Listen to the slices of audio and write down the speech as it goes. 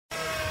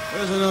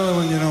There's another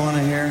one you don't want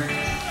to hear.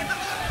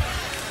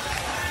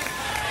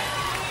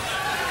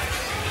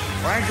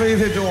 Frankly,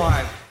 if you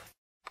want. 1, 2,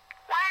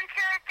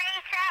 3,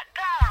 set,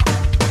 go.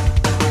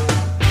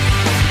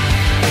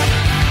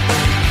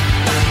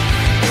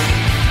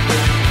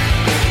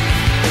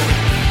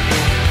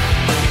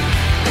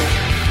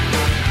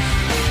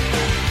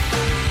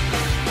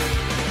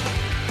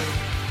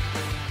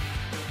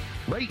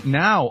 Right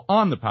now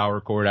on the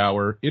Power Chord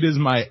Hour, it is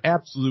my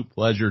absolute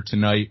pleasure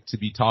tonight to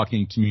be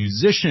talking to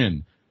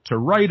musician, to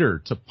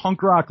writer, to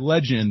punk rock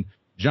legend,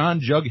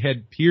 John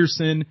Jughead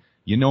Pierson.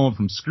 You know him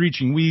from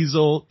Screeching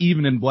Weasel,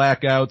 even in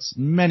Blackouts,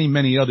 many,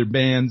 many other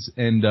bands.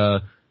 And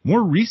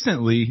more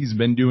recently, he's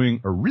been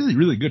doing a really,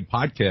 really good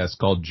podcast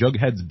called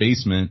Jughead's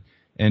Basement.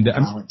 And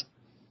I've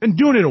been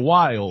doing it a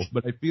while,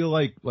 but I feel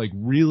like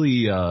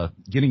really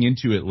getting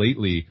into it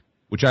lately,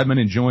 which I've been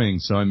enjoying.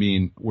 So, I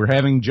mean, we're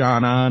having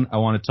John on. I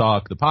want to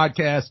talk the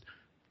podcast,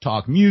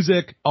 talk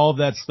music, all of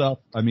that stuff.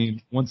 I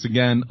mean, once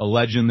again, a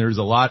legend. There's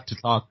a lot to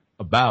talk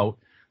about.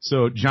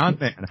 So, John,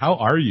 man, how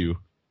are you?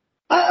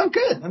 I'm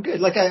good.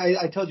 Like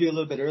I told you a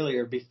little bit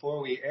earlier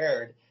before we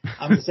aired,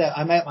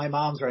 I'm at my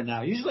mom's right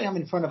now. Usually I'm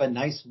in front of a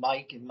nice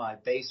mic in my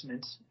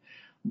basement,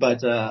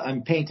 but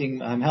I'm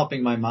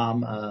helping my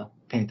mom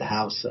paint the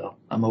house, so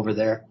I'm over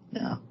there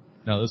now.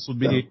 No, this will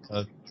be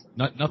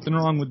nothing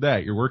wrong with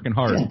that. You're working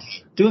hard. Yeah,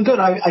 doing good.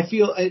 I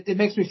feel it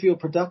makes me feel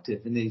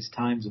productive in these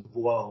times of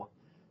woe.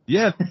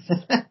 Yeah,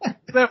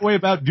 that way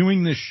about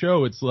doing this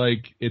show. It's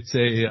like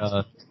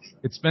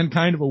it's been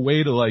kind of a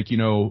way to, like, you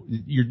know,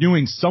 you're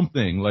doing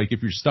something. Like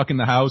if you're stuck in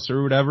the house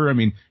or whatever. I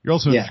mean, you're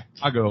also in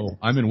Chicago.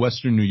 I'm in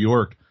Western New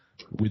York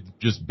with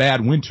just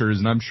bad winters,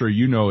 and I'm sure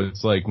you know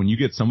it's like when you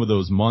get some of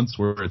those months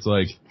where it's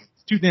like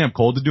it's too damn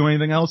cold to do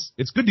anything else.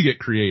 It's good to get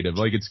creative.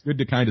 Like it's good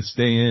to kind of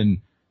stay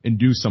in and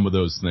do some of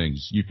those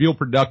things. You feel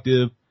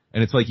productive,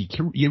 and it's like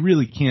you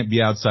really can't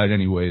be outside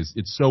anyways.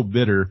 It's so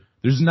bitter.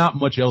 There's not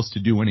much else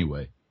to do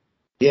anyway.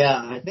 Yeah,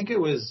 I think it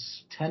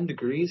was 10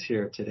 degrees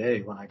here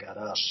today when I got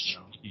up.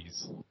 So.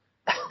 Jeez.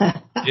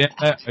 Yeah,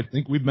 I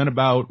think we've been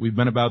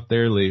about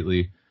there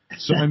lately.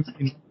 So I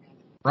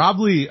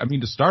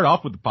mean, to start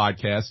off with the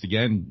podcast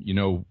again, you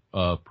know,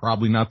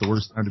 probably not the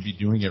worst time to be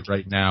doing it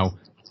right now.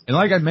 And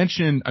like I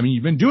mentioned, I mean,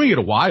 you've been doing it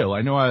a while.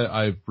 I know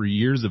I for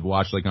years have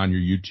watched, like, on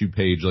your YouTube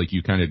page, like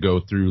you kind of go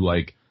through,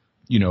 like,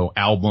 you know,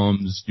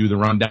 albums, do the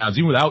rundowns,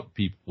 even without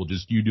people,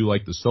 just you do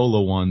like the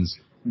solo ones.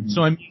 Mm-hmm.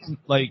 So I mean,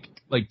 like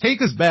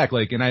take us back,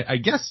 like, and I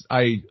guess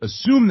I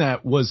assume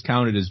that was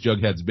counted as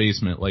Jughead's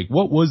Basement. Like,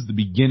 what was the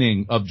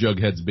beginning of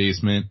Jughead's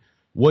Basement?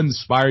 What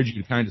inspired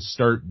you to kind of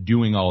start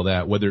doing all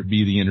that, whether it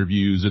be the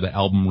interviews or the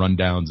album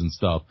rundowns and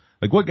stuff?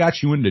 Like, what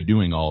got you into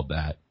doing all of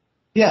that?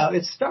 Yeah,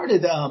 it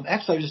started,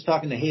 actually I was just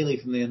talking to Haley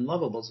from the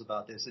Unlovables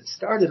about this. It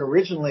started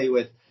originally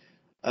with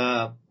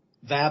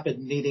Vapid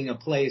needing a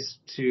place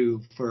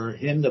for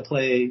him to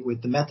play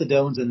with the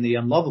Methadones and the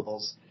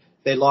Unlovables.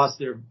 They lost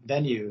their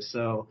venue,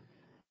 so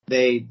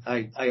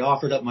I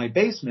offered up my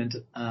basement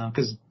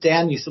because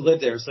Dan used to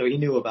live there, so he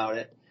knew about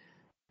it.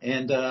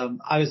 And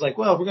I was like,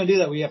 well, if we're going to do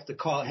that, we have to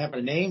have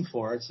a name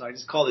for it. So I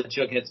just called it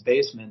Jughead's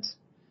Basement.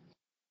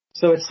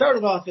 So it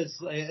started off as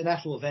an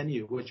actual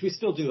venue, which we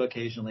still do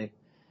occasionally.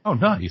 Oh,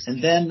 nice.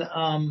 And then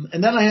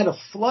I had a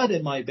flood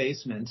in my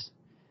basement.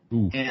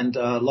 Ooh. And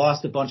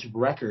lost a bunch of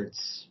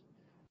records.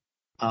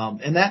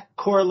 And that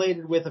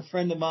correlated with a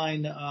friend of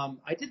mine.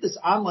 I did this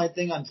online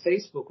thing on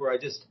Facebook where I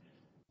just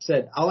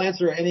said, I'll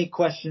answer any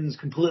questions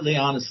completely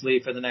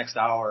honestly for the next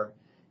hour.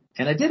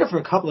 And I did it for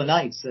a couple of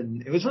nights,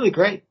 and it was really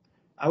great.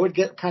 I would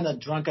get kind of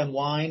drunk on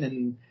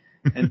wine,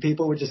 and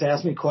people would just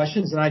ask me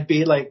questions, and I'd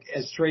be like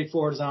as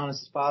straightforward, as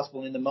honest as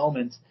possible in the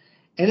moment.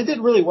 And it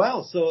did really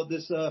well. So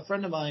this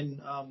friend of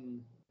mine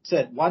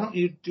said, why don't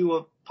you do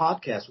a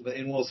podcast with it,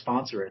 and we'll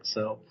sponsor it.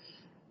 So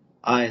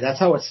that's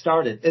how it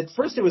started. At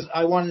first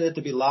I wanted it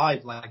to be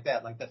live like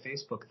that, like the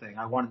Facebook thing.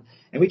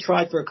 And we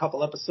tried for a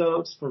couple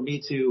episodes for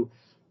me to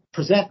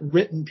present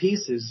written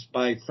pieces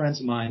by friends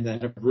of mine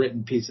that have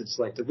written pieces,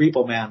 like the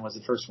Repo Man was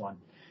the first one.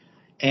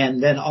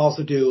 And then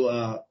also do,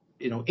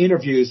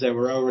 interviews that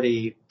were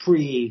already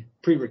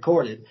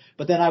pre-recorded,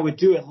 but then I would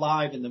do it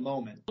live in the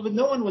moment. But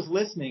no one was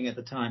listening at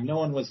the time. No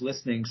one was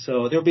listening.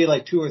 So there'd be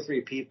like 2 or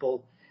 3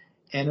 people,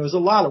 and it was a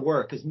lot of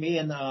work because me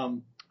and, I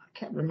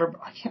can't remember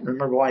why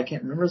I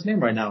can't remember his name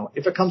right now.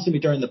 If it comes to me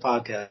during the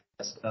podcast,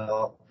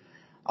 I'll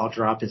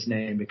drop his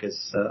name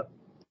because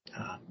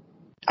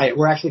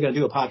we're actually going to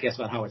do a podcast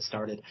about how it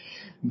started.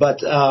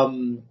 But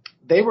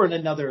they were in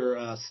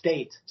another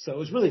state, so it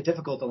was really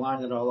difficult to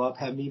line it all up,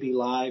 have me be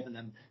live, and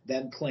then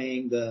them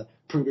playing the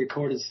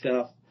pre-recorded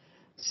stuff.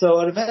 So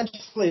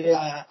eventually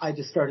I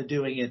just started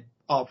doing it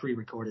all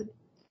pre-recorded.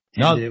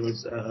 And it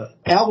was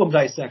album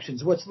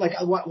dissections. Let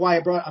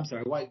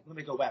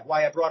me go back.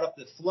 Why I brought up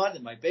the flood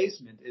in my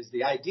basement is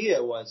the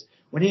idea was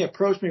when he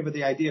approached me with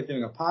the idea of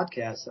doing a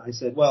podcast, I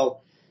said,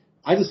 well,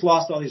 I just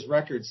lost all these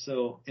records.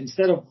 So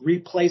instead of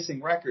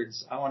replacing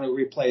records, I want to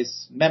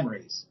replace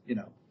memories,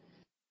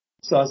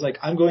 So I was like,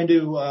 I'm going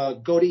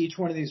to go to each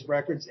one of these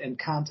records and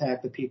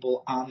contact the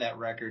people on that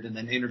record and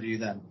then interview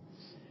them.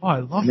 Oh, I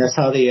love and that's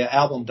how the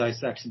album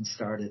dissection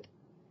started.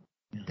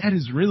 Yeah. That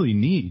is really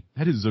neat.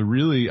 That is a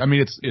really, I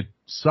mean, it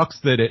sucks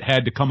that it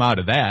had to come out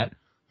of that,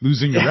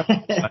 losing your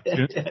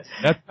reputation.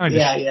 That's kind of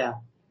yeah.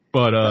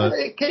 But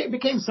it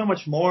became so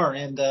much more,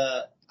 and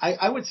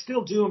I would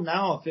still do them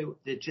now if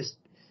it just,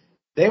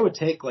 they would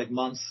take like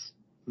months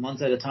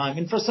at a time.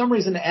 And for some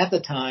reason at the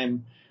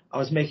time, I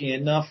was making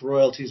enough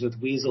royalties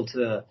with Weasel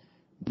to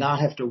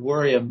not have to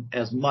worry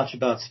as much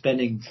about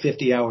spending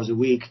 50 hours a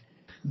week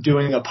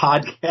doing a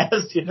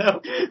podcast, you know?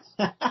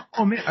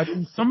 Oh man, I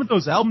mean, some of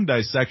those album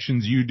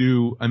dissections you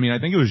do, I mean, I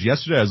think it was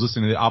yesterday I was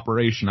listening to the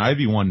Operation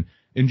Ivy one,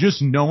 and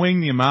just knowing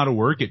the amount of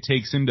work it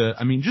takes into,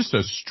 I mean, just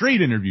a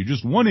straight interview,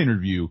 just one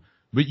interview,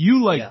 but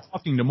you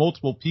talking to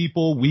multiple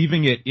people,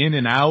 weaving it in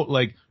and out,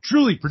 like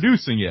truly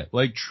producing it,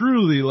 like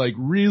truly, like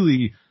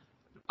really,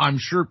 I'm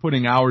sure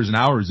putting hours and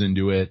hours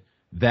into it.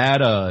 That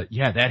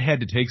that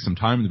had to take some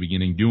time in the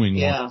beginning doing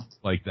one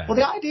like that. Well,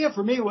 the idea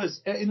for me was,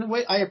 in the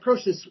way I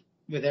approach this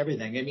with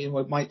everything. I mean,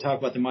 we might talk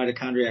about the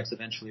mitochondriacs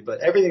eventually,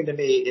 but everything to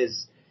me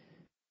is,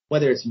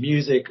 whether it's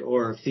music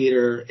or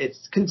theater,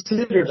 it's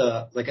considered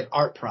like an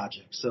art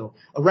project. So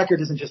a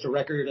record isn't just a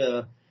record.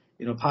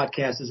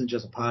 Podcast isn't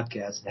just a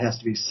podcast. It has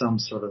to be some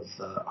sort of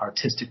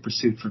artistic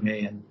pursuit for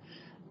me, and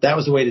that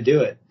was the way to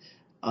do it.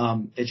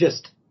 It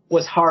just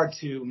was hard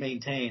to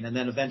maintain, and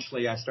then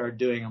eventually I started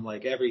doing them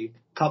like every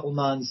couple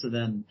months, and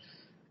then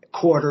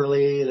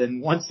quarterly, then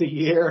once a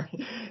year.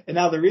 And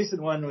now the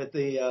recent one with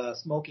the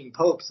Smoking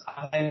Popes,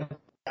 I have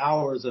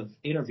hours of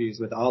interviews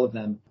with all of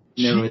them,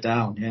 narrow it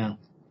down. Yeah.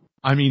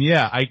 I mean,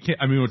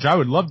 which I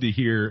would love to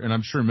hear, and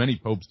I'm sure many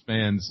Popes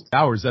fans,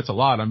 hours, that's a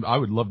lot. I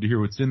would love to hear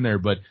what's in there,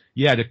 but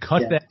to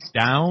cut that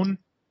down,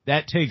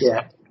 that takes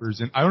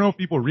hours. And I don't know if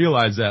people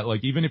realize that,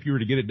 like, even if you were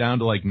to get it down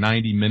to like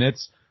 90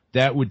 minutes,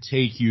 that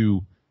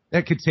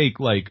could take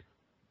like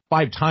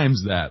 5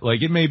 times that.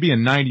 Like, it may be a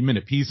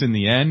 90-minute piece in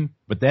the end,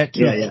 but that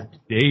took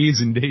days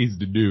and days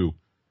to do.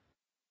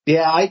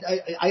 Yeah,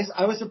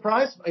 I was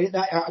surprised.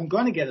 I'm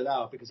going to get it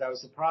out because I was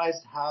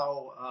surprised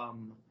how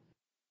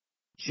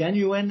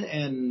genuine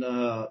and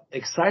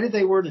excited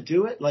they were to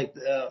do it. Like,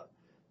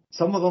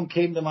 some of them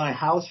came to my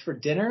house for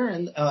dinner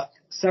and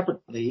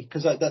separately,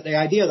 because the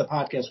idea of the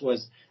podcast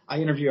was I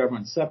interview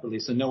everyone separately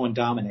so no one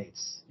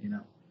dominates, you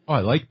know. Oh, I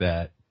like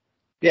that.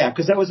 Yeah,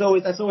 because that's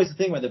always the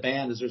thing with the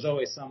band, is there's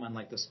always someone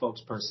like the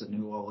spokesperson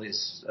who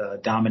always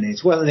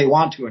dominates, whether they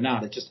want to or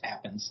not. It just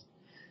happens.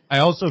 I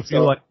also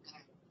feel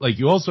like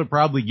you also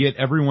probably get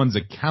everyone's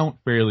account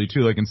fairly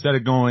too. Like, instead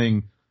of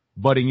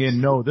butting in,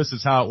 no, this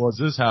is how it was,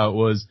 this is how it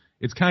was.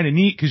 It's kind of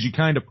neat because you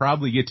kind of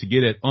probably get to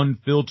get it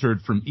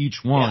unfiltered from each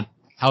one,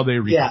 how they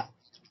react.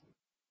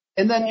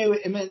 Yeah. And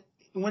then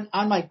when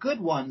on my good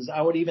ones,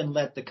 I would even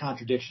let the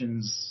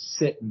contradictions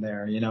sit in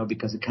there, you know,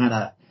 because it kind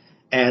of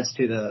adds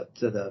to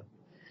the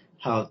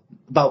how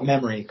about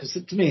memory. Because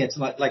to me, it's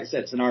like I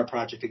said, it's an art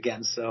project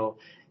again. So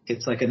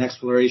it's like an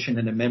exploration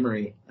into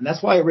memory. And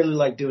that's why I really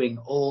like doing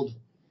old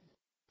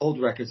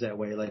records that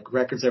way, like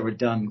records that were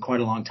done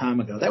quite a long time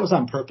ago. That was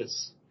on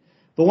purpose.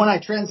 But when I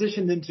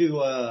transitioned into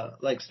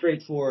like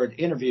straightforward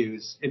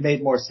interviews, it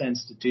made more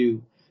sense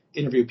to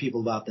interview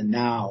people about the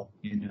now,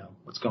 you know,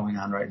 what's going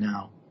on right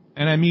now.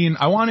 And I mean,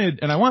 I wanted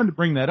to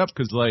bring that up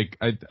because, like,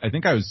 I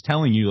think I was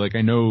telling you, like,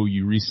 I know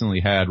you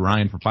recently had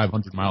Ryan from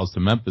 500 Miles to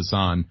Memphis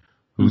on,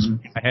 who's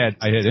I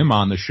had him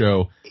on the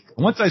show.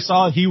 And once I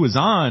saw he was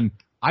on,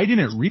 I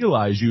didn't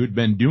realize you had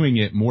been doing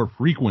it more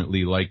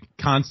frequently, like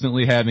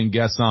constantly having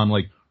guests on.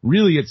 Like,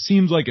 really, it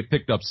seems like it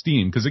picked up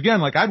steam. Because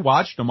again, like, I'd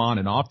watched them on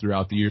and off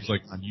throughout the years,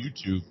 like on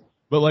YouTube.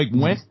 But like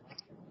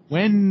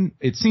when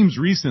it seems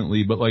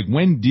recently, but like,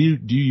 when do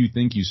you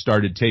think you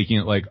started taking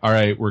it like, all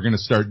right, we're going to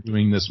start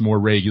doing this more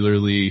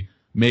regularly,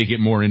 make it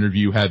more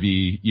interview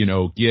heavy, you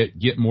know,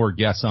 get more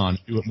guests on,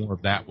 do it more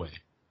of that way?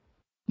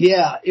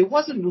 Yeah, it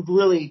wasn't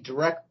really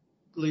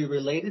directly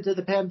related to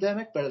the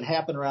pandemic, but it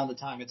happened around the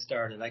time it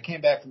started. I came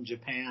back from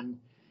Japan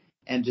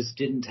and just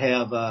didn't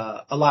have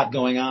a lot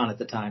going on at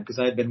the time because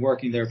I had been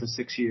working there for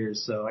 6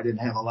 years, so I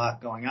didn't have a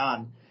lot going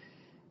on.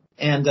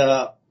 And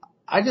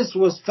I just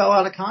fell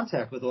out of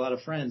contact with a lot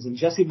of friends. And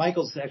Jesse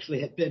Michaels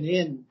actually had been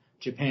in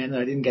Japan, and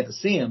I didn't get to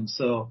see him.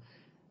 So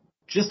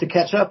just to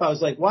catch up, I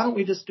was like, why don't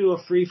we just do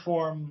a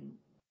free-form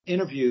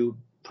interview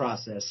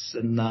process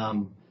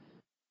and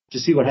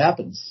just see what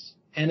happens?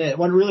 And it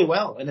went really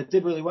well, and it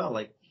did really well,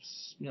 like,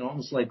 you know,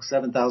 almost like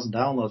 7,000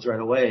 downloads right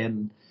away.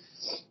 And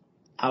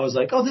I was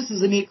like, oh, this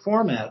is a neat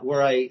format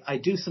where I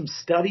do some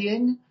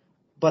studying,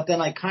 but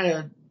then I kind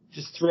of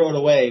just throw it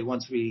away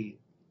once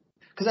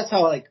because that's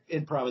how like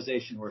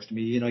improvisation works to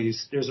me. You know,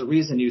 there's a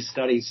reason you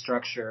study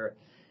structure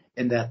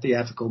and that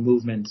theatrical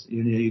movement.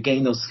 You know, you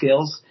gain those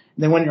skills,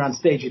 and then when you're on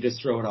stage, you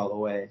just throw it all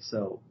away.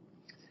 So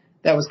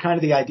that was kind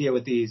of the idea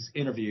with these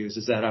interviews,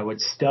 is that I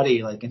would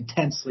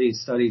intensely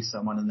study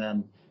someone and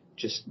then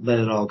just let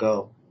it all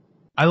go.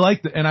 I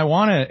like that, and I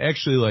want to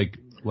actually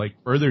like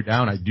further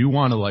down, I do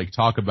want to like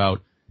talk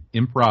about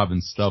improv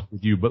and stuff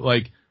with you, but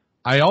like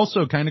I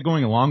also kind of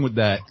going along with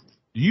that.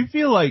 Do you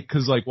feel like,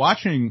 because like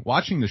watching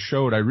the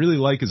show, what I really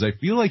like is I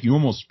feel like you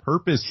almost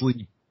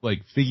purposely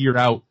like figure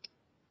out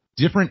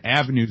different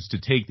avenues to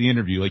take the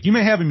interview. Like you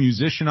may have a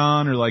musician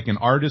on or like an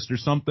artist or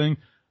something,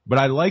 but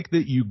I like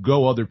that you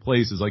go other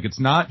places. Like it's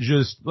not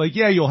just like,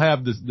 yeah, you'll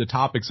have the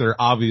topics that are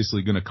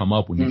obviously going to come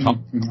up when you talk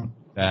about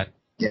that.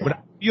 Yeah. But I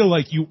feel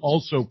like you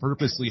also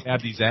purposely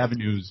have these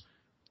avenues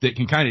that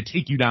can kind of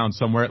take you down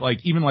somewhere,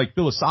 like even like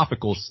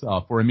philosophical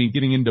stuff, or I mean,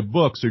 getting into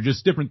books or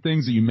just different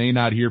things that you may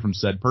not hear from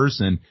said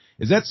person.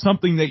 Is that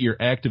something that you're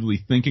actively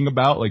thinking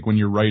about, like when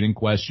you're writing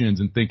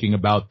questions and thinking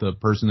about the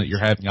person that you're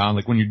having on,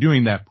 like when you're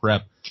doing that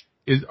prep,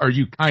 are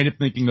you kind of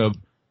thinking of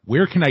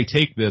where can I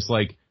take this?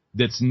 Like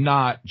that's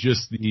not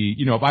just the,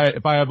 you know,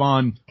 if I have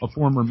on a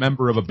former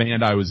member of a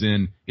band I was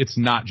in, it's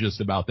not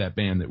just about that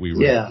band that we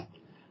were in. Yeah.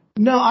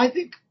 No, I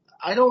think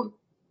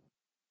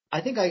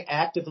I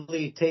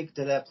actively take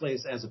to that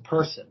place as a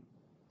person.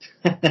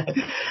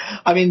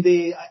 I mean,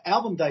 the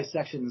album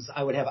dissections,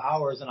 I would have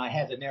hours and I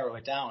had to narrow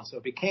it down. So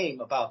it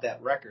became about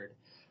that record.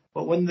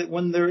 But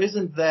when there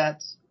isn't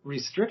that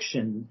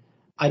restriction,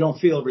 I don't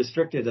feel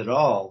restricted at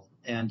all.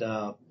 And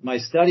my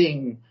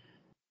studying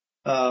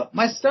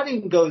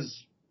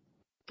goes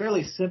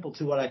fairly simple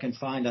to what I can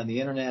find on the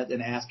internet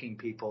and asking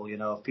people, you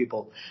know, if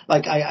people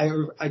like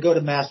I go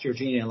to Master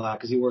Genie a lot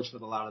because he works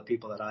with a lot of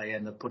people that I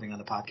end up putting on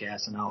the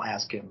podcast, and I'll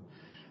ask him,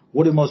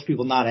 what do most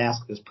people not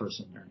ask this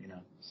person, or, you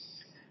know.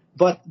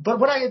 But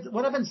what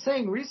I've been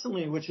saying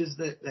recently, which is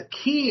the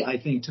key, I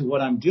think, to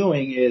what I'm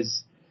doing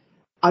is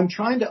I'm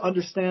trying to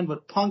understand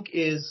what punk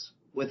is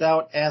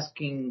without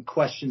asking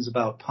questions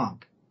about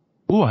punk.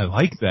 Oh, I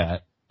like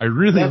that. I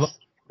really like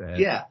that.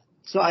 Yeah.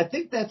 So I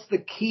think that's the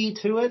key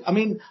to it. I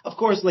mean, of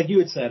course, like you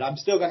had said, I'm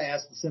still going to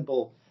ask the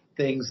simple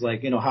things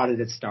like, you know, how did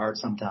it start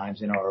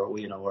sometimes, you know,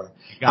 or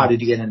how did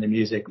you get into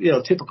music? You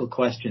know, typical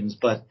questions.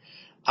 But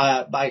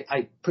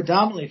I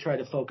predominantly try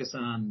to focus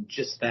on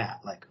just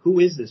that, like, who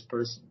is this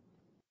person?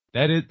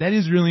 That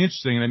is really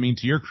interesting. And I mean,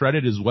 to your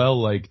credit as well,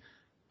 like,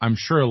 I'm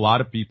sure a lot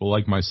of people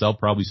like myself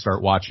probably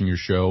start watching your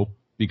show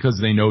because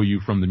they know you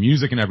from the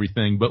music and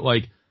everything. But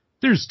like,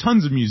 there's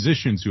tons of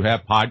musicians who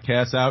have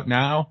podcasts out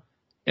now.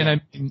 And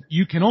I mean,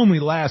 you can only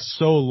last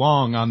so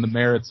long on the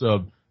merits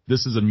of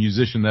this is a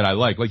musician that I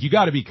like. Like, you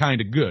got to be kind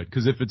of good,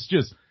 because if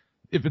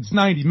it's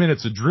 90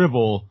 minutes of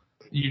drivel,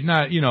 you're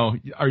not, you know,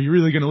 are you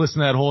really going to listen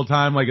to that whole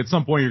time? Like, at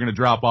some point, you're going to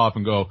drop off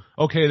and go,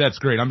 okay, that's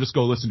great. I'm just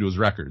going to listen to his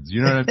records.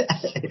 You know what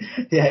I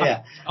mean?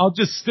 Yeah. I'll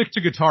just stick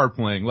to guitar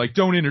playing. Like,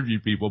 don't interview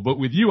people. But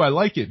with you, I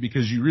like it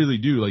because you really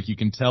do. Like, you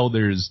can tell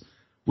there's,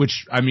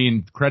 which, I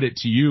mean, credit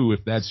to you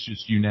if that's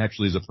just you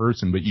naturally as a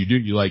person, but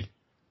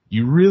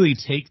you really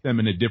take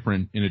them in a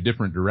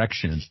different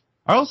direction.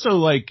 I also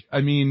like, I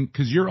mean,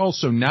 cause you're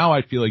also now,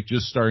 I feel like,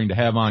 just starting to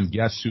have on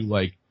guests who,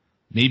 like,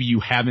 maybe you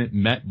haven't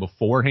met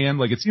beforehand.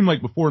 Like, it seemed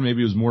like before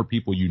maybe it was more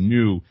people you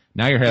knew.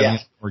 Now you're having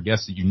more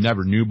guests that you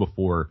never knew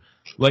before.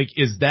 Like,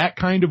 is that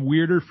kind of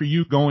weirder for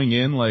you going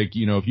in? Like,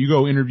 you know, if you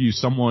go interview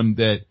someone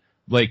that,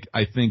 like,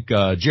 I think,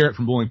 Jarrett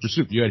from Bowling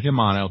Pursuit, you had him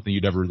on, I don't think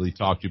you'd ever really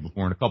talked to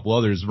before, and a couple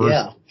others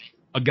versus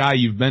a guy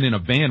you've been in a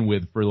band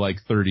with for like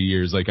 30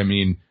 years. Like, I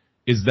mean,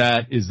 is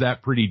that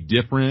pretty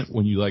different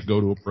when you like go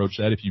to approach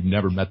that if you've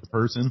never met the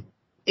person?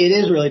 It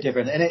is really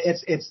different, and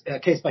it's a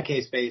case by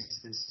case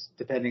basis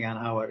depending on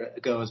how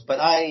it goes. But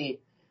I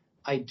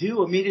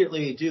do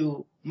immediately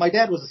do. My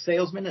dad was a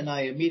salesman, and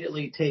I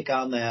immediately take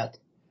on that.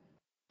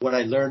 What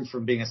I learned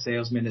from being a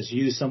salesman is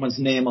use someone's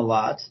name a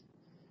lot,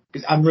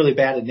 because I'm really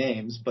bad at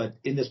names. But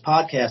in this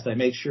podcast, I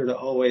make sure to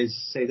always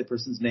say the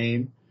person's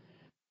name.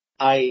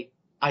 I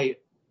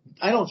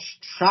don't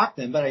shock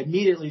them, but I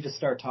immediately just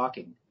start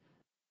talking.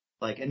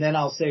 Like, and then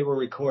I'll say we're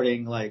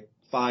recording like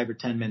 5 or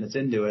 10 minutes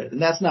into it,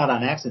 and that's not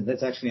on accident.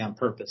 That's actually on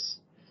purpose.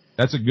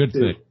 That's a good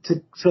thing.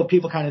 So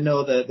people kind of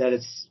know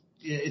that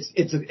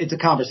it's a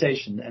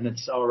conversation, and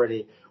it's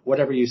already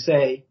whatever you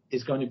say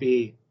is going to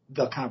be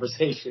the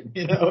conversation,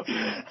 you know.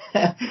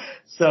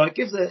 So it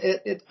gives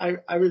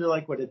I really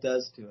like what it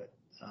does to it.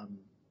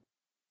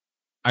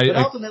 But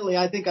ultimately,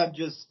 I think I'm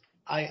just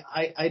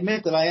I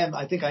admit that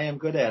I think I am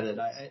good at it.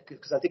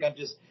 Because I think I'm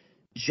just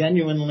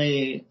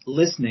genuinely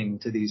listening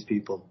to these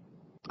people.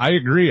 I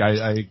agree.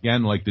 I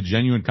again, like the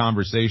genuine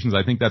conversations,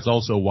 I think that's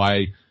also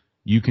why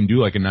you can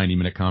do like a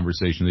 90-minute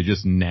conversation. They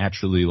just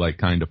naturally like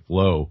kind of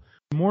flow.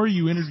 The more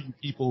you interview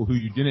people who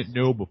you didn't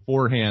know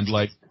beforehand,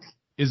 like,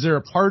 is there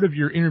a part of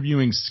your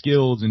interviewing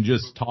skills and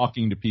just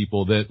talking to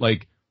people that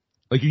like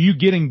are you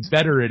getting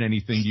better at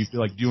anything? Do you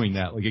feel like doing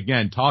that? Like,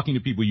 again, talking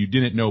to people you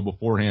didn't know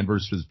beforehand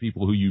versus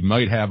people who you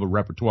might have a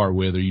repertoire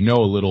with, or you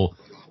know a little.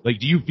 Like,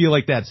 do you feel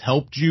like that's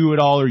helped you at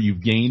all, or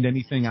you've gained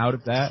anything out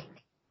of that?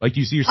 Like, do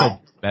you see yourself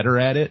better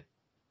at it?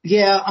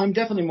 Yeah, I'm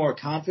definitely more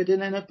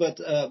confident in it, but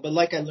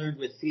like I learned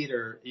with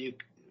theater, you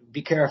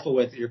be careful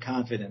with your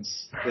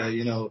confidence.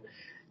 You know,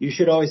 you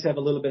should always have a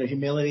little bit of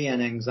humility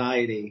and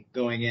anxiety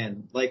going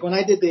in. Like when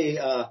I did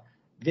the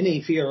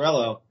Vinnie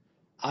Fiorello,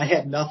 I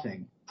had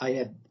nothing.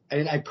 I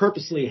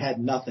purposely had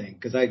nothing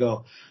because I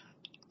go,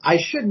 I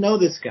should know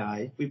this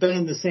guy. We've been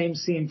in the same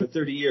scene for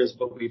 30 years,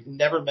 but we've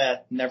never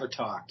met, never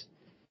talked.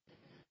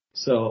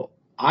 So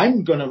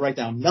I'm going to write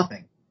down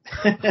nothing.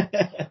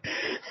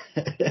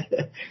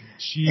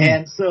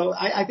 And so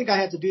I think I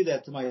have to do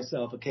that to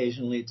myself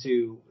occasionally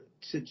to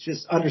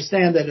just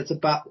understand that it's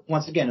about,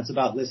 once again, it's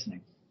about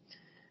listening.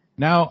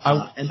 Now,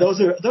 and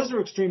those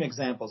are extreme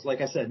examples.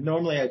 Like I said,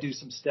 normally I do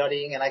some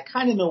studying and I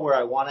kind of know where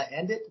I want to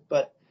end it.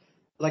 But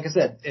like I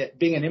said,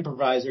 being an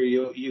improviser,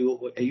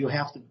 you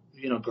have to,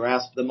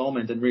 grasp the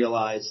moment and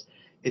realize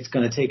it's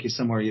going to take you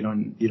somewhere you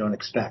don't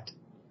expect.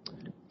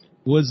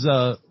 Was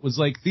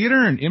like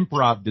theater and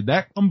improv, did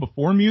that come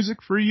before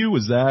music for you?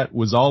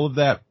 Was all of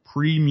that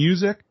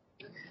pre-music?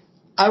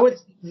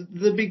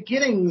 The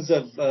beginnings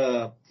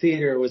of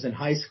theater was in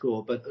high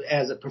school, but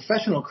as a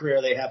professional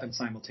career, they happened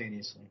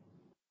simultaneously.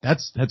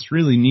 That's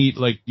really neat.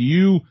 Like,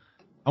 I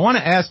want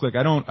to ask, like,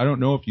 I don't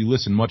know if you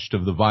listen much to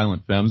the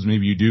Violent Femmes.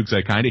 Maybe you do, because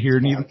I kind of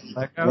hear neither.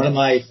 One of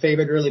my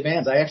favorite early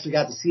bands. I actually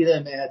got to see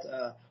them at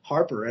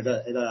Harper at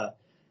a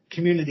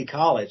community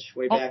college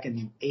way back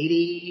in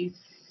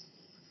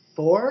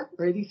 84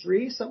 or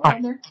 83, somewhere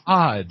in there.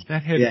 Odd.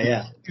 That had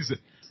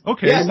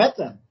Okay. Yeah, I met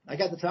them. I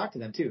got to talk to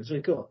them too. It was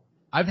really cool.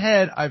 I've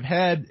had,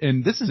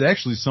 and this is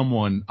actually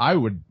someone I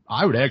would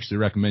actually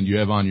recommend you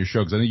have on your show,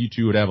 because I think you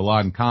two would have a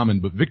lot in common.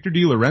 But Victor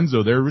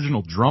DiLorenzo, their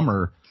original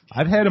drummer,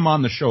 I've had him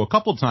on the show a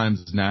couple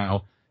times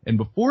now. And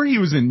before he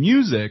was in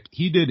music,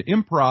 he did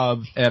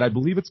improv at, I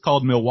believe it's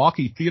called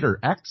Milwaukee Theater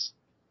X.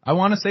 I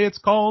want to say it's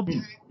called.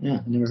 Yeah,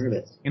 I never heard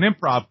of it. An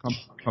improv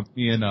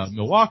company in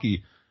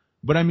Milwaukee.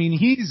 But I mean,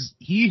 he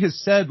has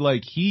said,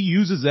 like, he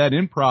uses that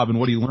improv and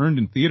what he learned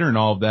in theater and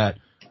all of that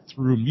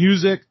through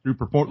music, through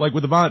like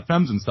with the Violent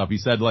Femmes and stuff. He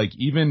said, like,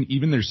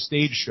 even their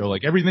stage show,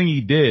 like, everything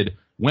he did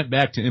went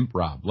back to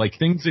improv. Like,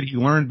 things that he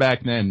learned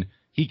back then,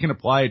 he can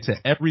apply it to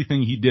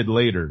everything he did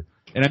later.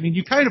 And I mean,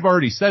 you kind of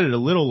already said it a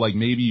little, like,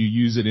 maybe you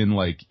use it in,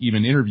 like,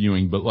 even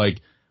interviewing, but,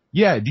 like,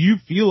 yeah, do you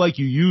feel like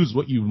you use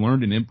what you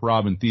learned in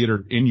improv and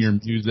theater in your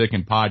music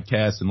and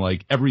podcasts and,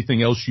 like,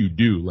 everything else you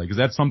do? Like, is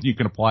that something you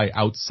can apply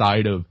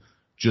outside of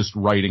just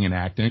writing and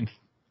acting?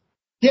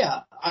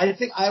 Yeah, I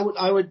think I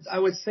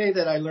would say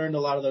that I learned a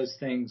lot of those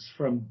things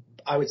from,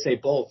 I would say,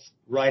 both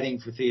writing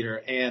for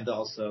theater and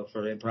also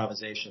for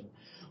improvisation.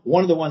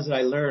 One of the ones that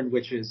I learned,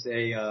 which is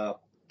a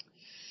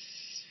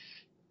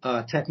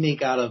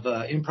technique out of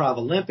Improv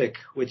Olympic,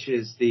 which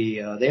is they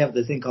have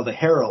the thing called the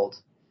Herald,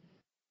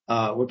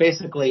 where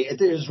basically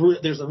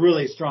there's a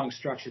really strong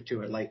structure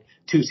to it, like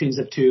 2 scenes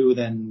of 2,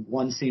 then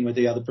 1 scene with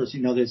the other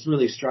person. It's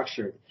really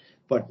structured.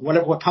 But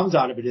what comes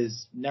out of it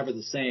is never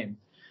the same.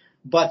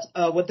 But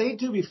what they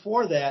do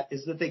before that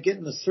is that they get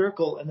in the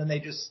circle and then they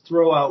just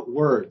throw out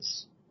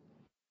words,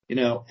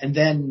 and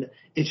then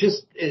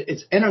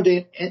it's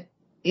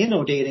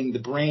inundating the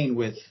brain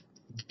with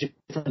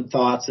different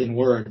thoughts and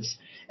words.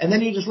 And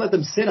then you just let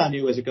them sit on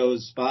you as it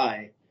goes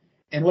by.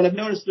 And what I've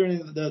noticed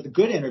during the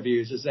good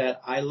interviews is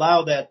that I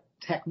allow that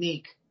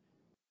technique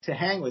to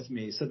hang with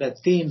me so that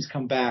themes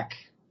come back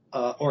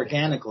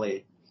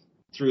organically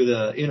through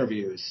the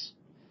interviews.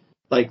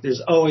 Like,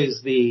 there's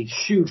always the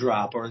shoe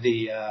drop or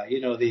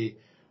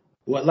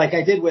like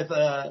I did with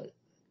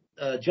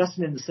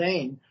Justin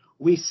Insane.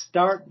 We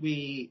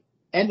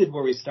ended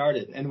where we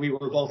started, and we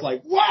were both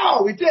like,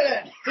 "Wow, we did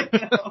it!"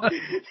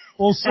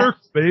 Full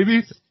circle,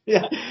 baby.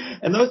 Yeah,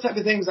 and those type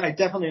of things I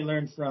definitely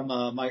learned from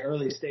my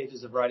early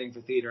stages of writing for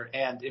theater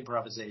and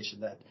improvisation.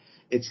 That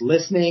it's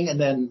listening and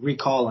then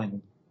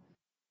recalling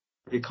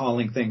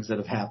things that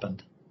have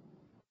happened.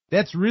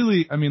 That's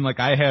really, I mean,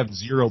 like, I have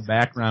zero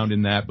background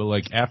in that, but,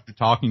 like, after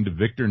talking to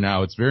Victor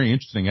now, it's very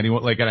interesting. And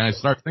I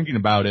start thinking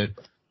about it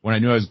when I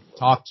knew I was going to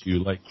talk to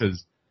you, like,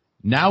 because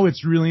now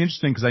it's really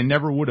interesting, because I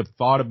never would have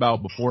thought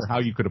about before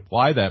how you could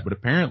apply that, but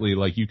apparently,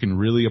 like, you can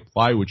really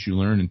apply what you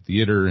learn in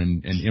theater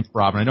and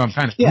improv. And I know I'm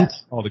kind of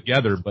all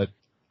together, but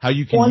how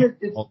you can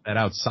use all that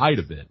outside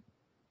of it.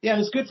 Yeah, and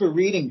it's good for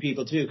reading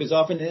people, too, because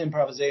often in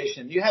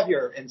improvisation, you have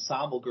your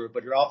ensemble group,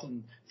 but you're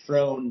often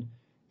thrown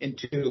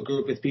into a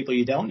group with people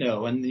you don't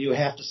know, and you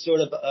have to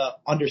sort of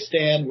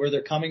understand where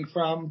they're coming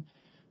from,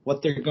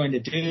 what they're going to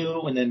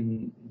do, and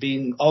then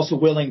being also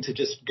willing to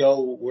just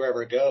go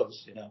wherever it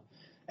goes.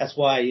 That's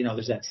why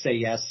there's that say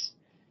yes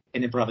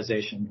in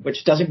improvisation,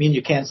 which doesn't mean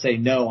you can't say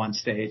no on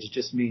stage. It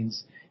just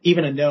means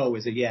even a no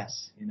is a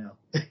yes. Do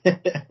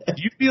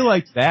you feel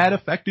like that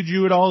affected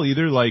you at all?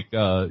 Either like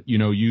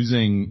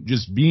using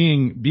just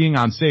being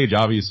on stage.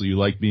 Obviously, you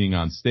like being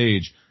on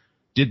stage.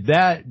 Did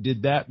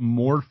that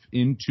morph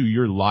into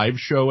your live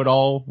show at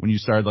all when you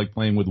started, like,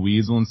 playing with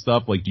Weasel and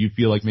stuff? Like, do you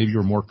feel like maybe you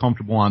were more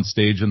comfortable on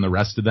stage than the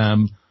rest of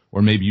them,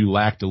 or maybe you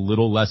lacked a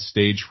little less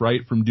stage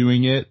fright from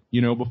doing it,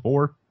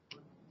 before?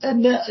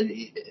 And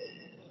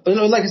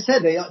like I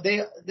said,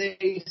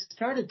 they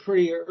started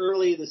pretty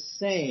early the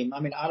same. I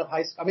mean, out of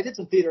high school. I mean, I did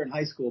some theater in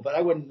high school, but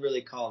I wouldn't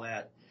really call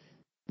that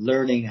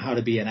learning how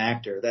to be an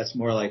actor. That's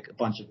more like a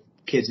bunch of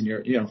kids and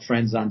your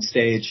friends on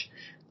stage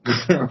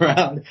goofing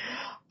around.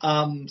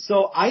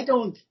 So I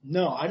don't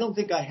know. I don't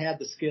think I had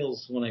the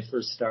skills when I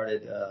first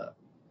started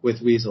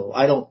with Weasel.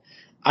 I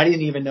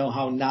didn't even know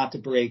how not to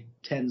break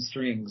 10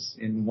 strings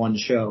in one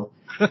show.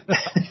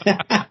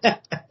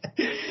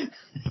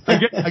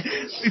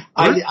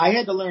 I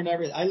had to learn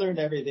everything. I learned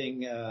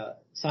everything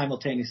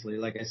simultaneously,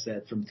 like I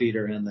said, from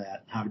theater and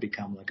that, how to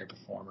become like a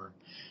performer.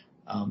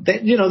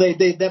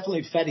 They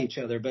definitely fed each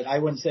other, but I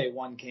wouldn't say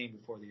one came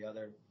before the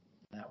other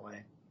that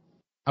way.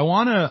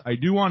 I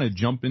do want to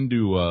jump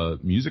into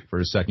music for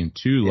a second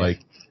too. Yeah.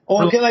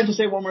 Can I just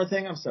say one more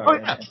thing? I'm sorry.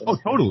 Oh, yeah. Oh,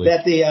 totally.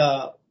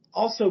 That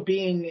also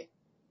being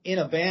in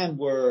a band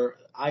where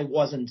I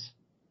wasn't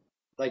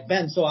like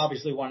Ben, so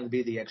obviously wanted to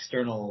be the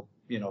external,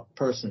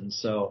 person.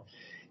 So,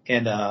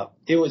 and I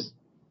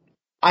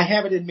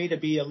have it in me to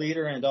be a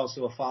leader and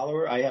also a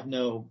follower. I have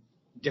no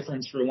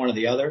difference for one or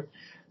the other.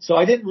 So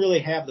I didn't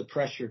really have the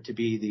pressure to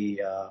be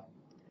the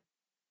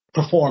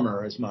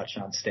performer as much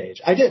on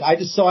stage. I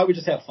would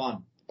just have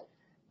fun.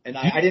 And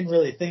I didn't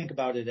really think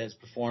about it as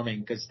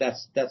performing because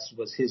that's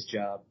was his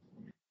job.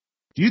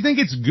 Do you think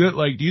it's good?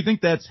 Like, do you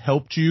think that's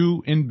helped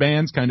you in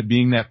bands, kind of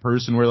being that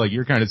person where like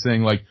you're kind of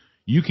saying like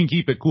you can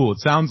keep it cool? It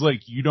sounds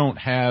like you don't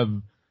have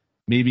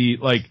maybe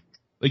like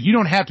you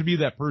don't have to be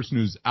that person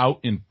who's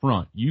out in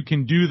front. You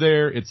can do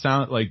there. It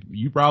sounds like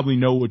you probably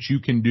know what you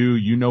can do.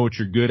 You know what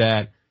you're good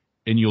at,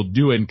 and you'll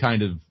do it and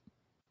kind of,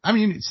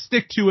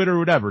 stick to it or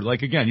whatever.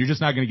 Like again, you're just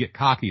not going to get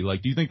cocky.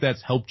 Like, do you think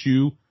that's helped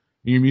you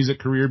in your music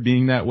career,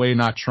 being that way,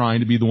 not trying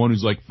to be the one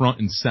who's like front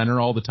and center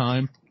all the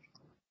time?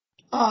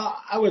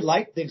 I would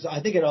like things.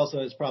 I think it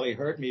also has probably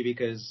hurt me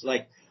because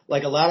like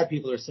a lot of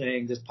people are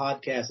saying this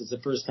podcast is the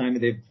first time that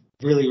they've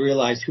really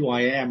realized who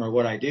I am or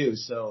what I do.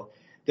 So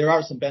there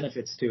are some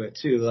benefits to it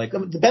too. Like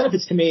the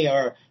benefits to me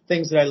are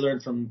things that I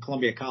learned from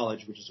Columbia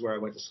College, which is where I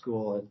went to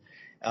school.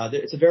 And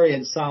it's a very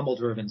ensemble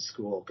driven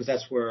school because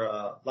that's where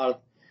a lot of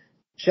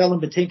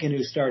Sheldon Batinkin,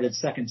 who started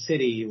Second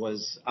City,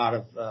 was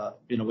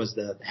was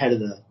the head of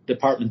the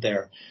department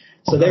there.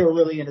 So they were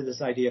really into this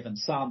idea of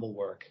ensemble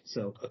work.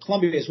 So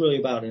Columbia is really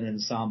about an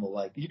ensemble.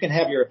 Like you can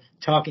have your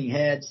talking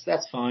heads,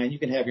 that's fine. You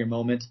can have your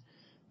moment,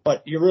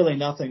 but you're really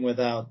nothing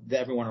without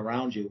everyone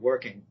around you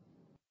working.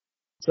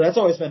 So that's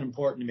always been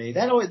important to me.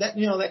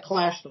 That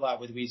clashed a lot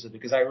with Weasel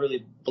because I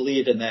really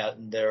believed in that,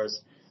 and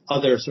there's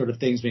other sort of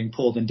things being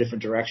pulled in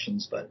different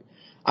directions. But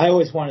I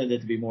always wanted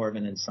it to be more of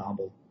an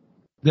ensemble.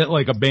 That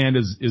like a band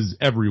is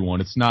everyone.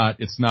 It's not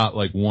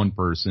like one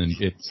person.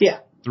 It's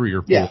three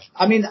or four. Yeah.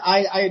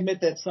 I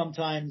admit that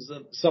sometimes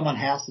someone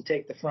has to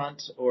take the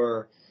front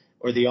or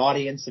the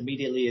audience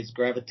immediately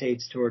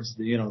gravitates towards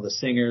the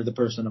singer, the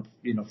person up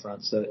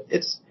front. So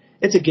it's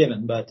a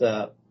given, but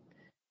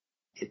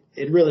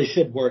it really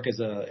should work as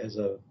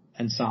a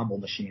ensemble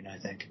machine, I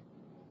think.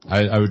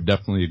 I would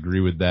definitely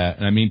agree with that.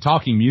 And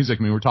talking music,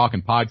 we're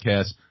talking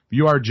podcasts.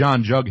 You are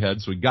John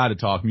Jughead, so we got to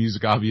talk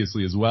music,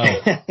 obviously, as well.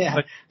 Yeah.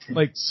 But,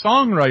 like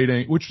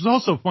songwriting, which was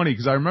also funny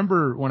because I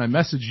remember when I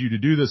messaged you to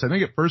do this, I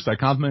think at first I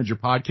complimented your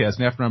podcast,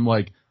 and after I'm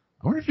like,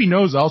 I wonder if he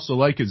knows I also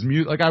like his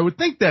music. Like, I would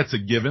think that's a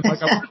given.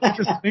 Like, I would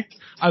just think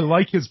I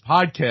like his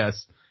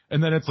podcast,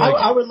 and then it's like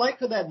I would like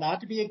for that not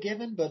to be a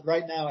given, but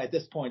right now at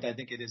this point, I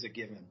think it is a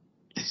given.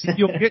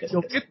 You'll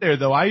get there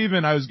though. I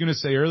was going to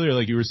say earlier,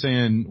 like you were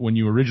saying when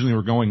you originally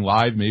were going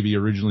live, maybe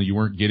originally you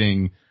weren't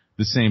getting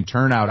the same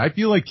turnout. I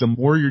feel like the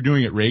more you're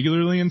doing it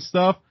regularly and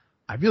stuff,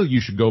 I feel like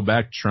you should go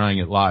back to trying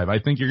it live. I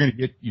think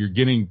you're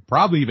getting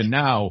probably even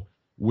now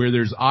where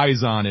there's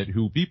eyes on it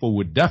who people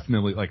would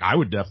definitely, like I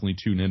would definitely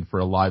tune in for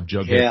a live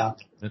Jughead. Yeah.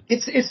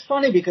 It's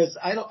funny because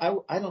I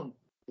don't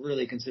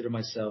really consider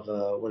myself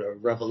a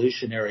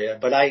revolutionary,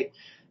 but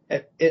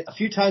a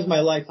few times in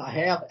my life I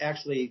have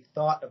actually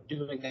thought of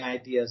doing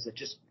ideas that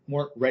just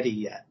weren't ready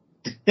yet.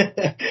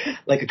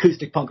 Like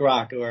acoustic punk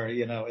rock or,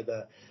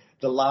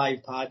 the live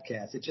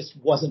podcast. It just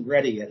wasn't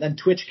ready yet. Then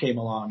Twitch came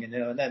along,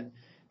 and then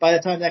by the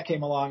time that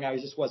came along, I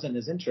just wasn't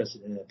as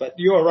interested in it. But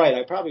you're right.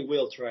 I probably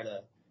will try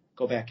to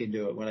go back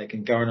into it when I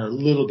can garner a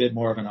little bit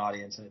more of an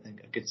audience. I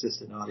think a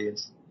consistent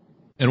audience.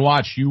 And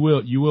watch, you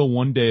will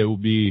one day. It will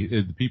be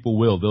the people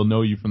will. They'll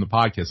know you from the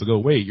podcast. They'll go,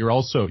 wait, you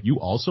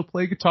also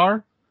play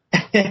guitar?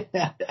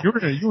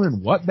 You're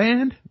in what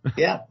band?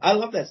 Yeah, I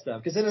love that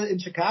stuff because in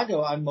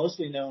Chicago, I'm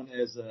mostly known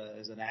as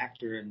an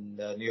actor and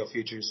neo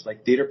futures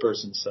like theater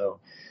person.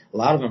 So a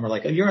lot of them are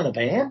like, "Oh, you're in a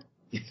band."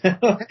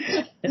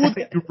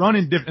 You run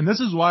in different, and this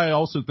is why I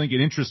also think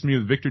it interests me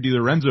with Victor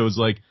DiLorenzo is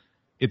like,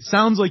 it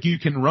sounds like you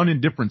can run in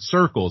different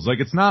circles. Like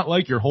it's not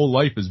like your whole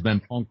life has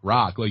been punk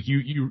rock. Like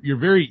you're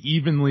very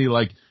evenly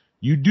like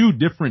you do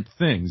different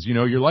things.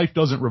 Your life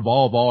doesn't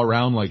revolve all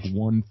around like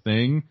one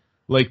thing.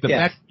 Like the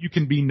fact you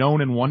can be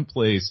known in one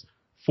place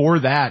for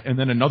that, and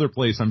then another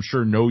place I'm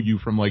sure know you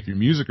from like your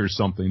music or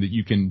something that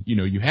you can,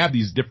 you have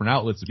these different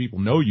outlets that people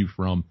know you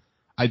from.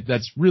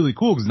 That's really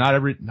cool because not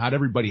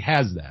everybody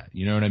has that.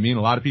 You know what I mean?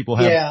 A lot of people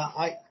have. Yeah,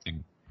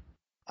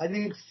 I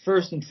think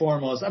first and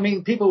foremost,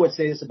 people would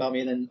say this about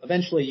me, and then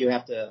eventually you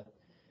have to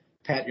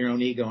pat your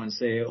own ego and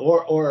say,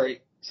 or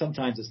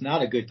sometimes it's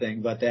not a good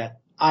thing, but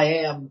that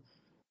I am.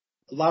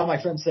 A lot of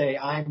my friends say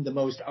I'm the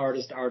most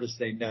artist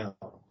they know.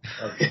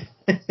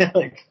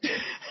 Like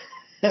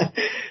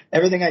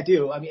everything I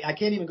do. I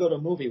can't even go to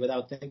a movie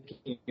without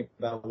thinking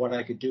about what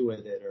I could do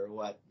with it or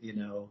what,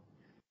 You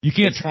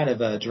can't. It's kind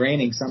of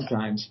draining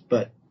sometimes,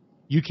 but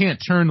you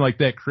can't turn like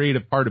that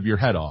creative part of your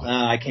head off.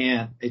 I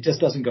can't. It just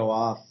doesn't go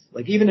off.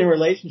 Like even in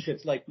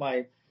relationships, like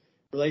my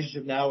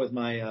relationship now with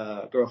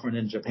my girlfriend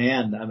in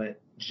Japan, I mean,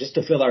 just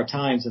to fill our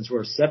time since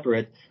we're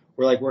separate,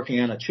 we're like working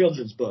on a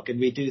children's book, and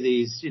we do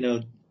these,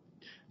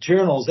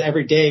 journals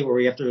every day where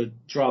we have to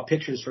draw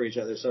pictures for each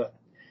other. So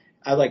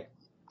I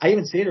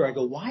even say to her, I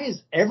go, why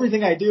is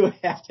everything I do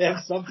have to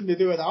have something to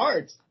do with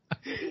art?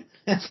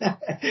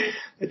 I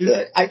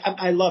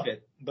love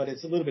it, but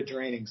it's a little bit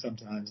draining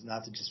sometimes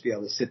not to just be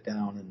able to sit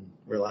down and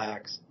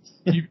relax.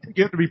 You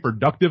have to be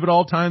productive at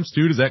all times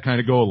too. Does that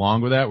kind of go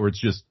along with that, where it's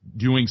just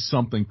doing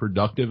something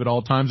productive at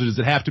all times? Or does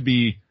it have to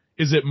be,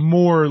 is it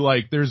more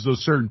like there's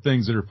those certain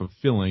things that are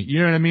fulfilling?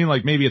 You know what I mean?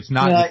 Like maybe it's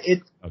not.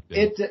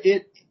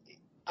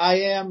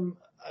 I am,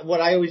 what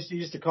I always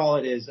used to call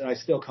it is, and I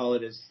still call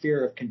it, is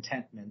fear of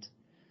contentment.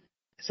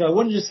 So I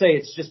wouldn't just say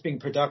it's just being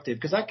productive,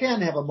 because I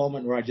can have a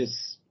moment where I just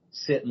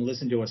sit and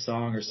listen to a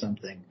song or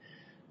something,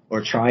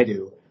 or try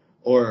to,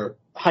 or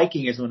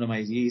hiking is one of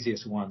my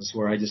easiest ones,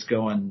 where I just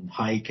go and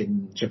hike,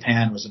 and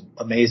Japan was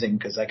amazing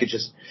because I could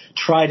just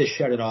try to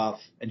shut it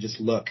off and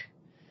just look.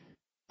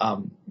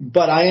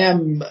 But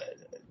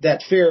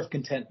that fear of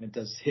contentment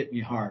does hit me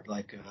hard,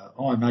 like,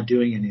 I'm not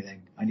doing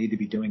anything. I need to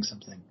be doing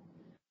something.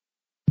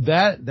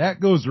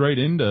 That goes right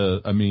into,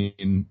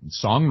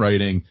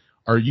 songwriting.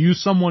 Are you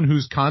someone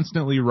who's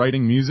constantly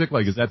writing music?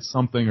 Like, is that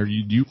something, or do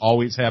you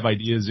always have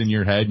ideas in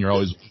your head and you're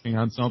always working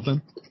on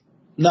something?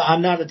 No,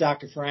 I'm not a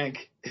Dr.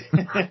 Frank.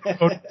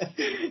 Are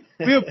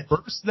you a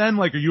burst then?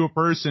 Like, are you a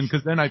person?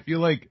 Because then I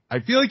feel like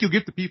you'll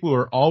get the people who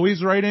are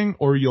always writing,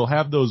 or you'll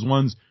have those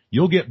ones,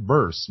 you'll get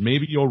bursts.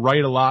 Maybe you'll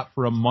write a lot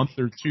for a month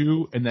or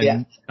two and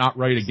then not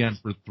write again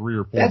for 3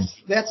 or 4 months.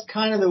 That's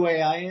kind of the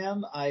way I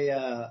am.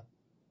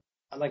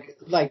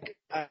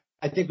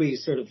 I think we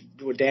sort of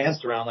were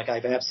danced around. Like I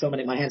have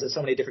my hands in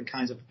so many different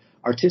kinds of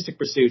artistic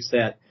pursuits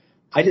that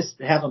I just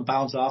have them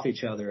bounce off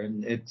each other.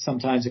 And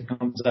sometimes it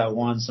comes out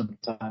one,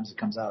 sometimes it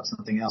comes out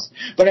something else.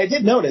 But I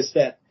did notice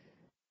that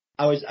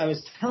I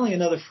was telling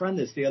another friend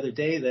this the other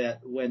day, that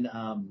when,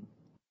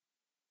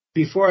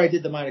 before I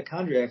did the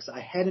Mitochondriacs, I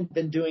hadn't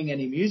been doing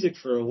any music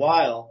for a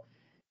while.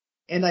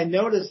 And I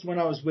noticed when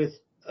I was with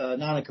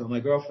Nanako,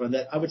 my girlfriend,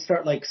 that I would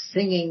start like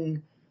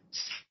singing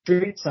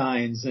street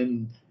signs,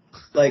 and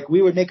like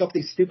we would make up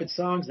these stupid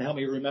songs to help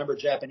me remember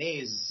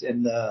Japanese,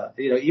 and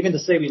even to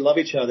say we love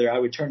each other, I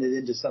would turn it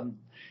into some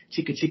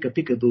chika chika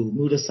peekaboo,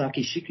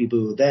 murasaki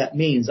shikibu. That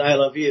means I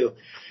love you.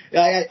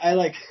 I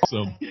like.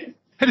 Awesome.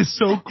 That is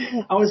so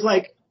cool. I was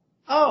like,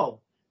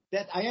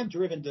 that I am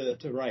driven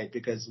to write,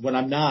 because when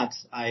I'm not,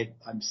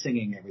 I'm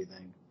singing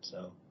everything.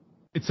 So.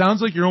 It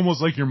sounds like you're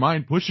almost like your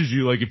mind pushes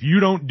you. Like if you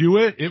don't do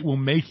it, it will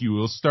make you.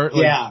 It'll start.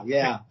 Like,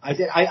 yeah. I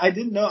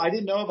didn't know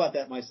about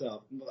that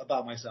myself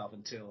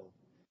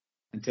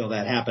until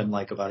that happened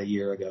like about a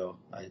year ago.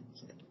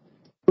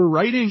 For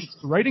writing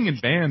in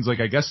bands, like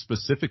I guess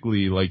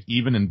specifically, like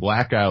even in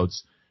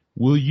Blackouts,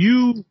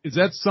 is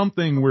that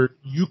something where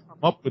you come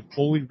up with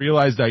fully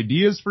realized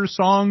ideas for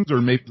songs,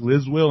 or maybe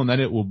Liz will, and then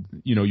it will,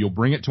 you'll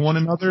bring it to one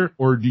another,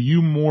 or do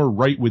you more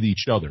write with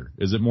each other?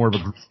 Is it more of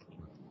a group?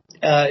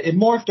 It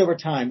morphed over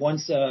time.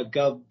 Once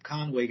Gub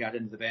Conway got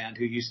into the band,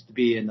 who used to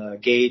be in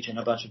Gage and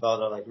a bunch of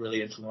other like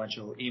really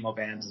influential emo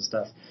bands and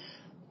stuff.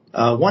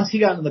 Once he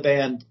got in the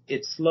band,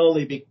 it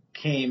slowly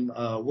became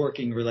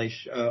working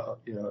relation.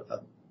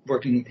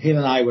 Working. Him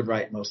and I would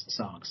write most of the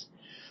songs.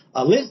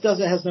 Liz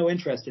has no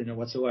interest in it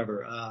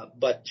whatsoever,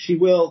 but she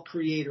will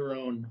create her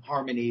own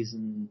harmonies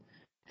and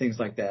things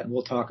like that. And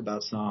we'll talk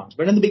about songs.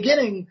 But in the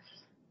beginning,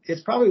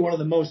 it's probably one of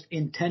the most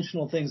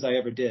intentional things I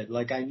ever did.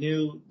 Like I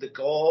knew the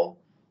goal.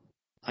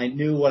 I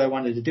knew what I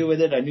wanted to do with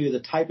it. I knew the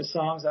type of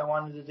songs I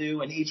wanted to do.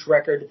 And each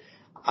record,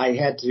 I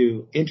had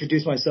to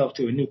introduce myself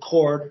to a new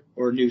chord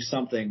or a new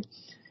something,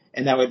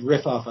 and I would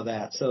riff off of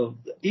that. So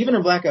even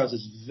in Blackouts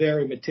is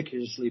very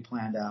meticulously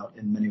planned out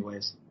in many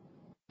ways.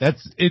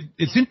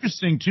 It's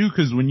interesting too,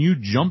 because when you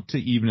jump to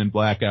even in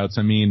Blackouts,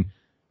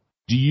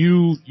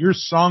 your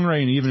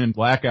songwriting even in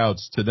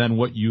Blackouts to then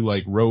what you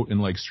like wrote in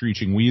like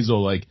Screeching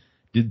Weasel, like,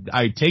 did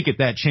I take it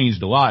that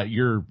changed a lot?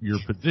 Your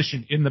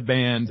position in the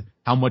band,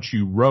 how much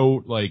you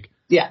wrote, like,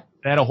 that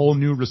a whole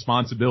new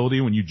responsibility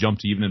when you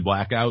jumped to even in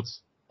Blackouts?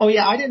 Oh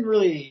yeah, I didn't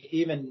really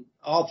even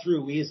all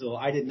through Weasel.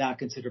 I did not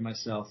consider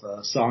myself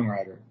a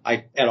songwriter.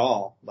 At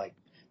all, like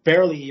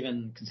barely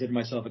even consider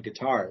myself a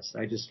guitarist.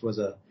 I just was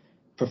a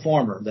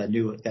performer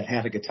that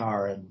had a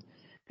guitar,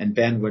 and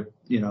Ben would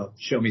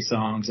show me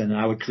songs, and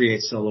I would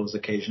create solos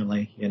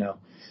occasionally,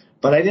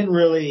 but I didn't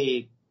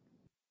really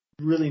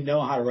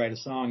know how to write a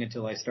song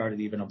until I started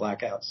even in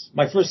Blackouts.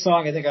 My first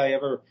song I think I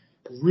ever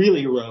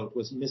really wrote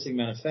was Missing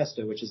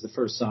Manifesto, which is the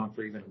first song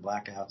for even in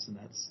Blackouts,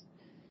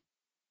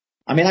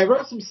 and I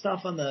wrote some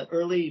stuff on the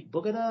early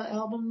Boogada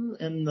album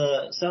and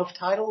the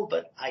self-titled,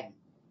 but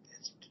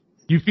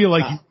you feel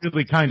like you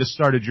really kind of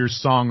started your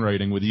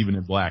songwriting with even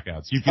in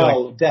Blackouts. You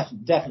feel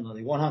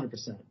definitely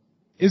 100%.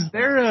 Is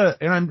there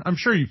and I'm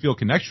sure you feel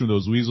connection with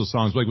those Weasel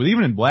songs, but like with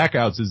even in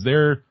Blackouts, is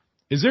there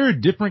Is there a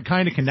different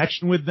kind of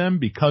connection with them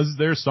because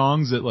they're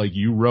songs that like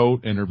you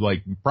wrote and are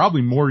like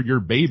probably more your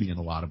baby in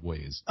a lot of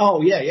ways?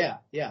 Oh yeah.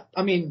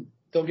 I mean,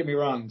 don't get me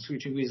wrong,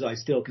 Screeching Weasel I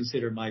still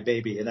consider my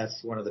baby, and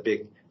that's one of the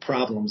big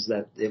problems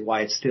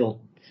why it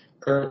still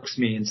irks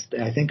me, and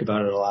I think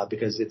about it a lot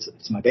because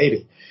it's my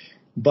baby.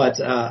 But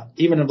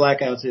even in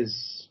Blackouts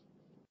is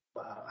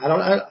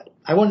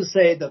I wouldn't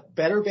say the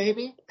better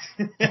baby.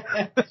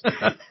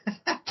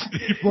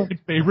 You playing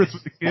favorites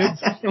with the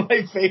kids?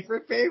 My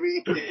favorite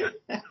baby.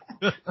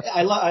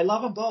 I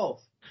love them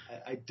both.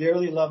 I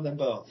dearly love them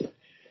both.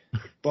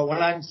 But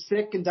when I'm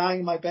sick and dying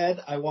in my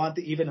bed, I want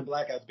the Even in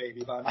Blackouts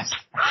baby by my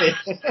side.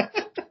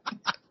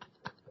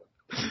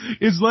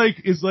 Is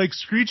like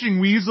Screeching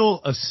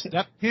Weasel a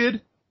step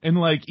kid, and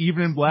like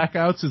Even in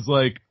Blackouts is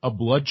like a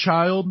blood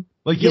child?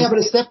 Like yeah, but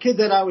a step kid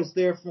that I was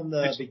there from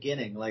the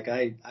beginning. Like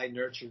I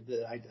nurtured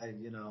I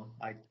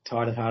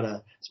taught it how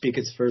to speak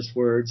its first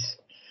words.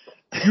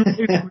 You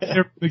were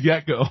there from the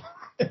get-go.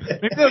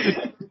 Maybe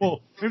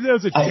that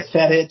was a I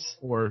fed it.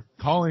 Or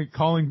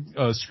calling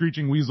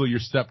Screeching Weasel your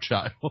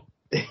stepchild.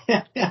 But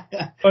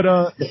yeah,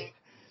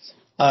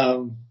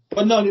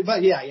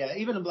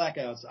 Even in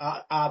Blackouts,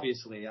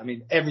 obviously, I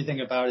mean, everything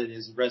about it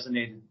is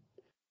resonated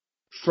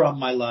from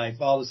my life.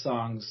 All the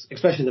songs,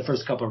 especially the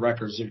first couple of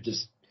records,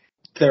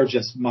 they're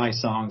just my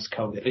songs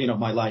coded,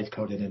 my life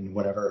coded in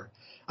whatever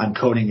I'm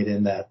coding it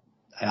in that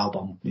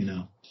album,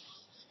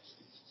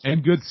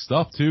 And good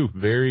stuff too.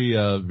 Very,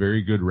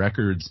 very good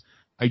records.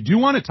 I do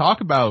want to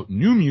talk about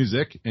new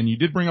music, and you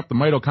did bring up the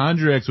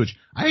Mitochondriacs, which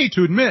I hate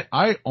to admit,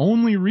 I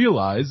only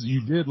realized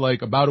you did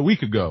like about a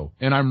week ago,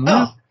 and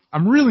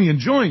I'm really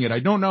enjoying it. I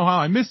don't know how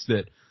I missed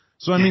it.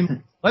 So I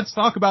mean, let's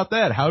talk about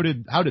that. How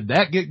did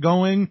that get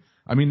going?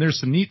 I mean, there's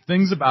some neat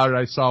things about it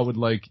I saw with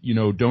like,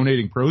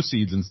 donating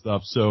proceeds and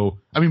stuff. So,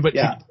 I mean, but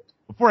yeah.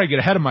 Before I get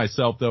ahead of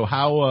myself though,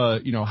 how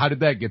did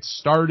that get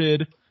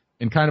started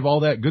and kind of all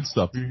that good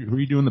stuff? Who are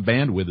you doing the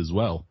band with as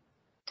well?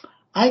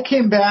 I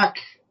came back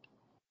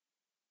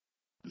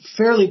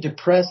fairly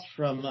depressed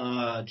from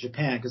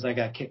Japan because I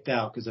got kicked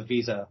out because of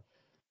visa.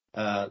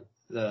 My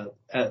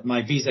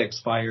visa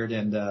expired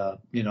and,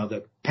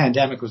 the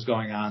pandemic was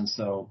going on.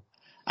 So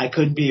I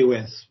couldn't be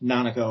with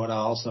Nanako at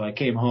all. So I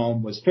came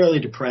home, was fairly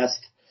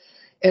depressed.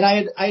 And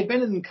I had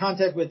been in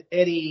contact with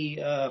Eddie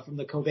from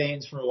the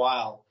Cobains for a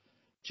while.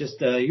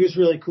 Just he was a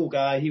really cool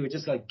guy. He would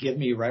just like give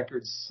me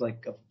records,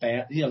 like a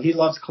band. He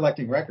loves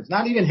collecting records.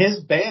 Not even his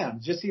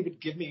band, just he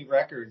would give me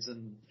records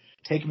and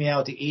take me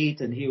out to eat.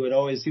 And he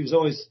was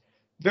always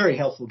very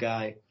helpful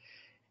guy.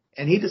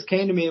 And he just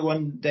came to me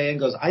one day and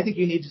goes, "I think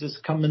you need to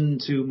just come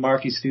into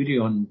Marky's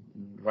studio and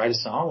write a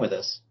song with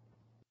us."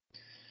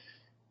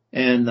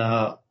 And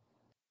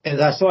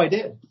so I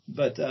did.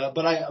 But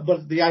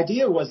the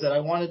idea was that I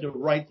wanted to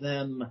write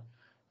them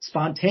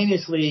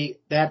spontaneously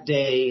that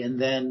day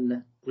and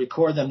then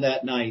record them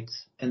that night,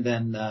 and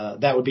then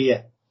that would be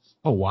it.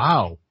 Oh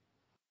wow!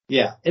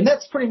 Yeah, and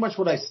that's pretty much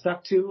what I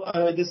stuck to.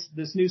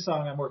 This new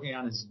song I'm working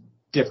on is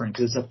different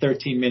because it's a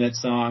 13-minute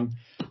song.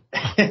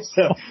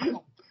 So,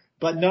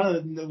 but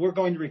we're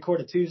going to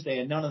record it Tuesday,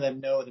 and none of them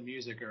know the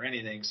music or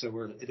anything. So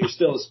there's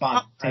still a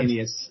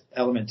spontaneous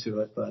element to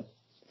it, but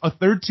a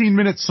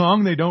 13-minute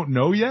song they don't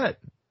know yet.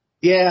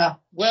 Yeah,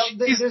 well,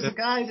 there's a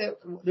guy that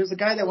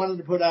wanted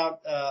to put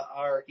out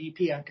our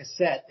EP on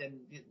cassette,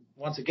 and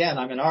once again,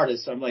 I'm an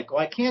artist, so I'm like,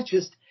 well, I can't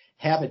just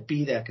have it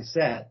be that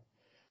cassette.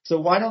 So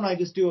why don't I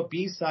just do a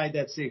B-side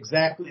that's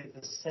exactly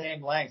the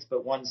same length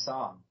but one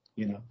song?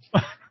 You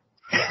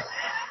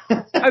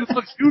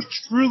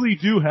truly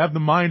do have the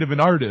mind of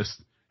an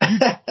artist.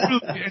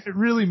 It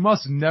really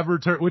must never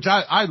turn. Which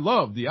I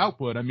love the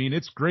output. I mean,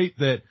 it's great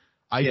that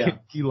I can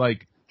be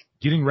like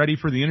getting ready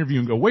for the interview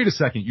and go, wait a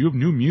second, you have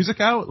new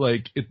music out?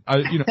 Like,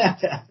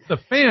 the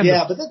fan.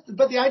 Yeah,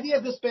 but the idea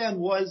of this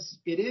band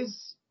it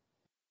is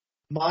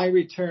my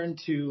return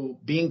to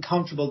being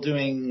comfortable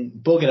doing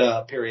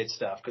Boogada period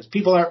stuff because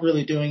people aren't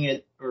really doing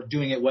it or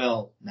doing it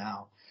well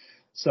now.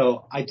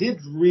 So I did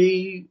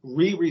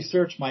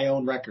research my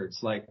own records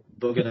like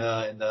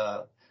Boogada and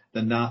the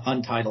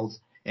Untitled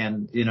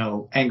and,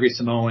 Angry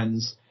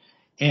Samoans.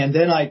 And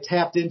then I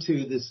tapped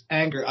into this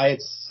anger. I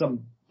had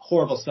some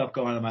horrible stuff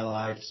going on in my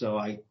life, so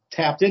I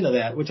tapped into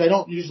that, which I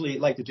don't usually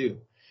like to do.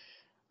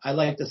 I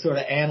like to sort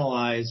of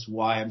analyze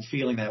why I'm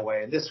feeling that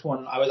way. And this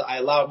one, I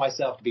allowed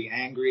myself to be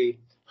angry,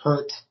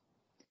 hurt,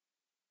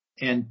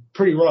 and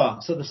pretty raw.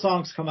 So the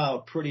songs come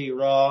out pretty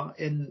raw,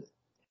 and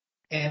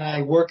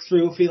I work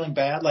through feeling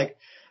bad. Like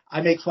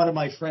I make fun of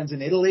my friends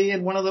in Italy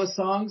in one of those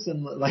songs,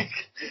 and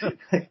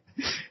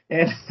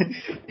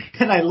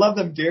and I love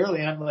them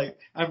dearly. And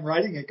I'm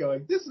writing it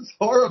going, this is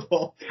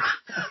horrible.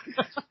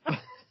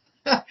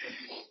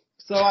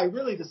 So I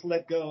really just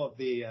let go of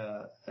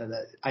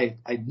I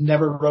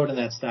never wrote in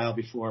that style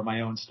before,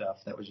 my own stuff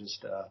that was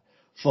just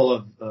full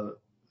of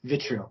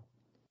vitriol.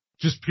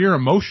 Just pure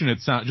emotion, it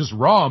sounds, just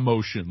raw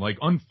emotion, like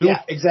unfiltered.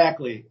 Yeah,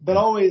 exactly. But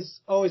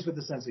always with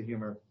a sense of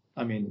humor.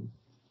 I mean,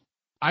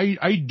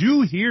 I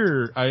do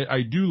hear,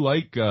 I do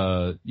like,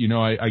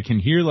 I can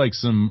hear like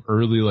some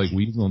early like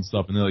Weasel and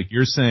stuff, and they're like,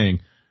 you're saying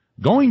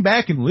going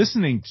back and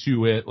listening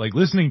to it, like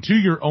listening to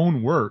your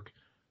own work,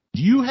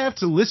 do you have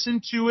to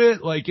listen to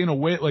it like in a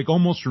way, like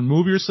almost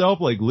remove yourself,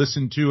 like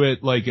listen to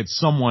it like it's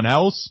someone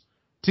else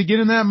to get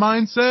in that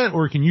mindset?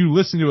 Or can you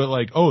listen to it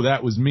like, oh,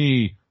 that was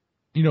me,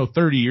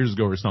 30 years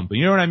ago or something?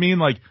 You know what I mean?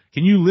 Like,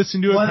 can you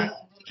listen to it kind of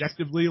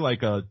objectively,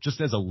 like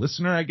just as a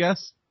listener, I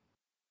guess?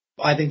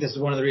 I think this is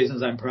one of the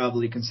reasons I'm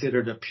probably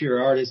considered a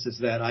pure artist, is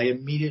that I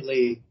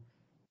immediately,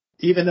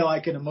 even though I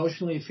can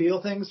emotionally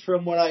feel things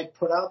from what I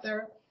put out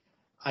there,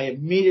 I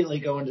immediately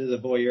go into the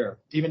voyeur,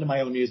 even to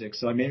my own music.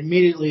 So I mean,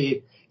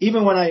 immediately,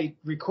 even when I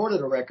recorded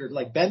a record,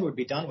 like Ben would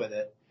be done with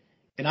it,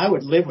 and I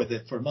would live with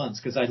it for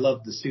months because I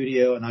loved the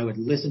studio, and I would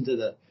listen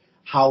to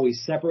how we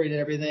separated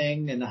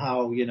everything and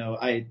how,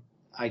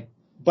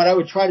 but I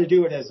would try to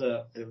do it as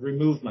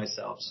remove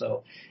myself.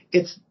 So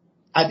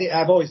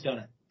I've always done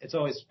it.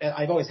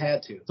 I've always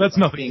had to. That's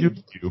nothing new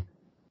to you.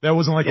 That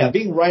wasn't like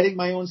writing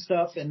my own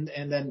stuff and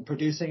then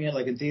producing it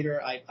like in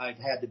theater. I've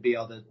had to be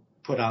able to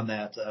put on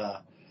that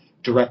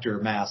director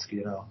mask,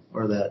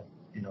 or that,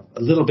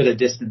 a little bit of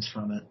distance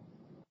from it.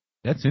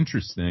 That's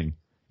interesting.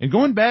 And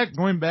going back to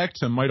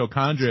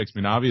Mitochondriacs, I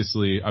mean,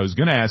 obviously, I was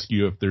going to ask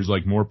you if there's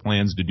like more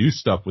plans to do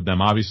stuff with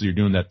them. Obviously, you're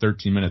doing that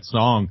 13-minute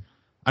song.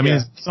 I mean,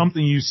 is it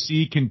something you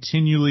see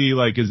continually?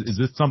 Like, is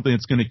this something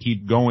that's going to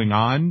keep going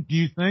on, do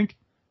you think?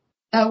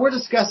 We're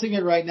discussing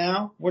it right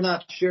now. We're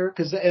not sure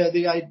because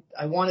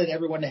I wanted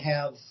everyone to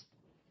have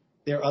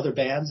their other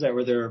bands that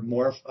were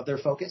more of their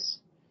focus.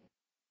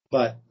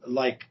 But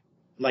like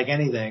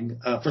anything,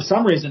 for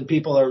some reason,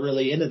 people are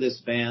really into this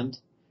band,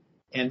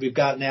 and we've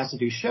gotten asked to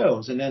do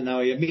shows. And then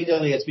now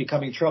immediately it's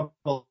becoming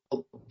trouble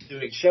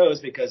doing shows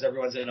because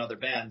everyone's in other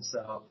bands.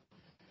 So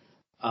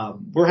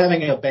we're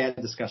having a band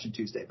discussion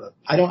Tuesday, but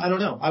I don't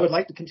know. I would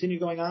like to continue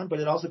going on,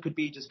 but it also could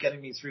be just getting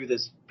me through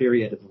this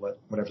period of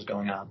whatever's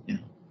going on.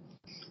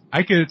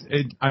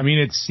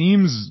 It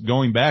seems,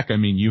 going back,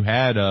 you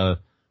had,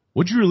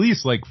 what'd you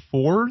release, like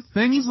 4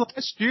 things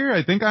last year?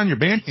 I think on your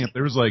Bandcamp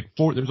there was like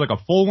 4, there was like a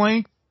full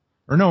length,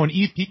 or no, an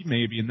EP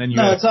maybe, and then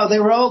they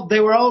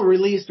were all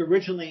released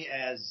originally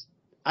as,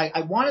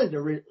 I wanted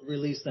to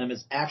release them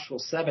as actual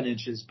 7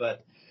 inches,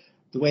 but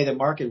the way the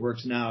market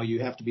works now,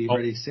 you have to be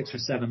ready 6 or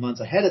 7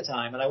 months ahead of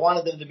time, and I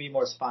wanted them to be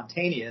more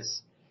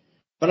spontaneous,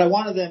 but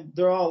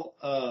they're all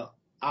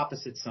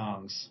opposite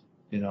songs,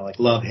 like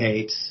Love,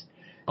 Hate,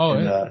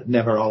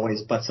 Never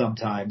Always, But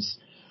Sometimes.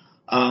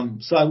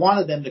 So I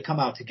wanted them to come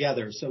out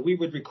together. So we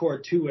would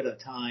record 2 at a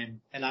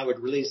time, and I would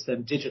release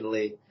them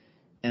digitally.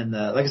 And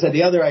like I said,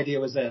 the other idea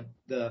was that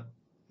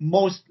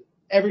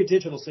every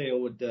digital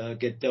sale would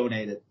get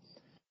donated.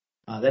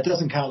 That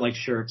doesn't count like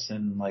shirts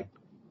and like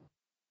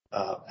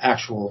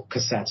actual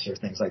cassettes or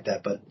things like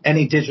that. But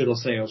any digital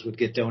sales would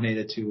get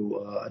donated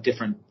to a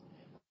different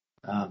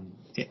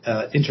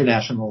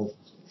international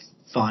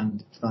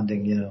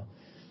funding.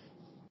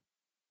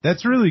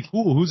 That's really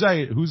cool. Whose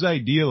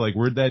idea, like,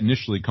 where'd that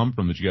initially come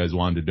from that you guys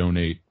wanted to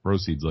donate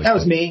proceeds like that? That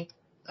was me.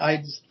 I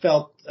just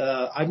felt,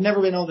 I've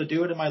never been able to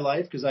do it in my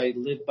life because I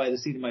live by the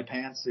seat of my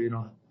pants,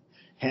 so,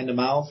 hand to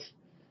mouth.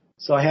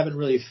 So I haven't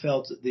really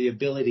felt the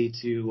ability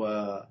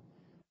to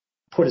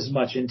put as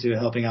much into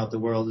helping out the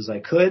world as I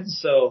could.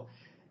 So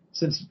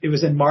since it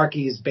was in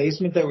Marky's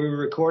basement that we were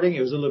recording,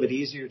 it was a little bit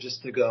easier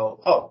just to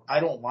go, I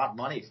don't want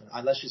money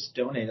let's just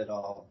donate it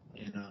all,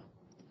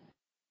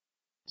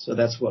 So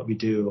that's what we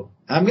do.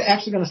 I'm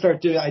actually going to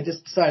start doing. I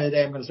just decided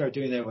today I'm going to start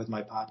doing that with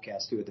my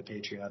podcast too, with the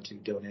Patreon too,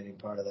 donating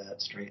part of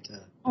that straight to.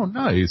 Oh,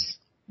 nice.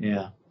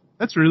 Yeah.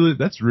 That's really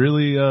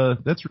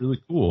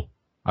cool.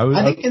 I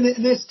think in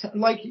this,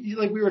 like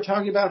we were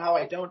talking about how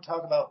I don't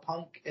talk about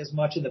punk as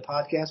much in the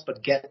podcast,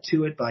 but get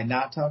to it by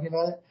not talking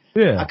about it.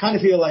 Yeah. I kind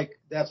of feel like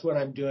that's what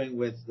I'm doing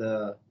with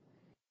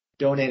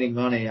donating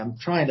money. I'm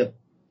trying to,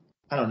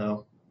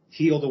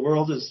 heal the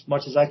world as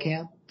much as I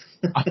can.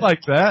 I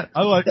like that.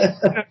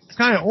 It's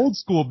kind of old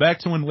school, back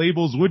to when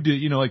labels would do,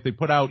 like they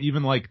put out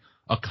even like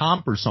a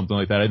comp or something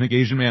like that. I think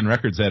Asian Man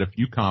Records had a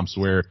few comps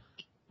where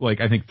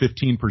like I think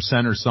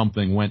 15% or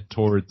something went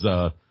towards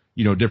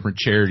different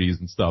charities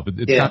and stuff.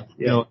 It's kind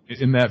of,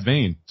 in that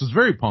vein. So it's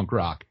very punk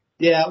rock.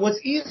 Yeah, well,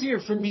 it's easier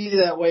for me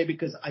that way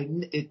because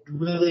it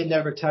really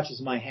never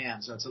touches my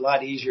hand. So it's a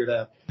lot easier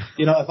to,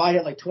 if I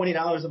had like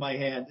 $20 in my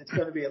hand, it's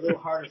going to be a little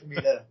harder for me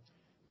to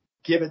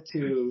give it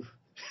to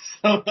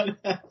someone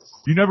else.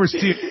 You never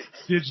see it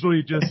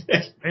digitally,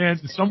 and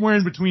somewhere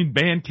in between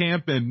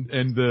Bandcamp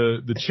and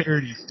the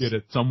charities get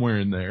it somewhere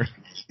in there.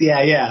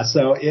 Yeah.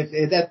 So if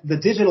the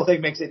digital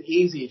thing makes it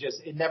easy,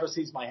 it never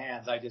sees my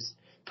hands. I just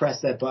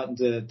press that button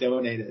to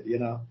donate it,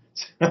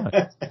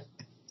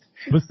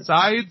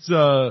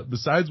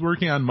 Besides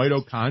working on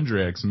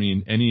Mitochondriacs,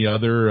 any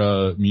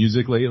other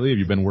music lately? Have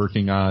you been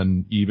working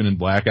on even in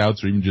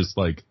Blackouts or even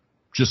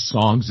just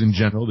songs in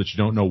general that you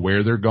don't know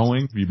where they're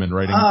going? Have you been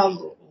writing?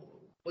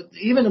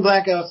 Even in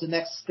Blackouts, the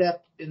next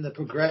step in the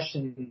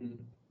progression,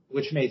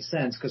 which made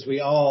sense because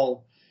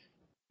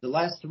the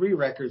last 3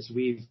 records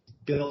we've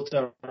built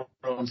our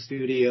own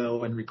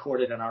studio and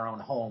recorded in our own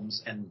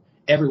homes, and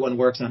everyone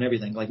works on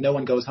everything. Like no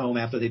one goes home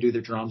after they do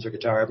their drums or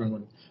guitar.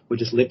 Everyone would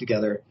just live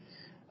together.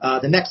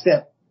 the next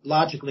step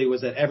logically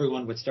was that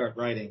everyone would start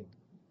writing.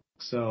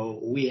 So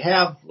we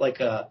have like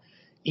a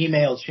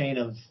email chain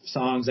of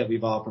songs that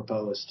we've all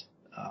proposed.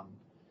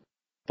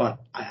 But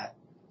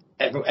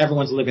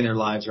everyone's living their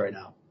lives right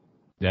now.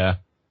 Yeah.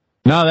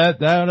 No,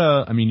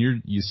 I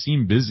mean, you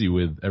seem busy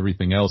with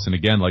everything else. And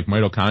again, like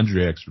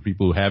Mitochondriacs, for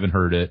people who haven't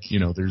heard it, you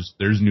know,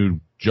 there's new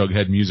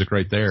Jughead music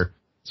right there.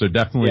 So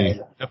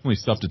definitely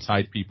stuff to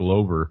tide people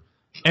over.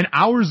 And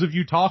hours of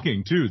you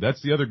talking too.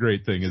 That's the other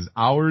great thing, is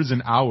hours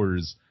and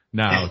hours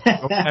now to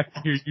go back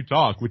to hear you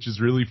talk, which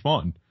is really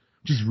fun,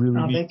 which is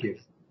really neat. Thank you.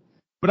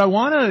 But I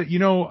want to, you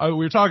know,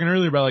 we were talking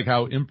earlier about like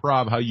how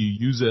improv, how you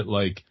use it,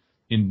 like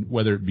in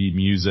whether it be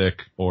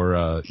music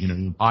or, you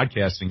know,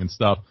 podcasting and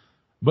stuff.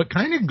 But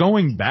kind of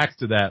going back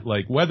to that,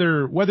 like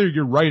whether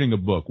you're writing a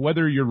book,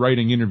 whether you're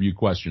writing interview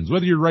questions,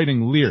 whether you're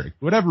writing lyrics,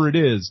 whatever it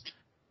is,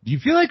 do you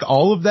feel like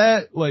all of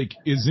that like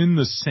is in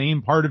the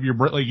same part of your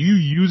brain? Like you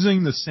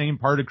using the same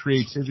part of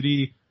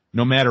creativity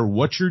no matter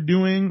what you're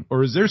doing?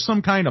 Or is there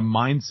some kind of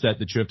mindset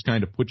that you have to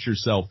kind of put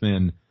yourself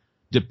in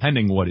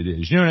depending what it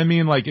is? You know what I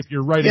mean? Like if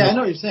you're writing. Yeah, I know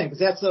what you're saying, because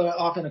that's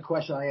often a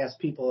question I ask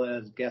people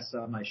as guests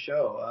on my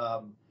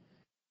show.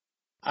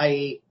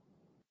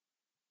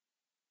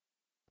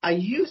 I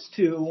used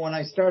to, when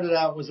I started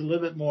out, was a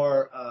little bit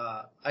more,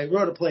 I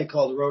wrote a play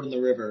called The Road in the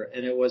River,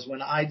 and it was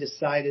when I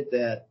decided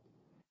that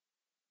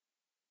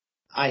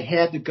I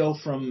had to go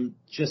from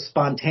just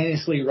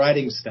spontaneously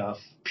writing stuff,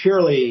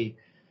 purely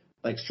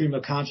like stream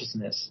of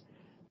consciousness,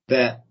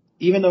 that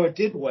even though it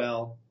did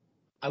well,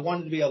 I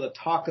wanted to be able to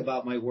talk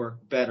about my work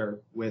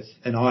better with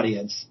an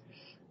audience.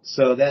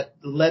 So that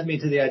led me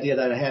to the idea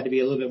that I had to be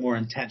a little bit more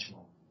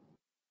intentional.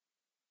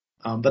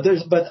 But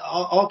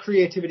all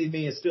creativity to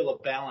me is still a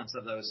balance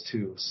of those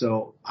two.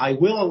 So I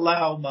will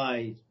allow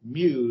my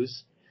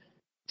muse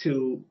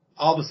to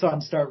all of a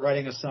sudden start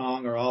writing a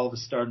song, or all of a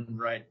sudden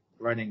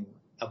writing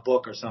a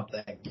book or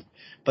something.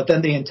 But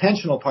then the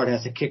intentional part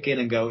has to kick in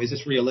and go, is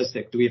this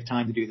realistic? Do we have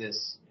time to do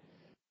this?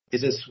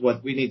 Is this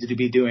what we need to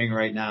be doing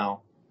right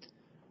now?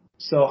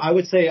 So I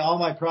would say all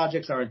my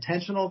projects are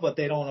intentional, but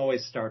they don't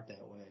always start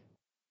that way.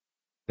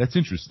 That's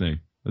interesting.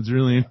 That's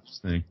really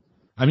interesting.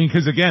 I mean,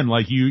 because again,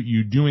 like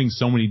you doing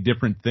so many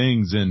different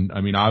things, and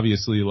I mean,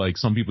 obviously, like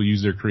some people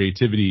use their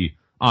creativity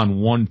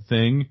on one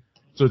thing,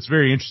 so it's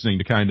very interesting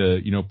to kind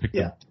of, you know, pick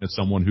up as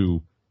someone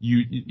who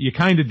you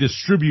kind of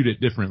distribute it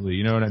differently.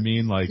 You know what I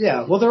mean? Like,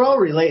 yeah, well, they're all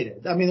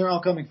related. I mean, they're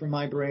all coming from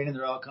my brain, and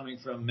they're all coming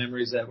from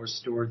memories that were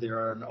stored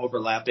there and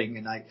overlapping.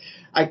 And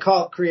I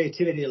call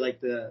creativity like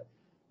the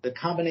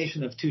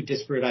combination of two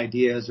disparate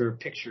ideas or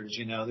pictures.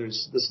 You know,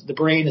 the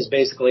brain is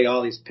basically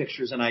all these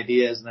pictures and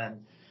ideas, and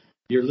then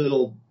your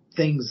little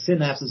things,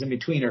 synapses in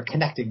between, are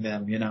connecting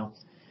them, you know.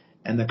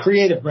 And the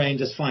creative brain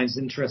just finds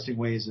interesting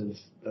ways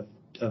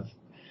of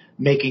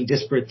making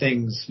disparate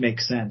things make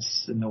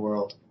sense in the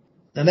world.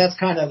 And that's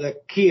kind of the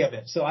key of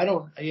it. So I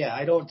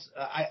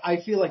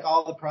feel like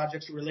all the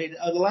projects are related.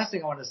 The last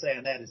thing I want to say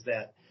on that is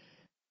that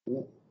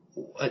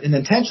an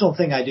intentional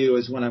thing I do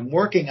is when I'm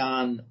working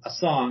on a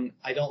song,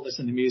 I don't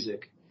listen to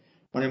music.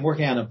 When I'm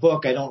working on a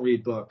book, I don't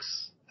read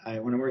books.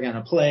 When I'm working on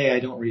a play, I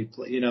don't read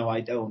play. You know,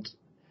 I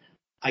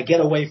get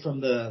away from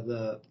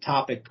the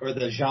topic or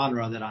the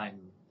genre that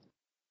I'm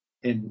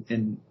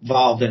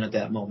involved in at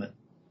that moment.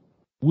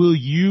 Will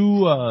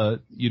you,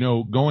 you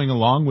know, going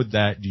along with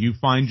that, do you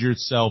find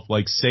yourself,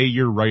 like, say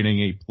you're writing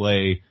a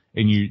play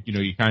and you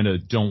kind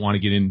of don't want to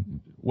get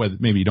in, whether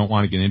maybe you don't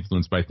want to get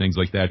influenced by things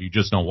like that, you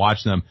just don't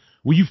watch them.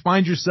 Will you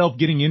find yourself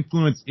getting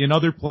influenced in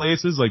other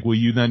places? Like, will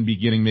you then be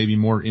getting maybe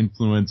more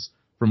influence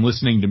from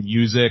listening to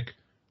music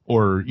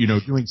or, you know,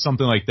 doing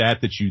something like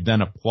that you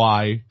then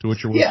apply to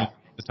what you're working at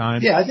the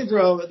time? Yeah, I think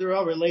they're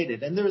all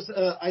related. And there's,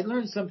 I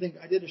learned something.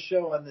 I did a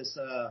show on this,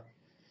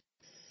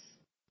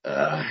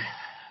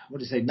 what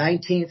do you say,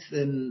 late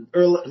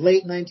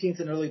 19th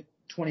and early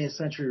 20th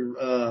century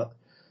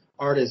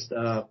artist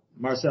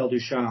Marcel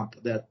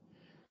Duchamp, that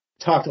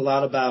talked a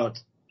lot about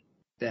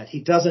that he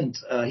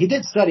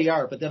did study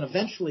art, but then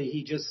eventually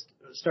he just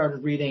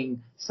started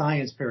reading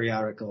science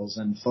periodicals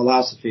and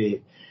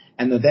philosophy,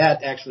 and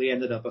that actually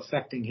ended up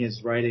affecting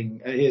his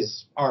writing,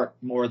 his art,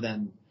 more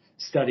than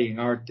studying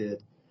art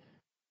did.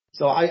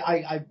 So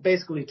I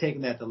basically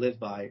taken that to live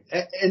by.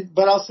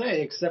 But I'll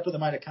say, except for the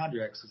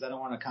mitochondriacs, because I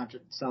don't want to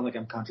sound like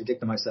I'm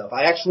contradicting myself.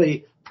 I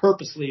actually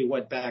purposely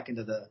went back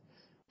into the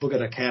book of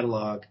the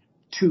catalog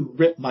to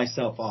rip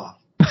myself off.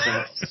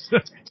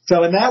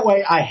 So in that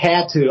way, I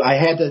had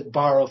to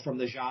borrow from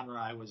the genre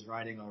I was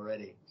writing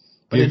already.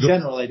 But in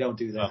general, I don't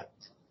do that.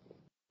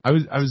 I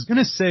was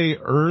gonna say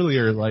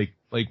earlier, like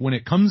when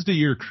it comes to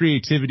your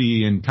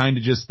creativity and kind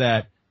of just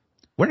that,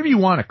 whatever you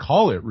want to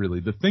call it, really,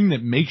 the thing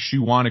that makes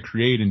you want to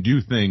create and do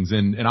things,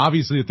 and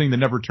obviously the thing that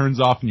never turns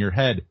off in your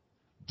head.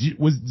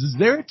 Was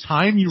there a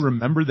time you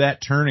remember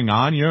that turning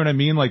on? You know what I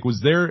mean? Like,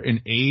 was there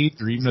an age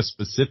or even a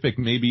specific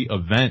maybe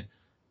event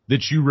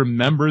that you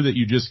remember that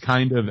you just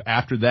kind of,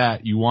 after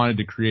that, you wanted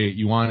to create,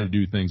 you wanted to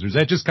do things? Or is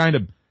that just kind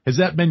of, has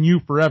that been you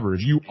forever?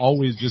 Have you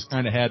always just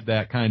kind of had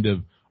that kind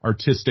of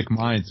artistic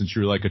mind since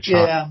you were like a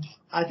child. Yeah,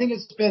 I think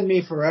it's been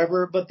me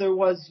forever, but there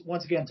was,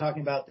 once again,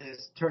 talking about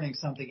this, turning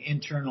something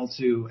internal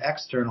to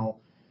external,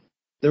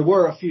 there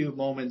were a few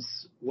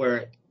moments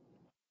where,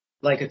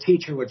 like, a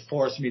teacher would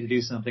force me to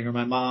do something, or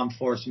my mom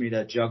forced me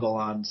to juggle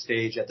on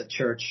stage at the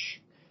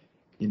church,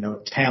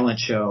 talent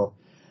show,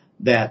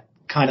 that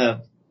kind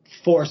of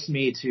forced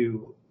me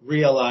to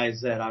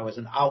realize that I was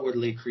an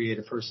outwardly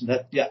creative person.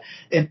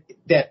 And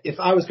that if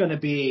I was going to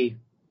be,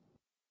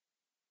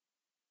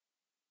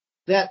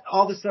 that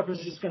all this stuff was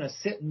just going to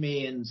sit in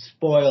me and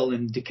spoil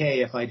and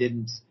decay if I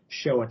didn't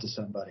show it to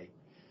somebody.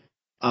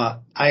 I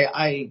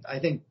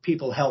think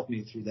people helped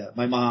me through that.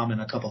 My mom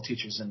and a couple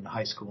teachers in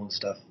high school and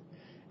stuff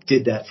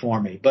did that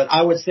for me. But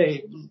I would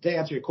say, to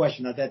answer your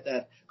question,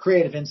 that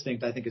creative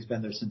instinct, I think, has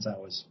been there since I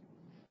was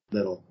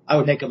little. I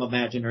would make them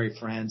imaginary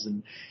friends,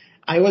 and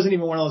I wasn't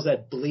even one of those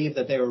that believed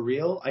that they were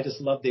real. I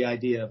just loved the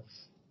idea of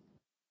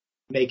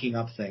making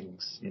up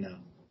things,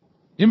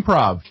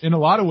 Improv. In a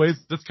lot of ways,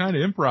 that's kind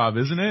of improv,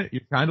 isn't it?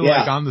 You're kind of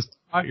like on the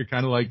spot. You're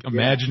kind of like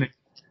imagining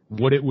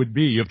what it would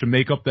be. You have to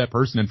make up that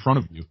person in front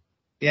of you.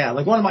 Yeah,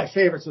 like one of my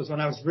favorites was when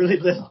I was really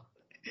little.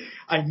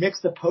 I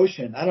mixed a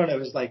potion. I don't know, it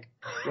was like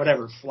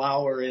whatever,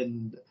 flour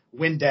and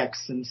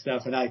Windex and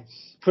stuff, and I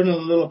put it in a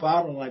little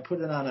bottle and I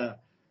put it on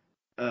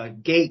a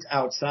gate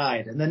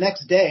outside. And the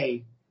next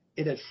day,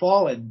 it had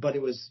fallen, but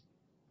it was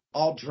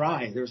all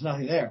dry. There was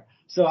nothing there.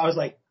 So I was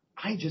like,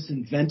 I just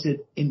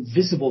invented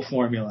invisible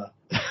formula.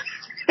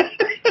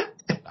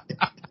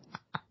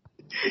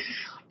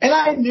 And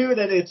I knew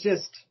that it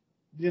just,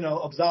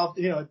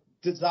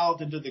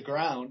 dissolved into the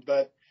ground,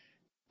 but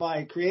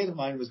my creative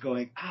mind was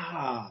going,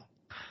 I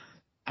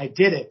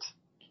did it.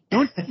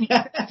 Don't you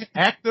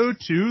act though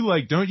too?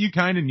 Like, don't you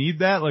kind of need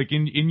that? Like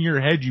in your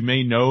head, you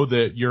may know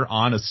that you're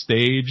on a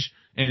stage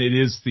and it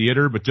is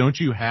theater, but don't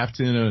you have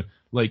to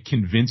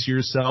convince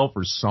yourself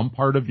or some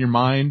part of your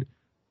mind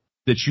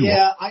that you?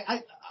 Yeah,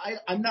 I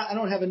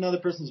don't have another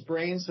person's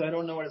brain, so I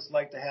don't know what it's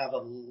like to have a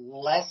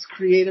less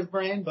creative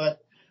brain,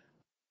 but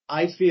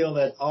I feel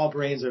that all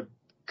brains are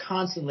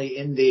constantly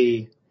in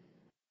the,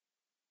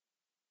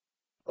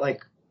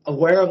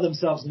 aware of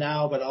themselves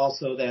now, but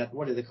also that,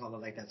 what do they call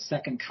it? Like that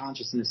second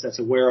consciousness that's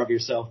aware of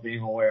yourself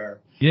being aware.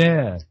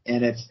 Yeah.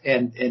 And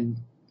and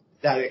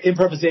that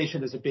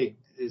improvisation is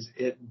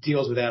it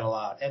deals with that a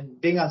lot.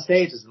 And being on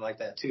stage is like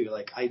that too.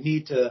 Like I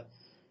need to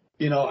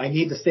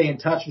stay in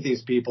touch with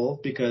these people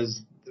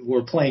because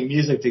we're playing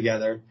music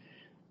together.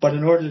 But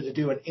in order to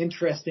do an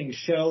interesting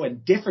show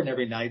and different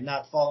every night,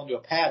 not fall into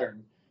a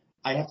pattern,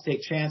 I have to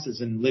take chances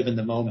and live in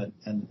the moment.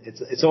 And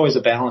it's always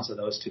a balance of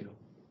those two.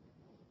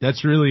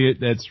 That's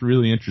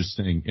really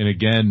interesting. And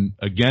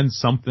again,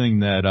 something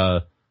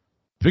that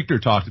Victor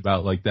talked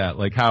about like that,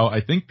 like how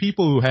I think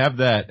people who have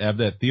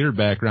that theater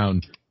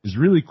background is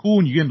really cool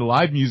when you get into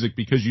live music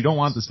because you don't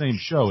want the same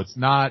show. It's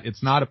not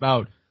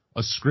about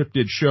a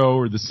scripted show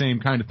or the same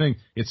kind of thing.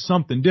 It's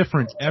something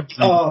different every.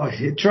 Oh,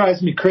 it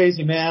drives me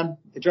crazy, man.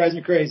 It drives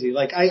me crazy.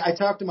 Like I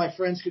talk to my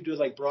friends who do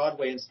like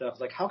Broadway and stuff.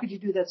 Like, how could you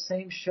do that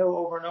same show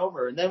over and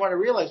over? And then when I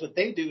realize what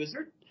they do is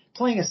they're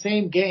playing the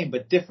same game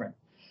but different.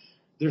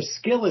 Their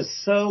skill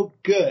is so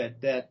good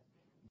that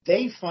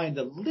they find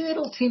the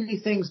little teeny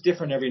things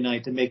different every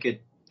night to make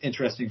it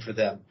interesting for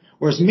them.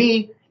 Whereas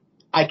me,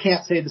 I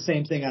can't say the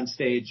same thing on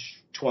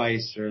stage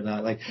twice or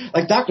not. Like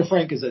Dr.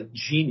 Frank is a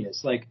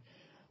genius. Like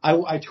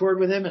I toured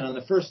with him, and on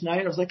the first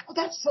night I was like, oh,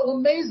 that's so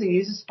amazing. He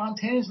just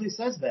spontaneously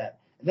says that.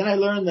 And then I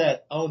learned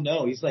that, oh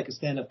no, he's like a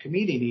stand-up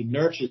comedian. He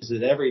nurtures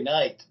it every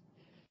night.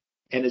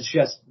 And it's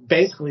just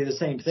basically the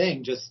same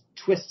thing, just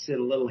twists it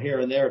a little here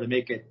and there to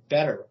make it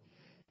better.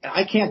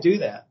 I can't do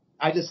that.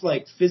 I just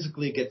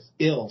physically get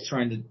ill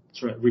trying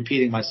to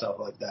repeating myself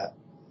like that.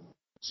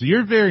 So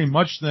you're very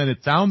much then,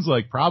 it sounds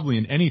like probably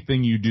in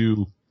anything you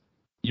do,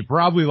 you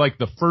probably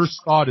the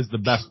first thought is the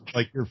best.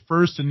 Like your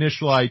first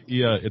initial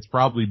idea, it's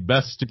probably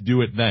best to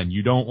do it then.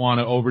 You don't want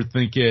to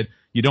overthink it.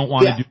 You don't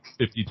want to do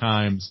it 50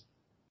 times.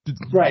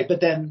 Right. But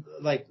then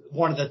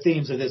one of the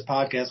themes of this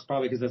podcast,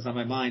 probably because that's on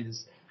my mind,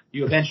 is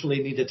you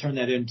eventually need to turn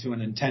that into an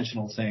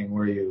intentional thing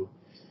where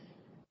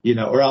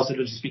or else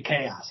it'll just be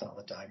chaos all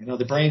the time.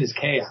 The brain is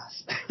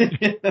chaos.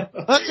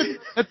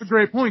 That's a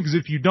great point, because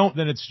if you don't,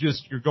 then it's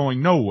just you're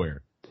going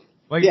nowhere.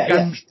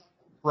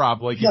 Rob,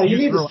 you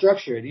need to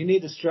structure it. You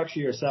need to structure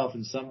yourself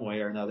in some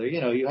way or another.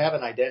 You have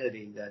an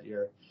identity that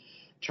you're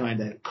trying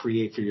to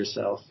create for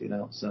yourself,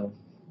 so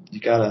you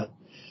gotta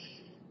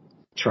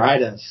try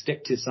to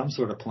stick to some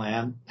sort of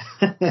plan.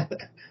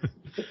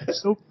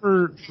 So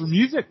for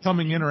music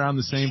coming in around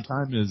the same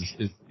time as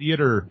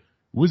theater,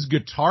 was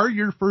guitar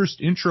your first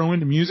intro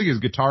into music? Is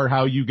guitar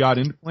how you got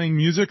into playing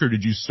music, or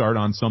did you start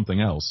on something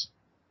else?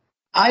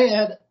 I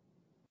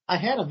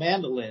had a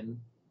mandolin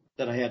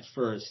that I had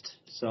first,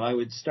 so I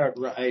would start.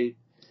 I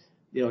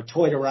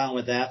toyed around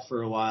with that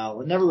for a while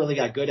and never really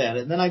got good at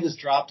it. And then I just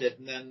dropped it.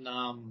 And then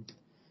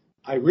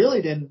I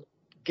really didn't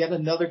get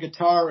another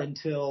guitar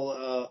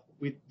until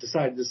we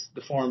decided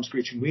to form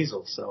Screeching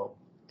Weasel. So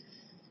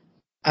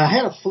I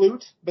had a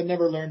flute, but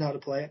never learned how to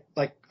play it.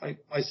 Like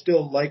I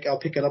still I'll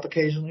pick it up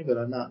occasionally, but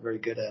I'm not very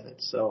good at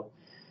it. So,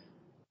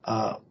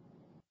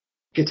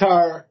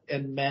 guitar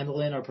and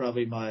mandolin are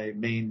probably my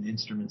main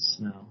instruments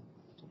now.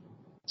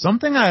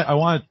 Something I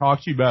want to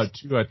talk to you about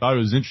too. I thought it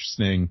was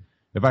interesting.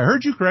 If I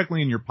heard you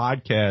correctly in your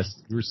podcast,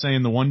 you were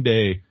saying the one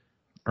day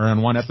or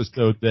on one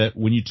episode that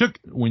when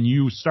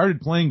you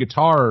started playing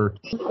guitar,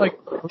 like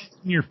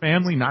in your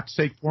family not to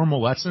take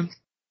formal lessons.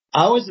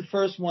 I was the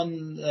first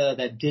one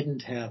that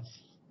didn't have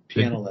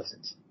piano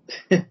lessons.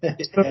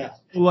 Yeah.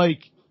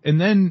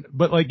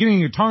 But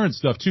getting a guitar and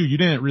stuff too, you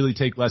didn't really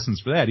take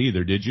lessons for that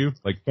either, did you?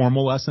 Like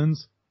formal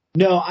lessons?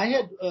 No, I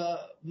had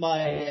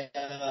my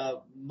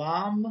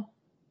mom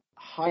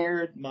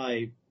hired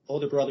my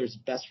older brother's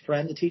best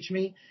friend to teach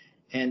me,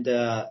 and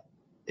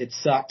it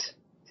sucked.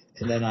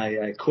 And then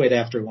I quit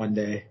after one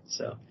day.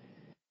 So,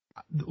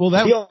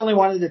 he only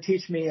wanted to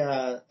teach me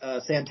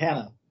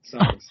Santana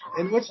songs,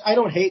 in which I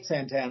don't hate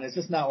Santana. It's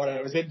just not what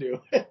I was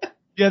into.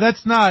 Yeah,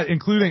 that's not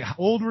including. How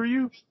old were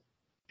you?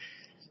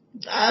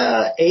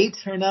 8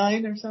 or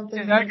 9 or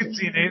something. Yeah, I could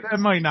see an 8. That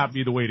might not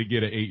be the way to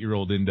get an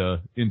 8-year-old into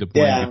playing.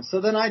 Yeah.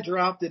 So then I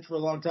dropped it for a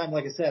long time.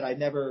 Like I said, I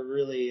never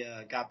really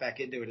got back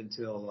into it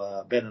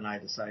until Ben and I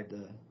decided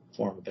to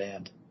form a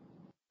band.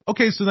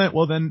 Okay, so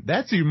then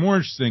that's even more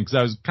interesting because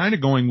I was kind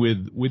of going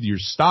with your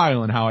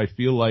style and how I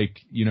feel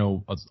like,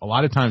 a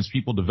lot of times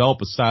people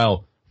develop a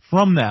style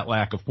from that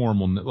lack of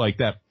formal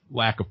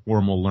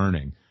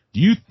learning. Do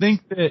you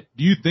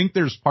think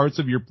there's parts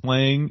of your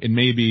playing and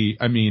maybe,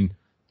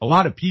 a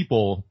lot of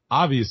people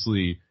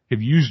obviously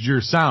have used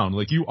your sound.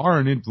 Like you are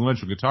an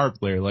influential guitar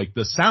player. Like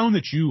the sound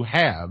that you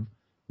have,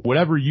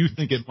 whatever you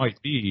think it might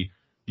be,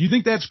 do you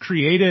think that's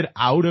created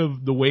out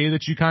of the way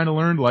that you kind of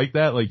learned like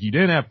that? Like you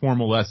didn't have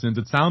formal lessons.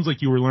 It sounds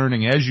like you were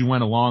learning as you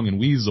went along in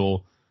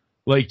Weasel.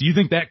 Like, do you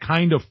think that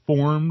kind of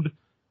formed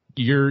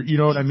your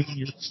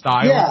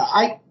style?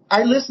 Yeah,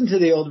 I listen to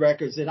the old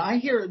records and I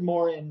hear it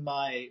more in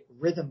my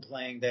rhythm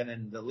playing than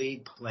in the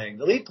lead playing.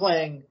 The lead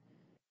playing,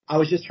 I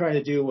was just trying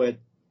to do what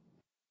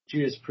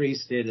Judas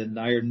Priest did and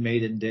Iron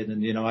Maiden did.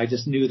 And, I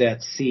just knew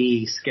that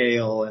C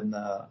scale and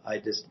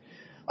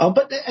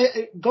but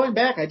going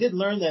back, I did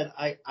learn that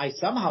I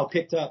somehow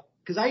picked up,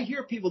 because I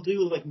hear people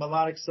do like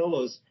melodic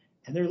solos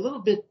and they're a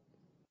little bit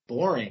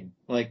boring.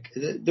 Like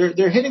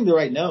they're hitting the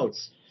right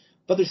notes,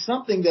 but there's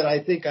something that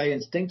I think I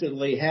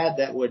instinctively had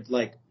that would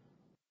like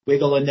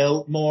wiggle a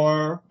note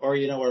more or,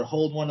 or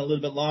hold one a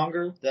little bit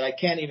longer that I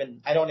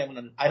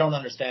don't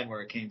understand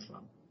where it came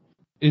from.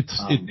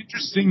 It's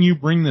interesting you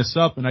bring this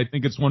up, and I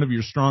think it's one of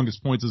your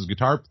strongest points as a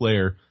guitar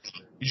player.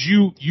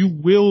 You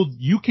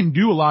can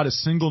do a lot of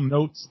single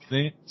note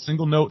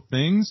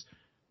things,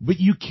 but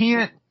you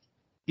can't.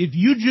 If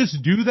you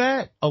just do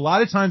that, a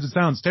lot of times it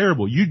sounds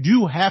terrible. You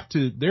do have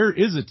to. There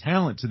is a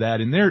talent to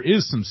that, and there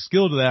is some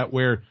skill to that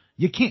where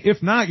you can't.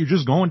 If not, you're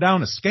just going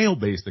down a scale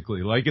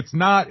basically. Like it's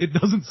not. It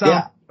doesn't sound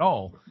at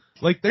all.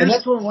 Like and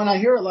that's when I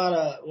hear a lot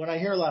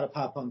of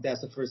pop punk.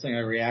 That's the first thing I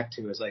react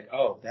to is like,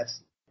 oh,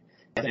 that's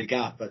what I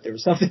got. But there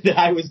was something that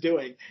I was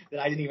doing that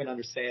I didn't even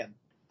understand.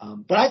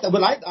 But I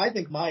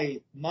think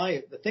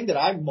the thing that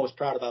I'm most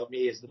proud about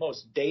me is the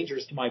most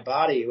dangerous to my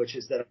body, which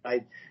is that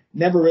I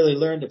never really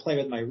learned to play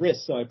with my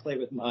wrist, so I play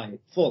with my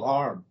full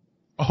arm.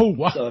 Oh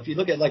wow! So if you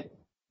look at like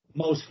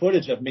most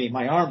footage of me,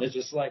 my arm is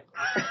just like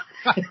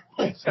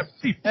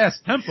pretty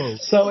fast tempo.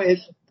 So it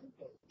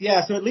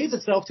leads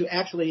itself to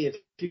actually, if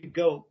you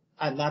go,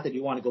 not that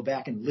you want to go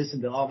back and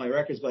listen to all my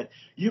records, but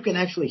you can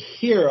actually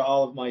hear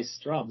all of my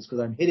strums because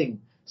I'm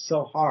hitting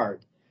so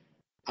hard.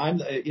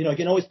 You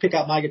can always pick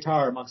out my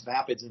guitar amongst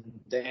Vapids and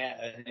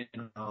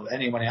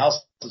anyone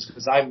else's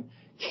because I'm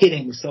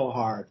hitting so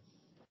hard.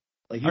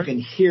 Like you can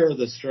hear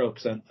the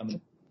strokes.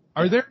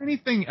 Are there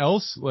anything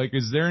else? Like,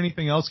 is there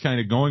anything else kind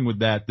of going with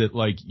that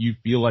like you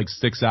feel like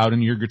sticks out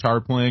in your guitar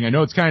playing? I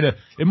know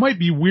it might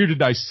be weird to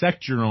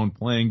dissect your own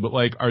playing, but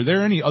like, are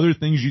there any other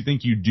things you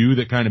think you do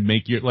that kind of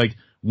make you like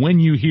when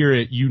you hear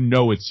it,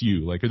 it's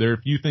you? Like, are there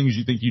a few things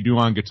you think you do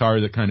on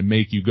guitar that kind of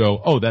make you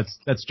go, oh, that's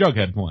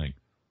Jughead playing?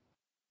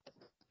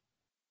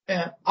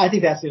 Yeah, I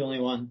think that's the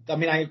only one. I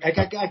mean, I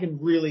can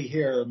really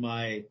hear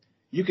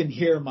you can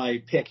hear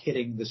my pick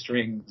hitting the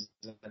strings,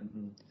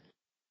 and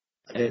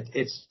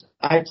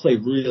I play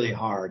really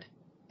hard.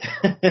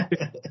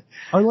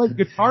 Are like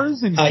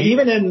guitars and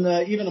even in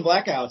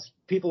Blackouts,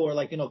 people were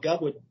like,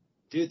 Gub would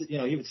do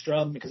he would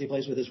strum because he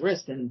plays with his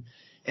wrist, and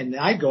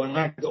I'd go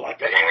like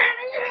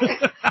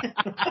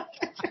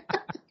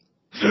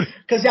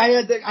because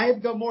I had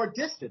to go more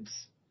distance.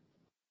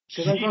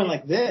 Because I'm going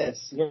like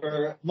this,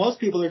 where most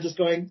people are just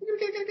going. Do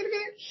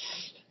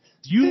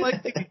you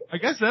like? I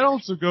guess that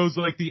also goes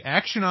like the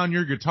action on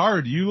your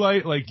guitar. Do you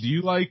like?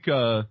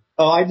 Oh,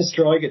 I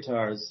destroy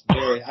guitars.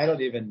 I don't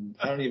even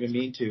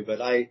mean to.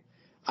 But I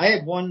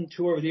had one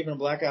tour with even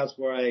Blackouts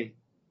where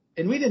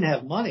and we didn't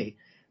have money,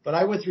 but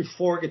I went through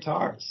 4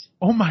 guitars.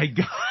 Oh my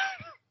god.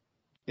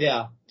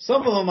 Yeah,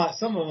 some of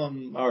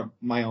them are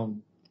my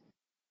own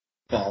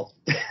fault.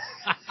 You'll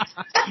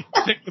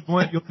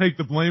take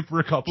the blame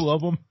for a couple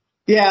of them.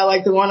 Yeah,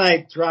 like the one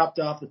I dropped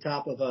off the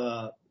top of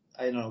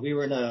I don't know, we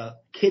were in a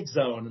kid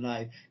zone and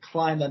I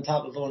climbed on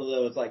top of one of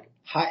those like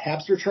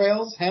hamster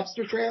trails,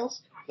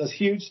 those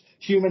huge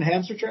human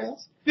hamster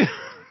trails.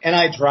 And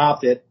I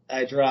dropped it.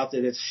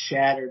 It's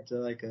shattered to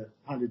like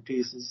 100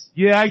 pieces.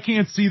 Yeah, I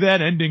can't see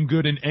that ending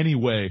good in any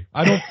way.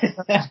 I don't think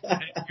that's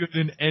good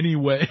in any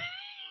way.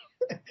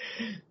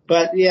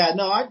 But yeah,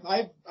 no,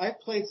 I've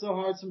played so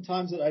hard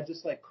sometimes that I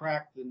just like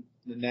cracked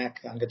the neck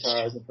on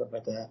guitars and stuff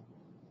like that.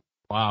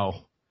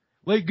 Wow.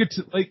 Like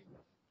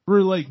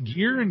for like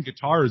gear and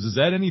guitars, is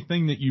that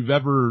anything that you've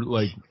ever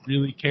like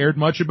really cared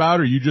much about?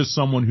 Or are you just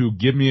someone who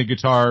give me a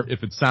guitar,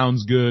 if it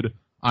sounds good,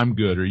 I'm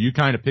good? Or are you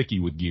kind of picky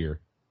with gear?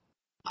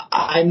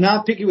 I'm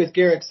not picky with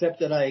gear,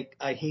 except that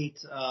I hate,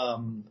 I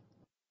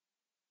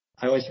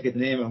always forget the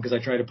name of them because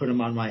I try to put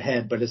them on my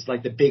head, but it's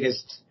like the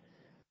biggest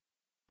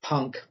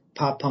pop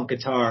punk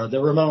guitar, the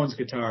Ramones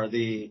guitar,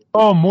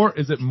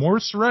 is it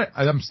Morse right?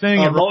 I'm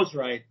saying it Mose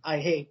right. I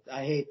hate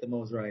the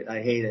Mose right.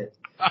 I hate it.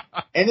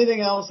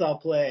 Anything else I'll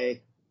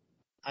play.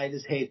 I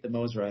just hate the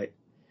Mose right.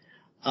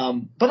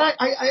 But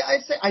I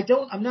say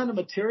I'm not a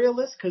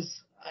materialist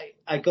because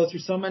I go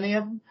through so many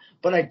of them,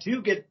 but I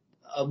do get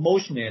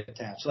emotionally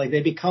attached. Like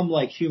they become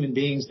like human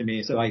beings to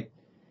me. So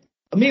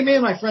me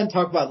and my friend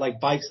talk about like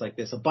bikes like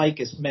this. A bike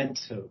is meant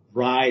to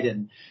ride,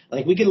 and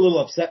like we get a little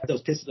upset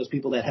with those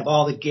people that have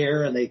all the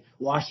gear and they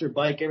wash their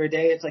bike every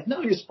day. It's like, no,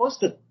 you're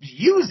supposed to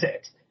use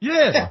it.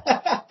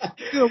 Yeah.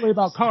 Feel way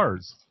about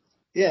cars.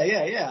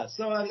 Yeah.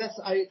 So I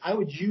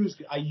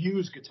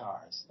use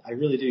guitars. I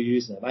really do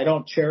use them. I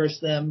don't cherish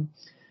them.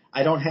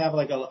 I don't have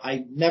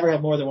I never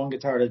have more than one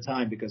guitar at a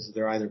time because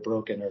they're either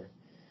broken or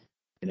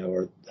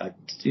I've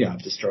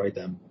destroyed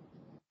them.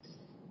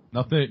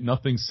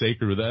 Nothing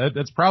sacred with that.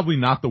 That's probably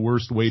not the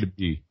worst way to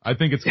be. I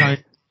think it's kind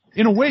of,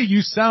 in a way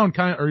you sound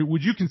kind of, or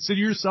would you consider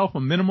yourself a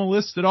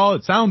minimalist at all?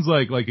 It sounds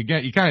like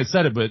again, you kind of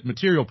said it, but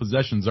material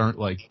possessions aren't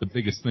like the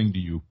biggest thing to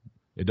you.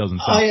 It doesn't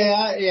sound. Oh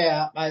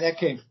yeah.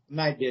 That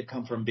might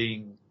come from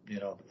being,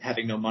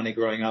 having no money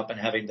growing up and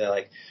having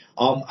to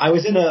I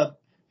was in a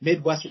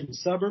Midwestern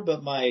suburb,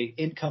 but my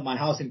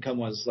house income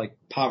was like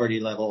poverty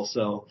level.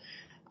 So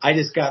I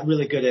just got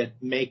really good at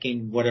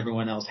making what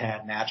everyone else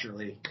had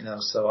naturally,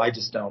 so I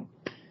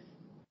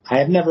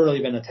have never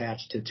really been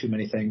attached to too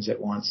many things at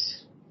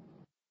once.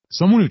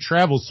 Someone who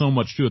travels so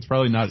much too, it's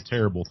probably not a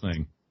terrible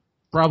thing.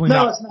 Probably no,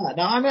 not. It's not.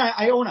 No, I mean,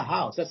 I own a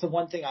house. That's the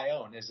one thing I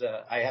own is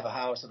I have a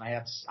house and I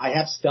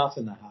have stuff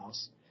in the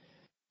house.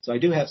 So I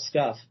do have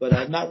stuff, but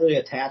I'm not really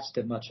attached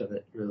to much of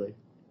it, really.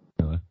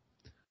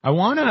 I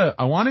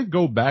wanna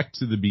go back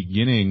to the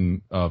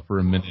beginning for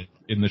a minute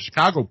in the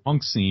Chicago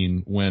punk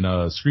scene when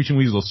Screeching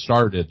Weasel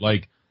started.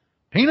 Like,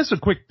 paint us a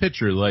quick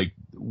picture. Like,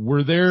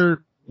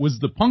 was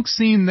the punk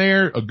scene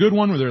there a good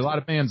one? Were there a lot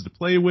of bands to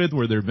play with?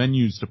 Were there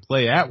venues to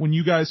play at when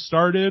you guys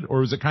started,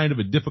 or was it kind of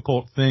a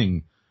difficult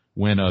thing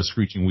when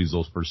Screeching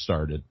Weasel first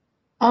started?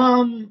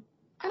 I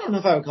don't know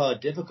if I would call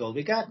it difficult.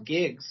 We got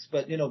gigs,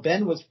 but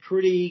Ben was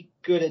pretty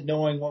good at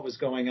knowing what was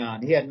going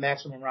on. He had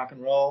Maximum Rock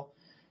and Roll,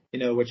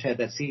 which had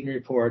that scene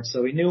report,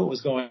 so he knew what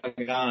was going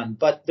on.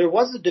 But there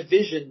was a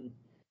division,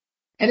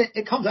 and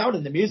it comes out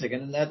in the music,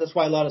 and that's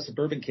why a lot of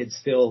suburban kids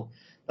still,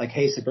 like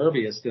Hey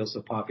Suburbia is still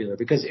so popular,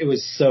 because it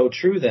was so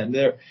true then.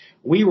 There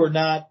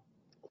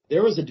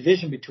was a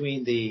division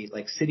between the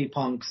city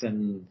punks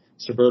and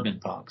suburban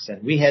punks,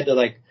 and we had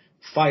to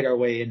fight our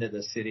way into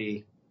the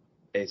city,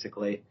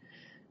 basically.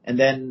 And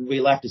then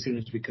we left as soon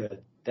as we could.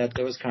 That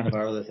was kind of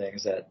our other thing,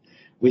 is that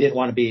we didn't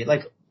want to be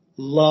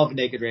love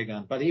Naked Ray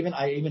Gun, but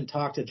I even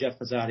talked to Jeff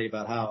Pizzotti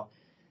about how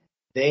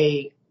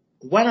they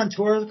went on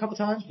tour a couple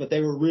times, but they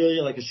were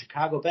really like a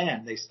Chicago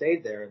band. They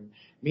stayed there, and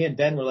me and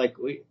Ben were like,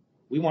 we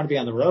want to be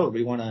on the road.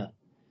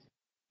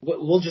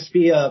 We'll just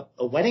be a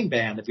wedding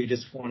band if we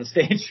just want to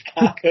stay in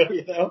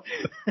Chicago,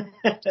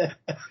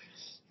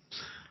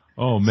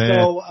 Oh man.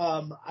 So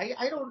I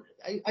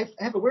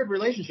have a weird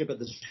relationship with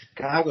the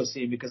Chicago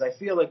scene, because I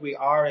feel like we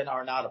are and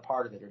are not a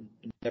part of it, and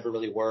never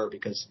really were,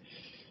 because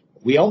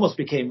we almost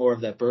became more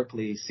of that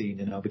Berkeley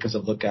scene, because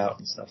of Lookout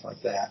and stuff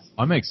like that.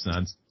 That makes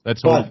sense.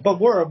 But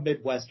we're a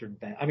Midwestern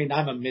band. I mean,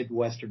 I'm a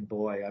Midwestern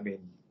boy. I mean,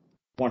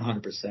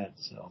 100%.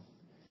 So.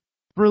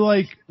 For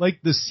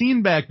the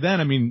scene back then,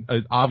 I mean,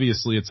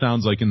 obviously it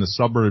sounds like in the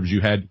suburbs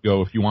you had to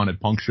go, if you wanted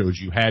punk shows,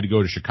 you had to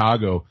go to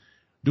Chicago.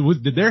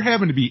 Did there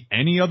happen to be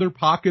any other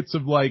pockets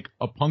of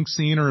a punk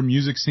scene or a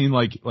music scene,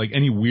 like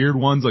any weird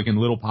ones, in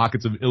little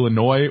pockets of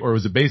Illinois, or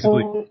was it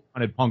basically if you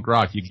wanted punk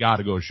rock, you got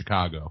to go to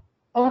Chicago?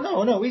 Oh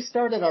no, we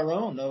started our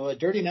own, though.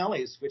 Dirty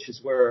Nellies, which is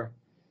where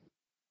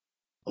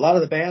a lot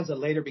of the bands that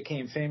later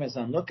became famous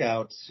on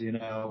Lookouts,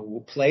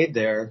 played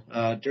there.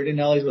 Dirty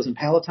Nellies was in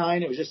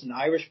Palatine. It was just an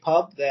Irish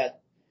pub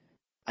that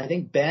I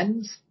think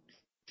Ben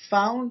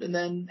found and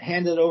then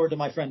handed it over to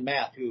my friend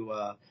Matt, who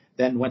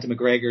then went to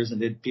McGregor's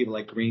and did people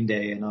like Green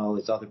Day and all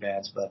these other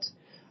bands. But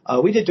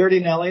we did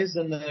Dirty Nellies,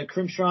 and the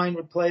Crim Shrine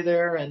would play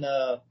there, and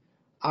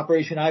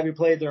Operation Ivy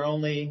played there.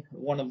 Only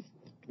one of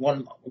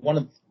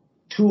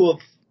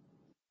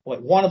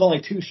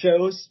only two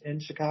shows in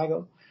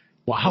Chicago.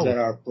 Wow. Was at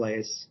our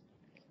place.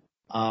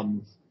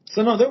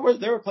 So no,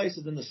 there were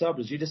places in the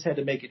suburbs you just had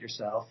to make it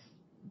yourself.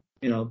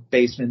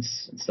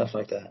 Basements and stuff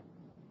like that.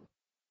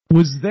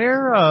 Was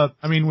there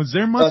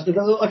much?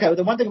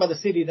 The one thing about the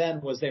city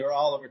then was they were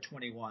all over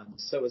 21,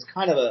 so it was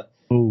kind of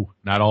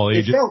not all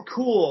ages. It felt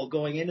cool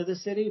going into the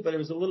city, but it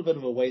was a little bit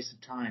of a waste of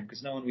time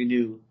because no one we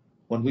knew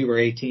when we were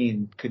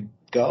 18 could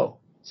go.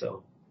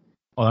 So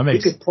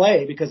we could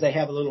play because they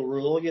have a little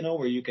rule,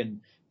 where you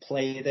can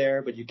play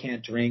there, but you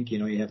can't drink.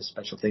 You have a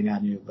special thing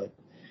on you, but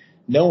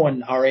no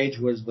one our age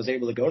was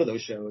able to go to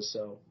those shows.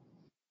 So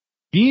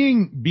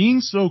being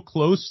so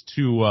close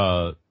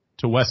to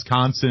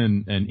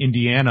Wisconsin and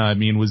Indiana,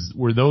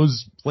 were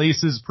those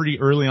places pretty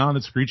early on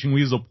that Screeching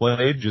Weasel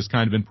played, just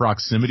kind of in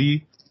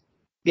proximity?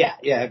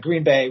 Yeah.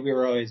 Green Bay, we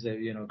were always,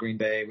 Green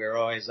Bay. We were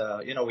always,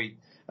 we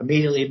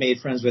immediately made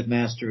friends with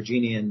Master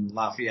Genie in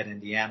Lafayette,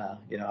 Indiana,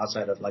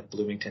 outside of like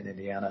Bloomington,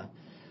 Indiana.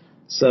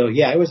 So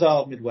yeah, it was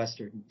all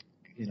Midwestern,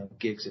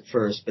 gigs at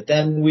first, but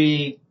then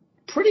we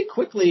pretty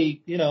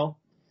quickly,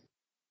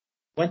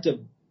 went to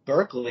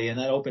Berkeley, and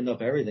that opened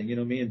up everything.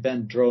 Me and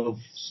Ben drove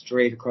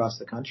straight across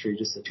the country,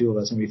 just the two of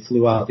us, and we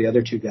flew out the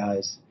other two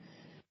guys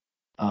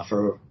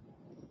for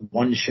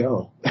one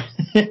show.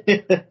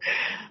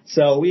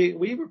 So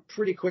we were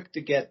pretty quick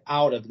to get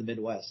out of the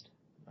Midwest.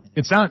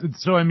 It sounds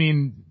so.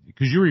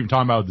 Because you were even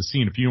talking about the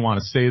scene. If you want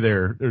to stay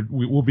there,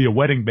 we'll be a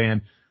wedding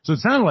band. So it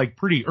sounded like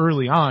pretty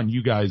early on,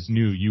 you guys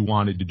knew you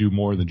wanted to do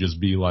more than just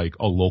be like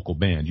a local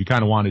band. You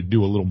kind of wanted to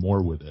do a little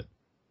more with it.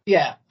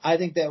 Yeah, I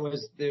think that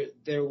was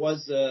there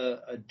was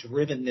a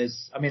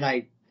drivenness.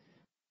 I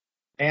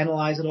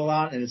analyze it a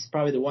lot, and it's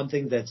probably the one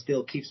thing that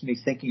still keeps me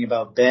thinking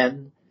about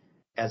Ben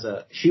as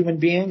a human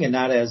being and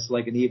not as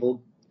like an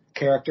evil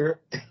character,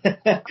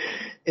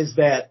 is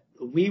that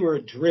we were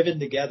driven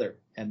together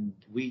and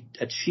we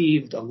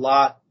achieved a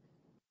lot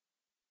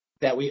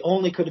that we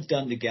only could have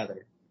done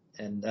together.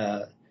 And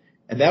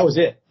that was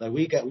it. Like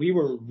we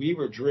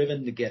were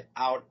driven to get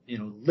out,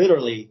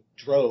 literally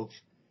drove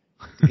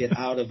to get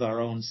out of our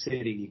own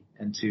city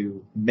and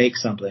to make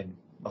something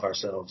of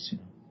ourselves.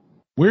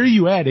 Where are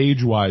you at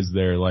age-wise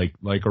there? Like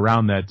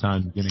around that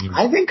time, beginning of...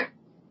 I think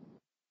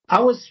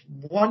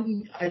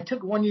I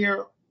took 1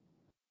 year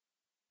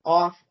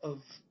off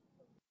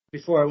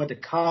before I went to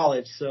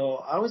college. So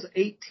I was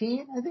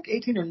 18, I think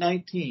 18 or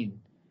 19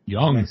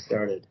 Young. when I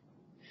started.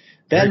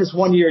 Ben is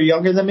 1 year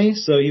younger than me,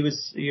 so he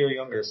was a year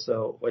younger.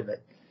 So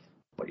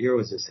what year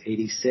was this?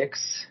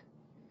 86?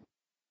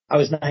 I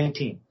was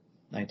 19.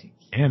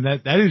 And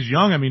that is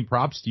young.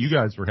 Props to you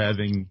guys for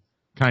having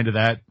kind of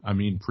that,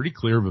 pretty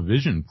clear of a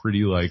vision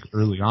pretty like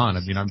early on.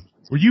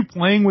 Were you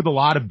playing with a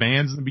lot of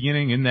bands in the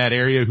beginning in that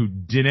area who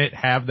didn't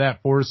have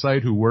that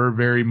foresight, who were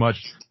very much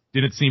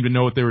didn't seem to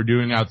know what they were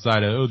doing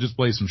outside of, just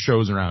play some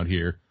shows around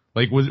here?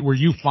 Like, were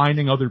you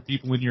finding other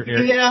people in your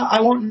area? Yeah,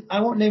 I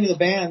won't name the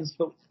bands,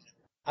 but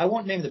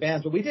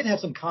we did have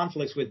some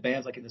conflicts with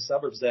bands like in the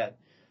suburbs that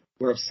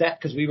were upset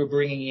because we were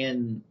bringing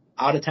in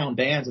out of town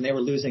bands and they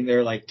were losing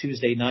their like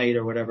Tuesday night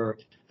or whatever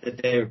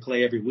that they would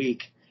play every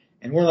week.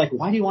 And we're like,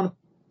 why do you want to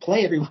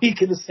play every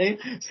week in the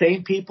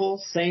same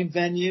people, same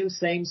venue,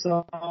 same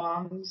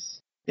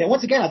songs? Yeah.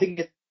 Once again, I think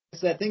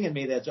it's that thing in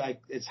me that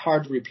it's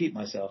hard to repeat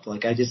myself.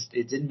 Like it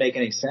didn't make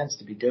any sense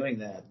to be doing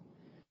that.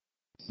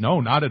 No,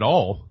 not at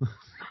all.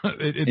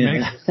 It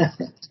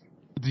makes,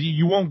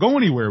 you won't go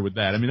anywhere with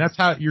that. That's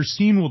how your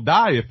scene will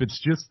die if it's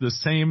just the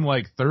same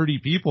like 30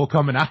 people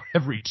coming out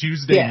every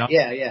Tuesday night.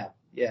 Yeah.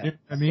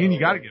 You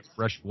got to get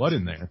fresh blood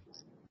in there.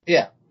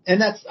 Yeah. And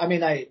that's,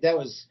 that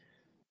was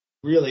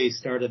really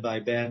started by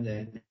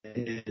Ben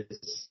and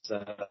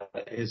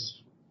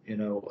his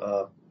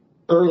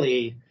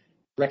early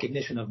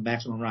recognition of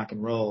maximum rock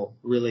and roll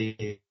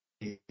really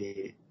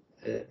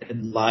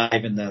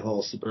enlivened that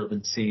whole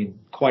suburban scene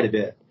quite a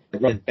bit. I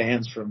read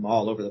bands from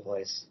all over the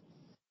place.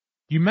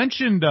 You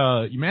mentioned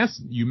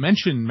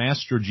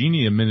Master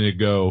Genie a minute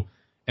ago.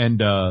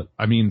 And,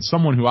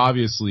 someone who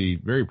obviously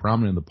very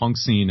prominent in the punk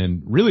scene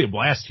and really a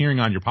blast hearing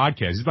on your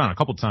podcast. He's been on a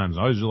couple times.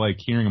 I always like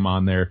hearing him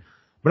on there.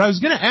 But I was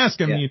going to ask,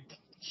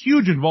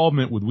 huge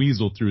involvement with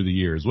Weasel through the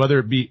years, whether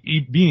it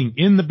be being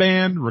in the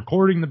band,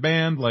 recording the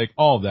band, like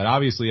all of that.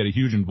 Obviously had a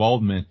huge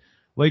involvement.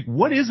 Like,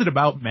 what is it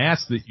about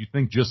Mass that you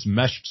think just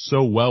meshed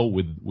so well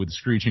with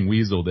Screeching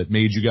Weasel that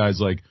made you guys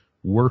like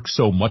work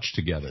so much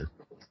together?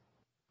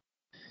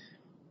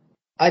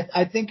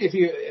 I think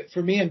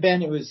for me and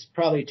Ben, it was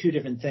probably two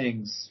different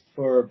things.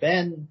 For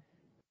Ben,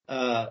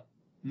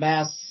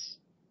 Mass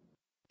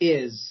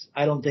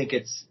I don't think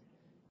it's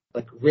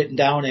like written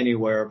down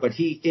anywhere, but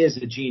he is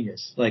a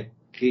genius. Like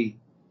he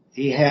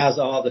has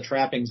all the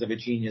trappings of a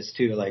genius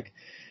too, like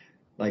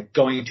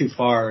going too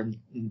far and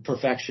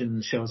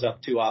perfection shows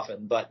up too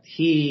often, but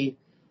he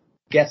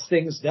gets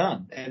things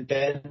done. And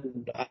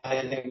Ben,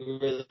 I think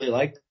really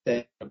liked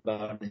that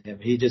about him.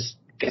 He just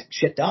gets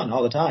shit done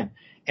all the time.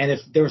 And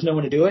if there was no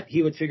one to do it,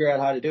 he would figure out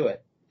how to do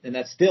it. And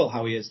that's still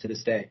how he is to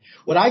this day.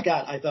 What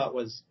I thought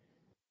was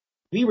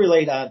we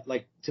relate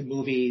to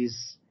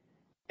movies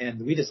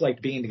and we just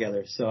liked being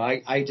together. So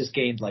I just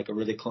gained like a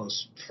really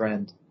close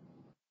friend.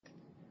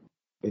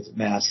 with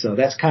Mass. So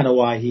that's kind of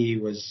why he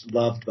was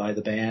loved by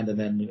the band, and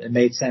then it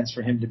made sense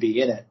for him to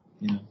be in it.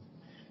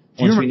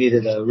 Once we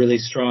needed a really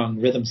strong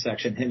rhythm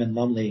section, him and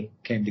Lumley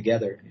came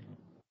together.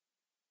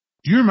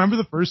 Do you remember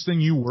the first thing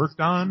you worked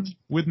on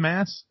with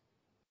Mass?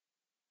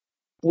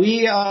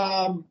 We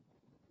were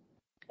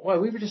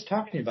just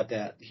talking about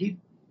that. He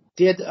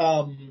did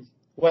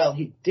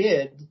he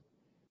did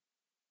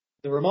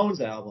the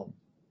Ramones album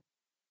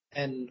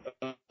and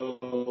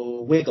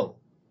Wiggle.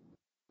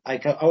 I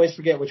always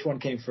forget which one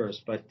came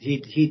first, but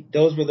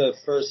those were the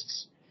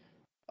first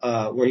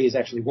where he's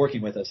actually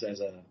working with us as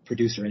a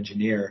producer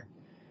engineer.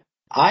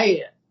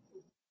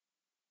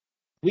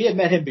 We had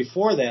met him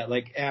before that,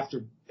 like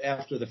after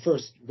the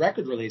first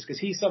record release, because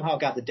he somehow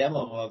got the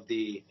demo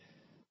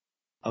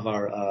of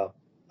our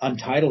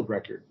Untitled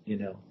record,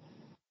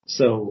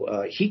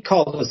 So he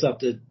called us up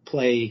to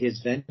play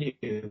his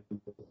venue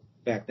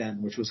back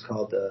then, which was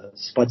called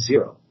Spud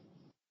Zero.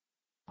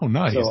 Oh,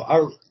 nice. So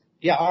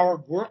our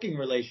working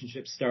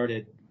relationship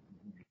started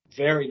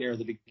very near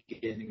the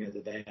beginning of the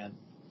band,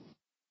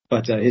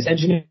 but his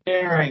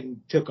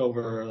engineering took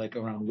over like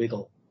around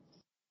Wiggle.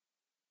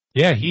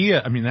 Yeah,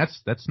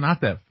 that's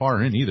not that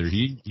far in either.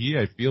 He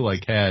I feel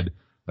like had,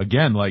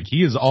 again, like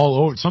he is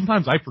all over.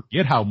 Sometimes I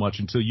forget how much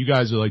until you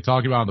guys are like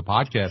talking about on the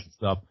podcast and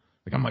stuff.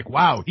 Like I'm like,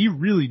 wow, he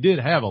really did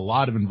have a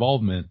lot of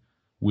involvement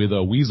with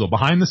Weasel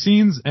behind the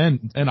scenes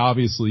and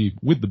obviously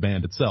with the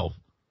band itself.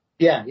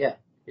 Yeah.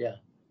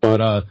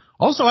 But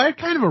also I had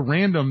kind of a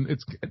random,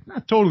 it's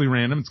not totally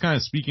random, it's kind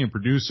of speaking of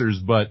producers,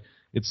 but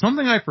it's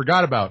something I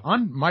forgot about.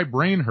 On My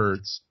Brain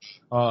Hurts,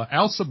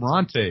 Al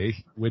Sabrante,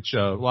 which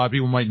a lot of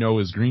people might know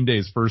is Green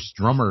Day's first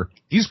drummer,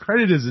 he's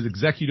credited as an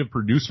executive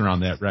producer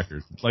on that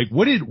record. Like,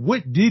 what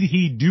did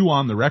he do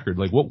on the record?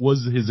 Like, what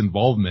was his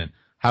involvement?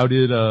 How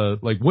did,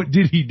 what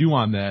did he do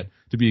on that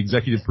to be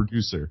executive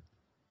producer?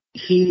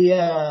 He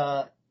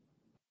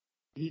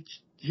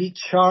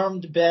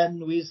charmed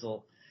Ben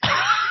Weasel.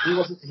 He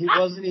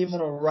wasn't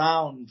even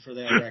around for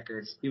that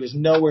record. He was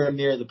nowhere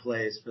near the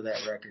place for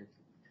that record.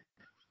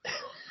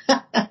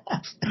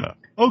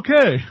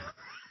 Okay.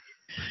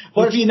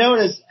 But if you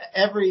notice,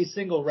 every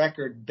single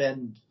record,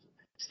 Ben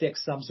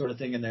sticks some sort of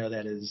thing in there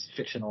that is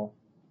fictional.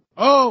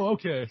 Oh,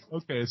 okay.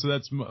 So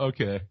that's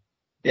okay.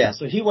 Yeah,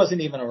 so he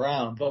wasn't even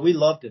around, but we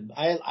loved him.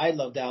 I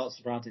loved Alex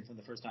Sabrante from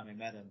the first time I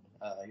met him.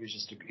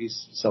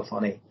 He's so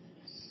funny.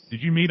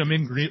 Did you meet him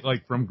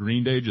from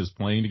Green Day just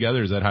playing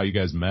together? Is that how you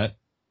guys met?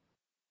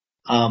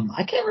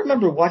 I can't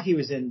remember what he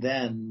was in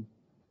then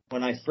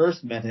when I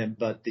first met him,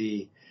 but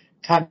the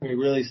time we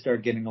really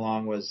started getting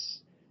along was,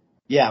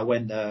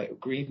 when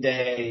Green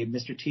Day,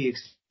 Mr. T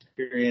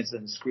Experience,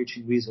 and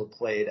Screeching Weasel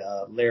played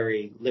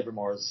Larry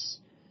Livermore's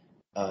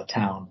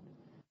town.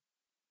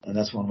 And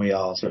that's when we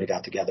all sort of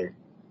got together.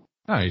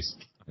 Nice.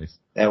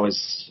 That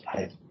was,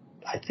 I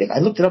think, I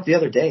looked it up the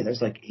other day.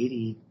 There's like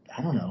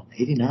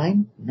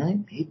 89,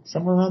 8,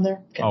 somewhere around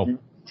there.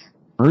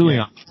 Early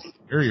on.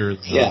 Very early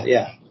on.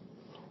 Yeah.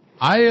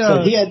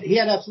 So he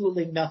had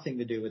absolutely nothing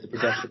to do with the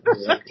production of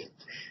the record.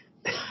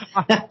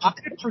 I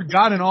had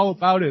forgotten all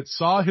about it,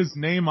 saw his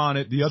name on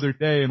it the other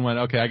day and went,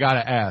 okay, I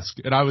gotta ask.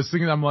 And I was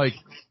thinking, I'm like,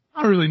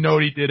 I don't really know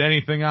he did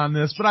anything on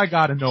this, but I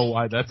gotta know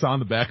why that's on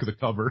the back of the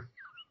cover.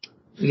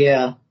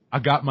 Yeah. I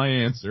got my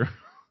answer.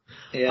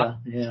 Yeah.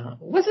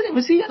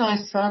 Was he in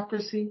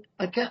Isocracy?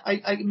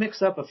 I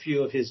mix up a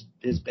few of his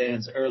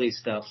band's early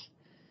stuff.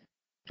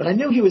 But I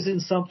knew he was in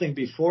something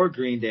before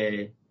Green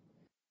Day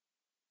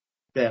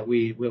that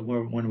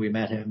when we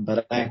met him,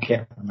 but I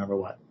can't remember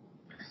what.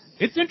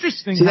 It's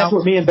interesting. See, that's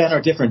where me and Ben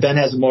are different. Ben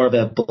has more of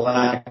a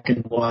black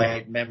and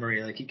white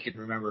memory, like he can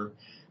remember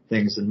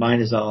things, and mine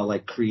is all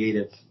like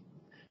creative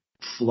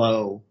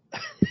flow.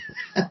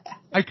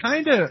 I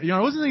kind of, I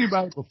wasn't thinking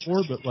about it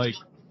before, but like,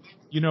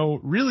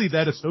 really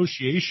that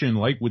association,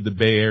 like with the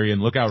Bay Area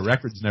and Lookout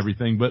Records and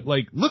everything. But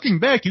like looking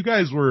back, you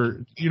guys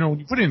were, when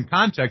you put it in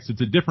context,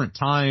 it's a different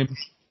time.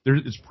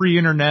 It's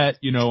pre-internet,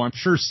 I'm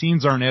sure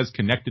scenes aren't as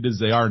connected as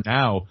they are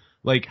now.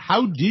 Like,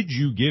 how did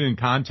you get in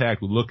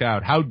contact with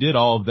Lookout? How did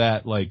all of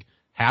that, like,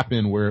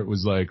 happen where it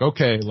was like,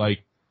 okay,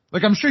 like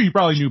I'm sure you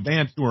probably knew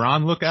bands who were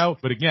on Lookout,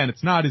 but again,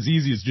 it's not as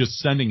easy as just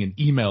sending an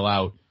email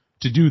out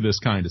to do this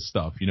kind of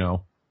stuff,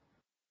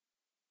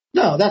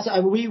 No,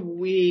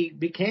 we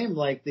became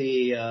like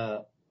the,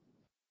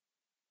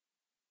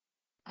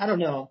 I don't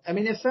know. I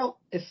mean, it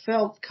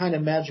felt kind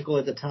of magical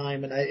at the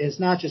time, and it's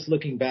not just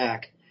looking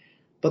back,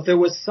 but there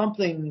was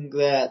something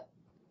that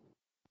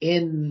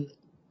in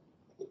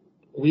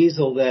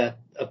Weasel that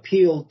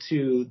appealed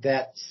to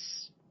that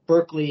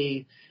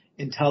Berkeley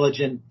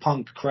intelligent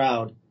punk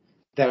crowd,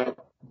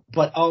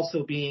 but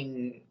also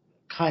being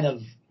kind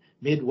of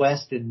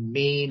Midwest and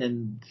mean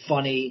and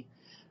funny,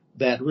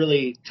 that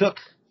really took.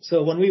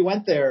 So when we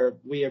went there,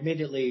 we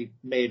immediately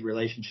made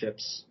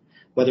relationships,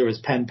 whether it was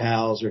pen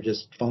pals or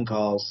just phone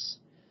calls.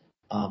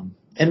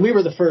 And we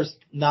were the first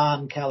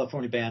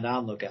non-California band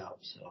on Lookout.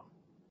 So,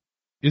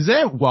 is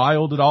that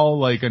wild at all?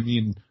 Like, I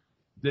mean,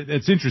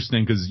 it's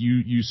interesting because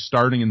you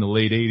starting in the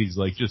late 80s,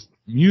 like just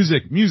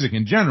music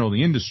in general,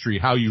 the industry,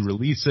 how you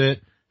release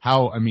it,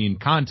 how, I mean,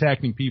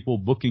 contacting people,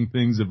 booking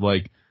things have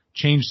like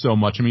changed so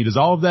much. I mean, does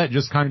all of that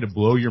just kind of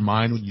blow your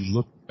mind when you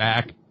look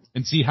back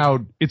and see how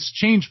it's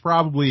changed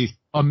probably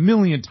a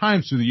million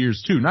times through the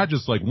years too, not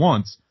just like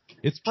once.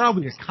 It's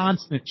probably a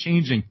constant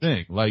changing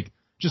thing. Like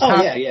just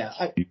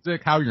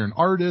music, how you're an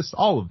artist,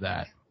 all of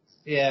that.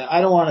 Yeah,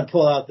 I don't want to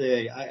pull out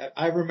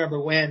I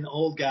remember when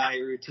old guy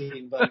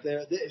routine, but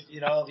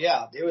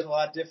it was a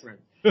lot different.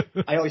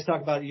 I always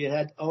talk about you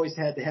always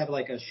had to have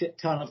like a shit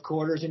ton of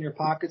quarters in your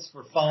pockets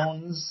for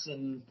phones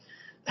and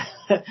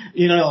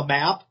a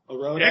map, a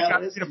road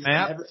atlas. A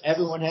map.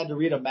 Everyone had to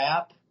read a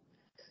map.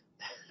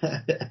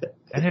 That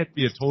had to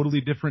be a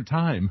totally different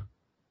time.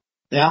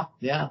 Yeah,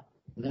 no,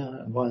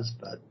 it was,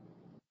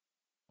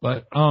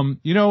 But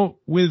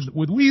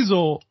with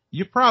Weasel,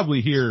 you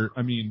probably hear,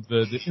 I mean,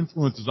 the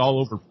influence is all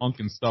over punk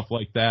and stuff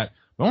like that.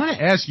 But I want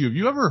to ask you, have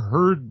you ever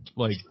heard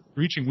like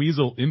Screeching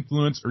Weasel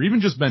influence, or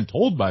even just been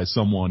told by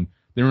someone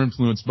they're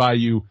influenced by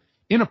you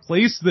in a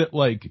place that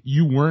like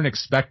you weren't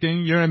expecting?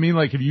 You know what I mean?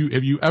 Like, have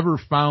you ever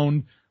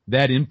found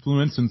that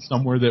influence in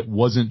somewhere that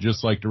wasn't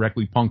just like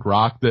directly punk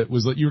rock, that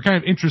was like you were kind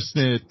of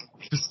interested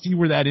to see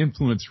where that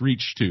influence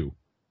reached to?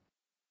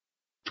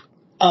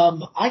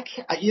 I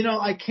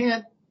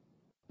can't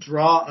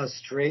draw a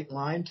straight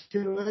line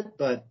to it,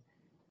 but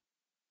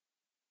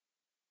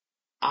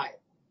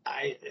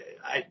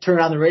I turn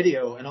on the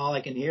radio and all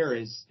I can hear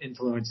is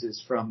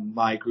influences from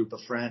my group of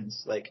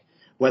friends, like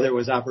whether it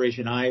was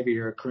Operation Ivy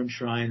or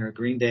Crimpshrine or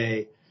Green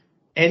Day,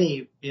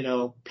 any,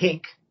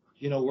 Pink,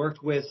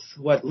 worked with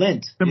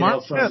Lint,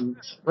 from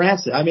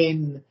Rancid. I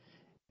mean,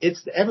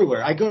 it's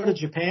everywhere. I go to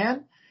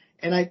Japan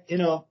and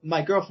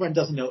my girlfriend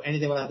doesn't know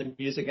anything about the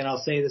music, and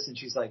I'll say this and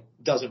she's like,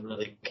 doesn't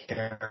really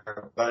care.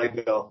 But I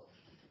go,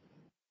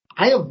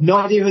 I have no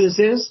idea who this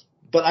is,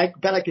 but I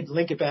bet I could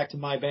link it back to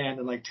my band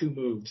in like 2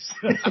 moves.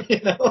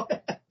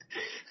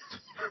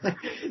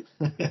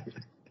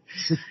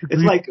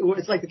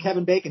 It's like the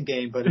Kevin Bacon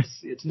game, but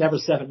it's never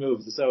 7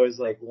 moves. It's always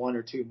like 1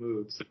 or 2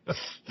 moves.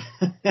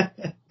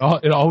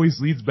 It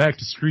always leads back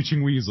to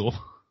Screeching Weasel.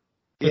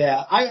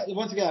 Yeah,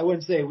 once again I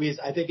wouldn't say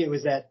Weasel. I think it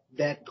was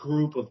that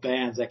group of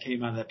bands that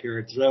came out of that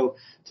period. Throw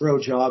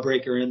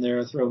Jawbreaker in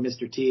there, throw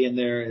Mr. T in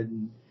there,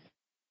 and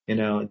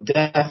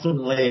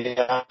definitely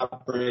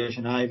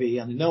Operation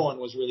Ivy. I mean, no one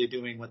was really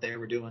doing what they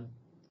were doing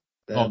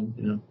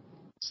then.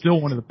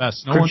 Still one of the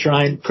best.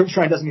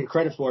 Crimpshrine doesn't get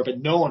credit for it,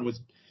 but no one was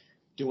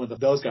doing what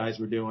those guys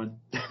were doing.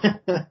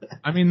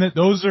 I mean,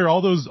 those are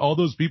all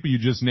those people you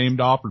just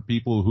named off are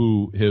people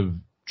who have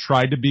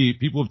tried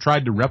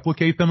to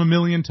replicate them a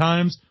million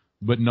times,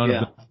 but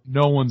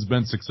no one's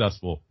been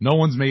successful. No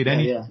one's made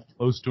anything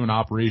close to an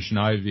Operation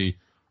Ivy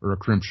or a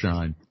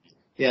Crimpshrine.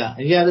 Yeah,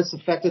 and this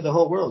affected the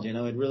whole world.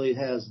 It really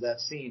has. That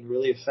scene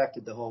really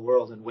affected the whole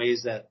world in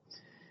ways that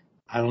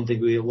I don't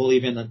think we will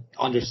even ever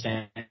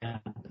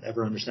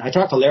understand. I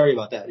talked to Larry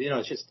about that.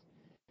 It's just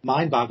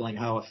mind-boggling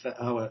how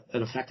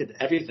it affected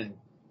everything.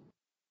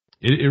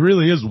 It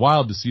really is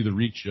wild to see the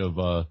reach of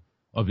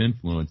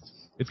influence.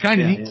 It's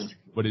kind of neat,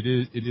 but it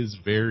is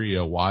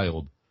very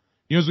wild.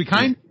 As we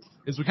kind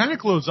of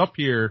close up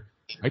here,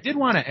 I did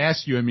want to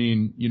ask you. I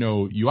mean,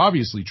 you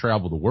obviously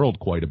travel the world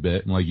quite a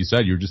bit, and like you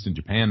said, you were just in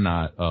Japan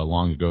not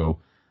long ago.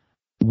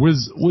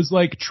 Was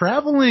like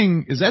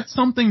traveling? Is that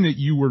something that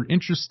you were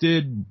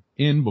interested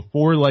in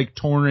before, like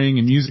touring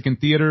and music and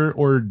theater,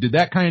 or did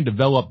that kind of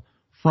develop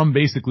from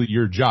basically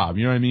your job?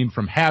 You know what I mean?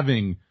 From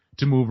having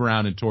to move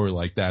around and tour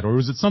like that, or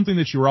was it something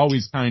that you were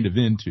always kind of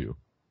into?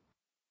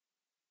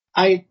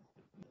 I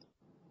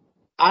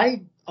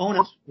own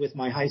it with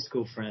my high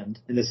school friend,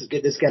 and this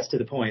gets to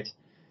the point.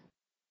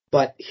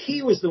 But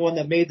he was the one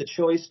that made the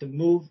choice to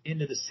move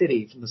into the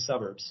city from the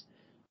suburbs.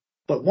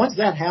 But once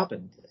that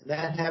happened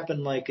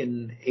like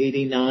in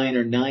 89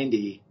 or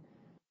 90,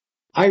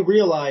 I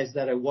realized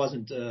that I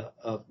wasn't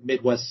a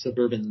Midwest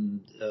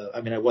suburban.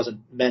 I wasn't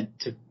meant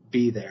to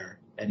be there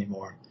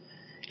anymore.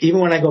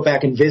 Even when I go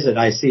back and visit,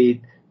 I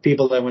see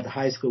people that I went to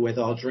high school with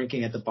all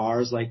drinking at the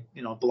bars, like,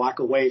 a block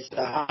away from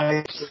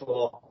high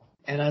school.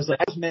 And I was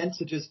like, I was meant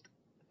to just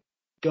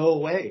go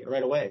away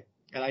right away.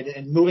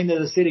 And moving to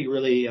the city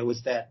really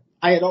was that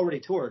I had already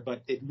toured,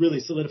 but it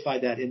really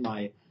solidified that in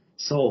my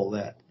soul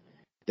that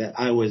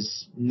I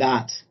was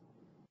not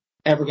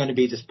ever going to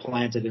be just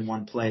planted in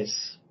one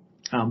place.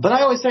 But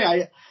I always say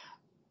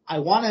I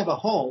want to have a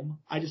home.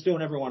 I just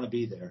don't ever want to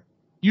be there.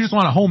 You just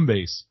want a home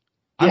base.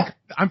 Yeah.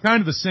 I'm kind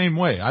of the same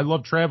way. I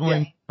love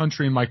traveling the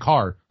country in my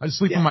car. I just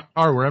sleep in my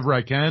car wherever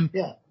I can.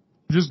 Yeah.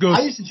 Just go.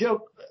 I used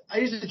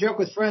to joke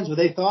with friends where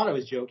they thought I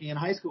was joking. In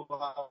high school,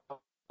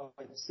 I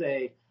would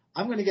say,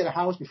 I'm going to get a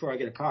house before I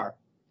get a car.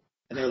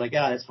 And they were like,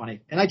 that's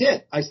funny. And I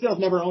did. I still have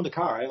never owned a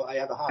car. I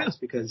have a house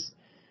because,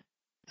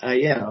 I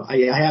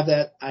have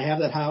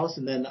that house,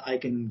 and then I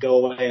can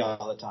go away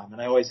all the time.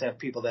 And I always have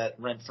people that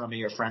rent from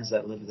me or friends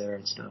that live there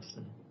and stuff.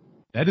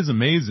 That is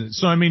amazing.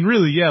 So, I mean,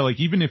 really, like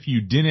even if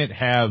you didn't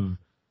have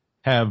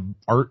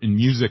art and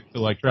music to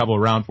like travel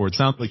around for, it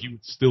sounds like you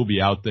would still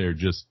be out there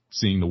just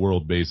seeing the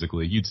world,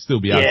 basically. You'd still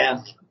be out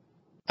there.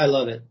 I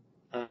love it.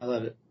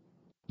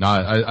 No,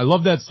 I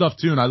love that stuff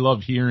too, and I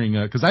love hearing,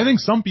 cause I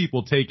think some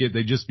people take it,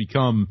 they just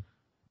become,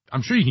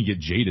 I'm sure you can get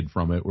jaded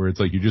from it, where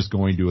it's like you're just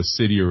going to a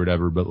city or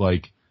whatever, but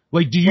like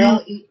do you?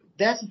 Well,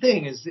 that's the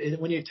thing is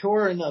when you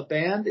tour in a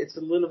band, it's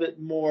a little bit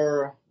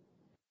more,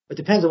 it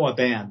depends on what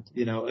band,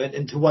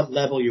 and to what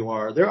level you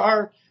are. There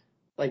are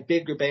like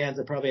bigger bands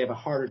that probably have a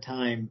harder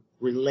time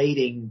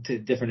relating to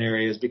different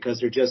areas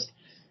because they're just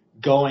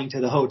going to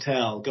the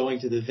hotel, going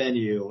to the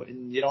venue,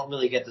 and you don't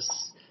really get to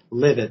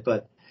live it.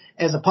 But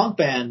as a punk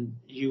band,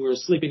 I'm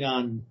sleeping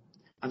on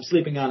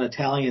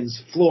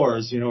Italians'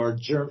 floors, or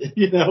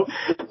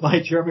my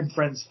German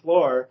friend's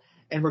floor,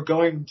 and we're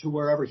going to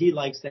wherever he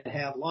likes to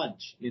have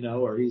lunch,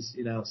 or he's,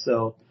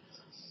 so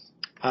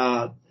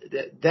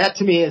that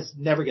to me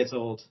never gets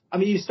old. I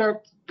mean, you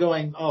start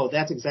going, oh,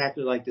 that's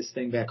exactly like this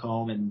thing back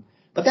home,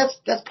 but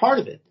that's part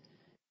of it.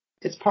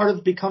 It's part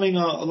of becoming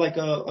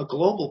a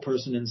global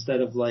person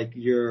instead of like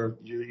your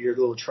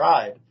little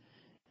tribe.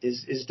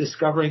 Is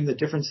discovering the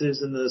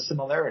differences and the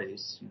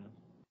similarities.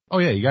 Oh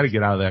yeah, you got to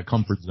get out of that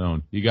comfort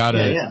zone. You got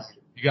to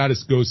you got to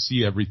go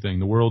see everything.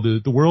 The world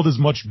is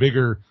much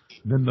bigger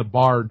than the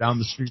bar down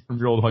the street from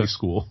your old high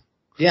school.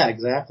 Yeah,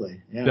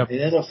 exactly. Yeah, yep. And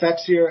it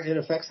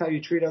affects how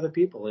you treat other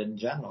people in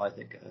general. I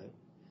think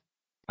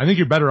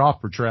you're better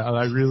off for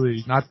I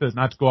really not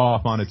to go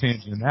off on a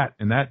tangent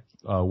in that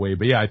way,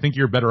 but yeah, I think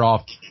you're better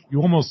off.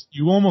 You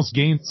almost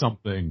gain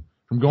something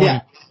from going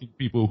to see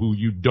people who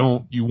you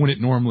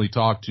wouldn't normally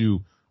talk to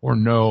or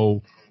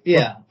know.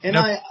 Yeah, and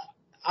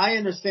I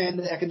understand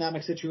the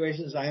economic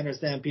situations. I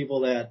understand people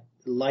that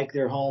like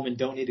their home and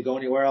don't need to go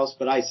anywhere else,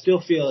 but I still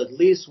feel at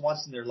least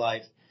once in their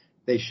life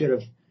they should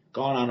have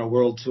gone on a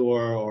world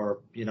tour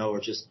or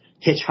just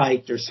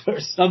hitchhiked or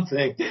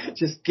something.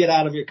 Just get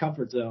out of your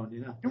comfort zone, You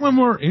know what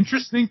more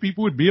interesting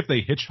people would be if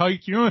they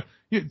hitchhiked?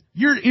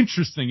 You're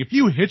interesting. If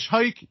you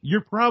hitchhike,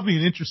 you're probably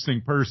an interesting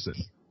person.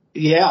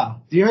 Yeah.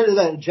 You heard of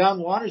that?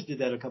 John Waters did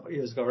that a couple of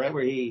years ago, right?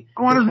 Where he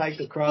hitchhiked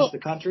across the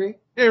country.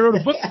 Yeah, he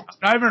wrote a book.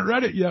 I haven't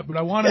read it yet, but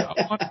I want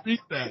to read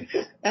that.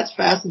 That's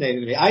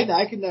fascinating to me. I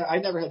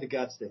never had the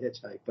guts to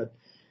hitchhike, but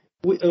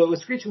with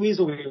Screeching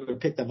Weasel, we would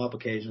pick them up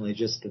occasionally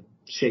just to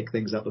shake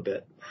things up a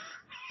bit.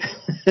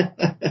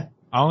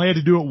 I only had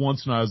to do it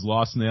once when I was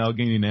lost in the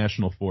Allegheny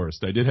National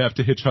Forest. I did have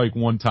to hitchhike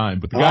one time,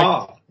 but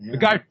the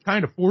guy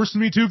kind of forced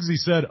me to because he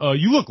said,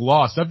 you look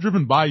lost. I've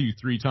driven by you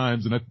 3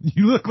 times, and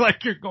you look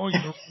like you're going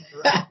in the wrong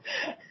direction.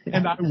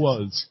 And I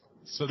was.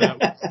 So that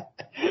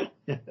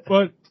was.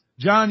 But,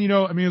 John,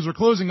 as we're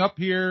closing up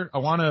here, I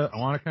want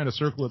to kind of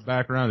circle it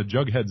back around to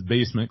Jughead's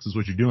basement, because is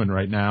what you're doing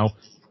right now.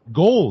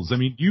 Goals. Do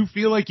you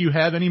feel like you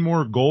have any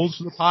more goals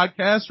for the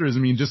podcast, or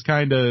just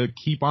kind of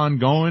keep on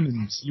going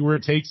and see where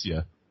it takes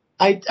you?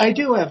 I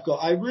do have goals.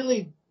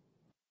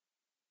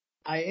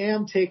 I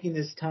am taking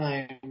this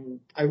time.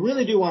 I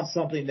really do want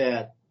something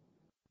that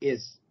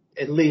is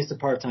at least a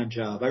part-time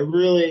job. I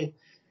really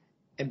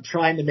am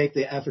trying to make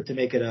the effort to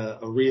make it a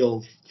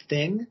real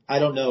thing. I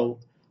don't know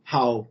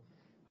how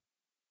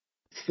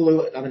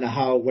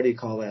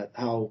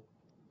how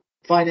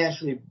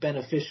financially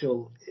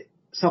beneficial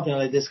something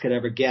like this could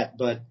ever get,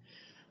 but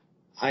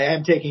I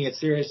am taking it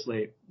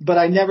seriously. But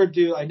I never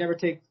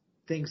take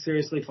things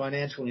seriously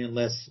financially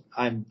unless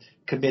I'm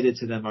committed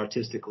to them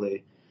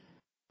artistically.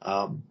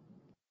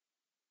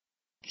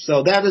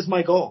 So that is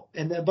my goal.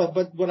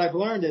 But what I've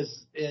learned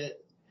is,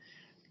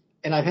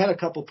 and I've had a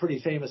couple pretty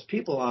famous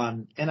people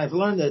on, and I've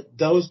learned that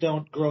those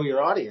don't grow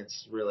your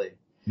audience really.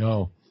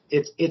 No.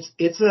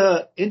 It's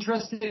a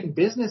interesting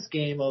business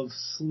game of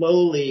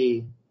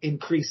slowly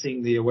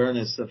increasing the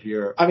awareness of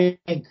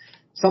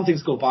some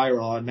things go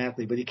viral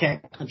automatically, but you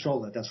can't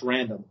control it. That's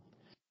random.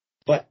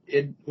 But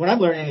what I'm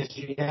learning is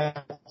you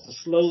have to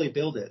slowly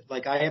build it.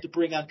 Like I have to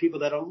bring on people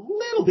that are a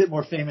little bit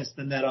more famous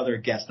than that other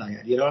guest I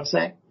had. You know what I'm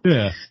saying?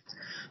 Yeah.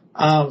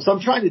 So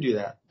I'm trying to do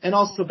that, and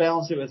also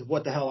balance it with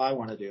what the hell I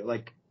want to do.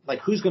 Like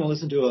who's going to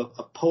listen to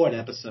a poet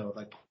episode,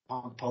 like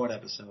punk poet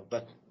episode?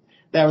 But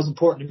that was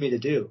important to me to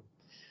do.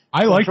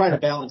 I'm trying to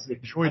balance the.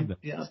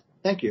 Yeah,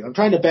 thank you. I'm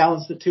trying to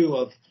balance the two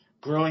of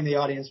growing the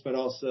audience, but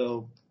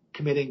also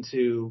committing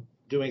to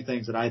doing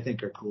things that I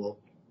think are cool.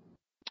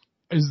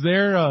 Is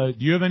there,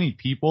 do you have any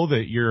people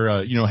that you're,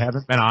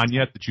 haven't been on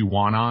yet that you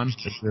want on?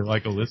 Is there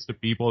like a list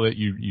of people that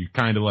you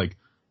kind of like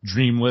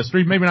dream list,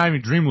 or maybe not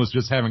even dream list,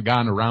 just haven't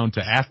gotten around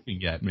to asking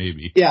yet,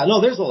 maybe? Yeah,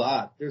 no, there's a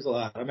lot.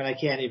 I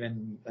can't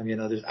even,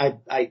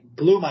 I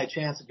blew my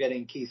chance of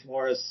getting Keith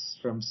Morris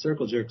from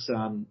Circle Jerks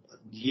on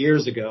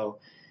years ago,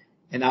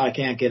 and now I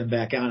can't get him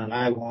back on, and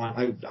I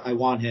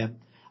want him.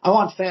 I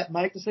want Fat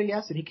Mike to say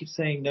yes, and he keeps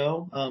saying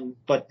no,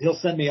 but he'll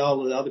send me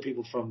all the other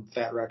people from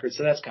Fat Records,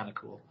 so that's kind of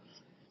cool.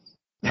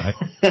 Right.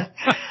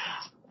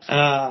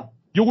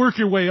 You'll work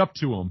your way up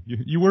to him.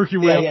 You work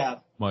your way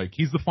up, Mike.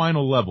 He's the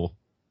final level.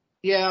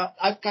 Yeah,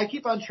 I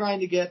keep on trying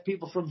to get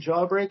people from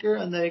Jawbreaker,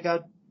 and they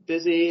got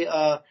busy.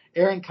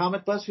 Aaron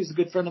Comet Bus, who's a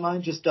good friend of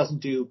mine, just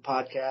doesn't do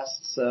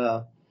podcasts.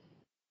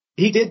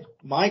 He did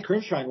my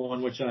Crimshrine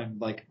one, which I'm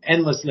like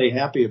endlessly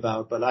happy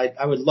about, but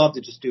I would love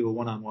to just do a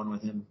one-on-one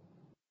with him.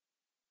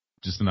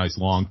 Just a nice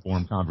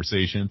long-form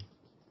conversation.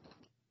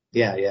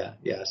 Yeah.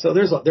 So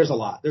there's a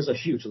lot. There's a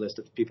huge list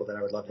of people that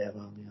I would love to have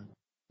on. Yeah.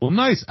 Well,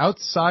 nice.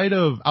 Outside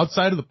of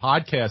the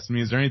podcast, I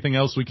mean, is there anything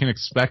else we can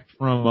expect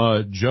from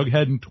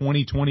Jughead in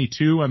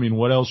 2022? I mean,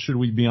 what else should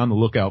we be on the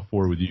lookout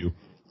for with you?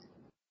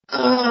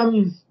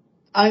 I'm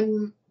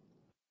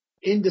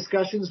in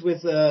discussions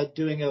with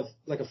doing a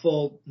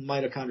full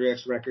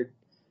Mitochondriacs record.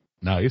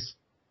 Nice.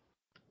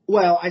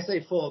 Well, I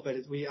say full, but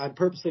I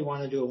purposely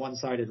want to do a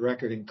one-sided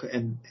record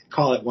and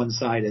call it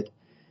one-sided.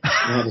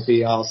 And have it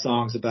be all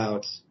songs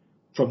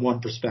from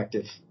one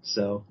perspective.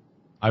 So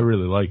I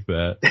really like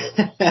that.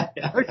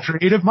 A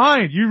creative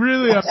mind. You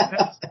really are.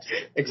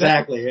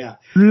 Exactly, yeah.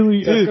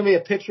 Really so is. It's going to be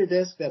a picture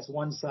disc that's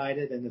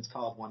one-sided, and it's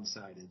called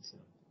one-sided. So.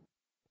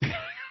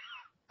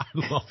 I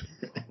love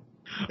it.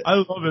 I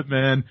love it,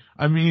 man.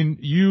 I mean,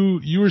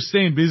 you were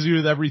staying busy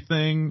with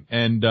everything,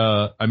 and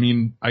I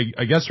mean,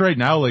 I guess right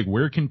now, like,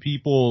 where can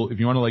people, if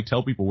you want to like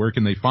tell people, where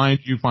can they find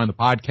you, find the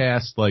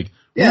podcast, like?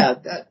 Yeah,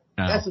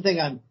 that's the thing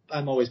I'm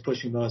always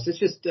pushing most. It's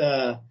just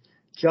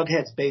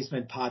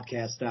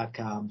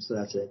jugheadsbasementpodcast.com. So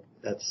that's it.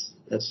 That's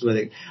what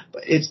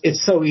but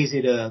it's so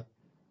easy to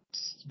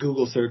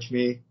Google search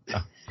me.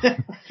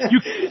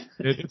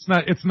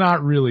 It's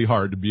not really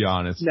hard, to be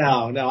honest.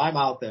 No, I'm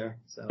out there.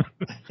 So.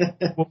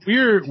 Well,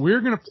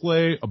 we're gonna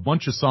play a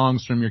bunch of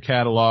songs from your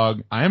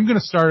catalog. I am gonna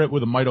start it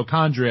with a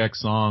Mitochondriac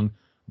song,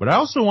 but I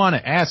also want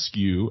to ask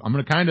you. I'm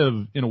gonna kind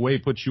of, in a way,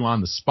 put you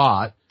on the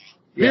spot.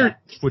 Yeah.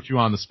 Put you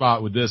on the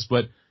spot with this,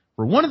 but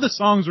for one of the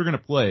songs we're gonna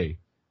play,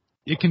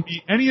 it can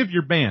be any of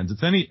your bands.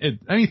 It's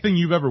anything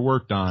you've ever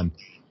worked on.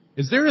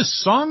 Is there a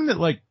song that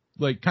like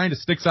kind of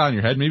sticks out in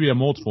your head? Maybe you have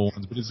multiple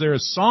ones, but is there a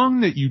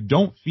song that you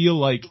don't feel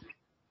like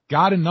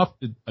got enough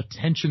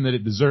attention that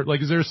it deserved?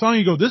 Like, is there a song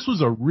you go, this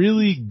was a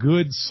really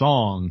good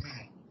song,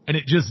 and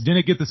it just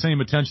didn't get the same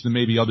attention that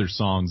maybe other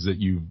songs that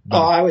you've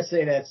done? Oh, I would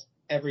say that's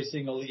every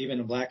single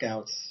Even in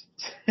Blackouts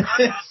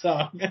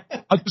song.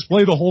 I'll just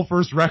play the whole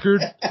first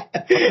record.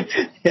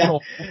 Yeah.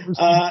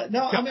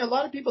 No, I mean, a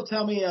lot of people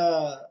tell me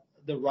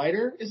The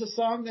Writer is a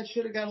song that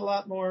should have got a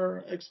lot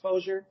more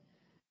exposure.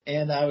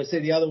 And I would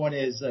say the other one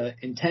is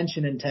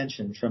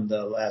Intention from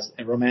the last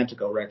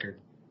Romantico record.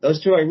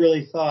 Those two I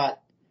really thought,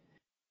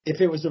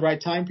 if it was the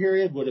right time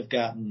period, would have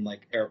gotten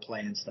like airplay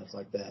and stuff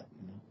like that.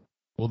 You know?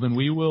 Well, then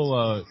we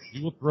will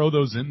throw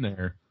those in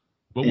there.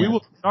 But we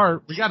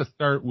got to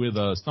start with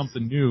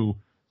something new.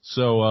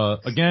 So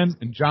again,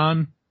 and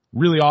John,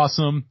 really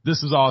awesome.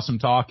 This is awesome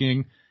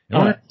talking. And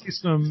we're going to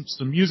see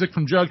some music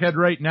from Jughead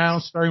right now,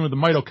 starting with the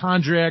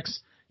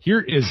Mitochondriacs.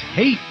 Here is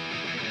Hate.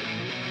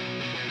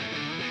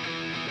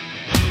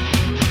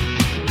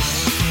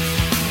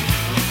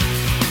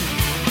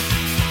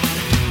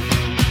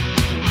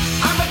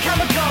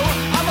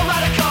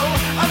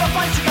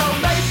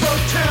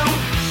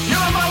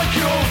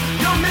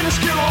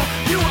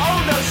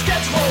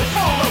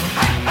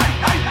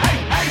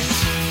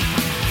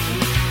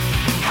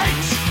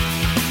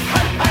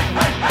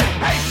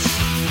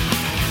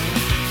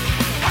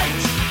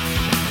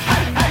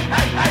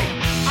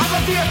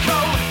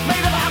 Vehicle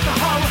made of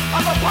alcohol,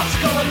 I'm a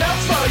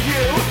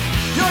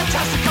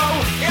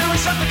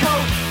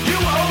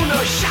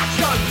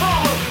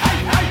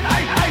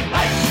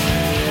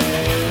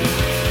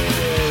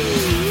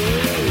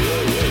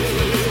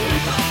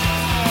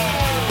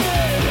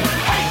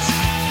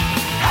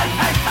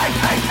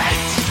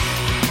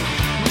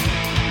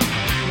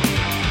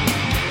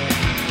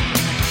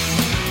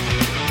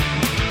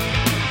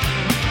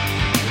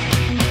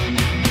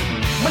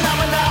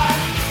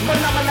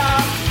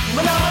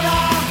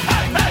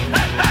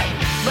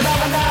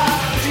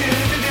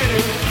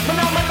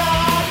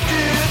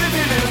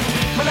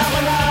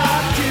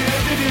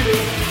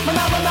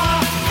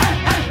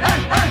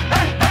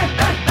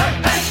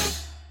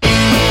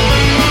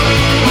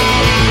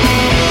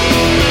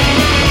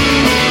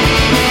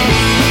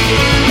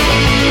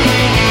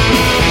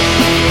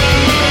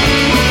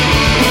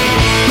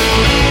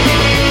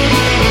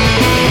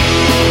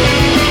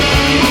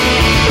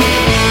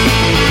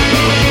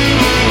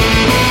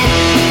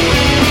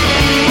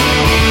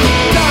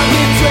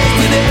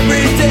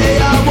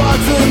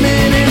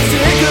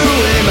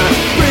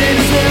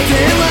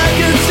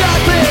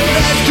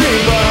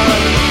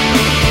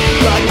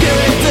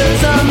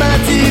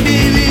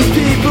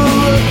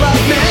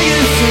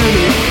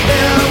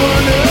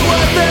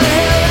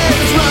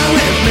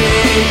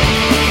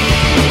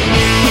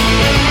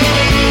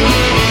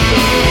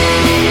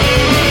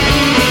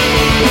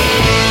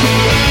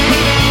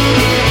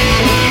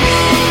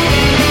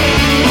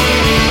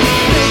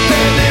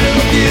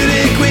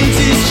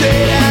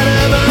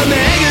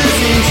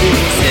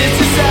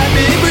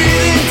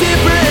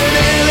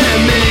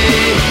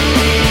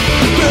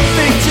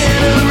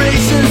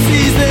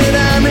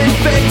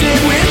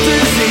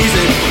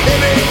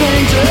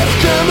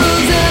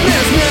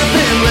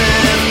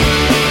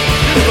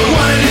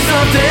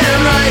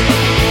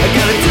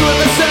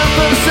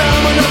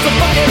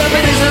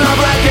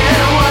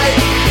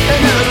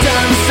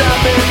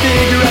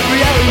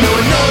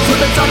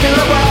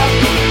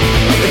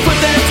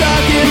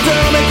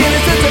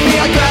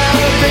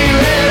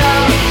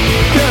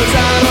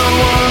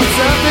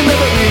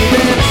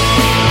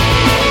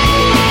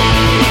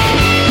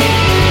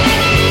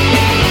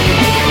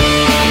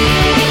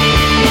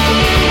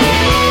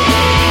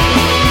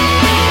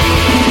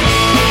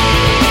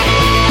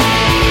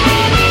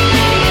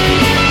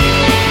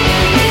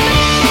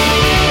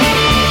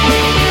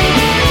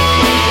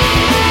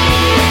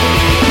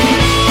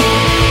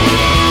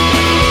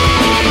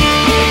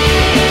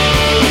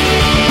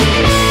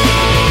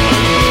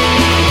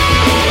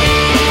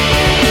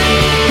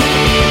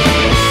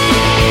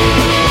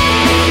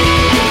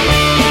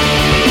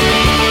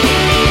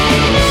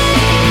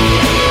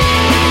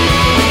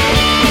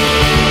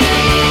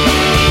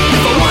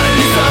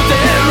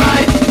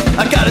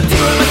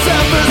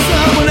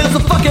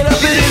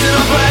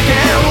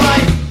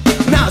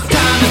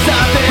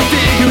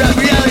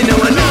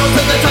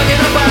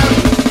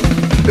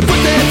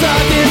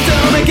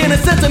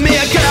said to me,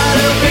 I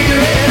gotta figure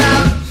it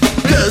out,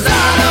 'cause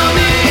I don't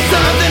need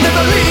something to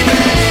believe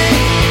in.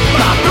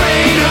 My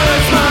brain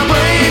hurts, my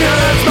brain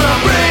hurts, my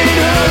brain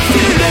hurts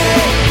today.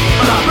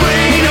 My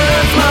brain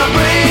hurts, my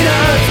brain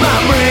hurts, my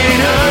brain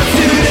hurts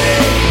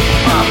today.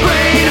 My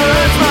brain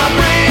hurts, my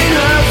brain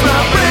hurts,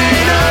 my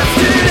brain hurts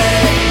today.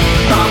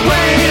 My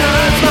brain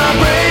hurts, my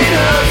brain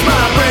hurts,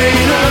 my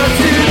brain hurts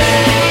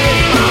today.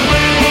 My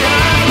brain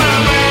hurts, my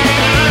brain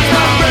hurts,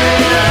 my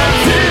brain hurts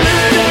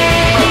today.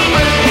 My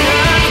brain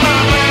hurts,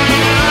 my brain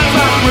hurts,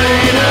 my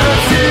brain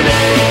hurts today.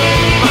 My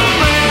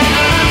brain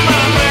hurts,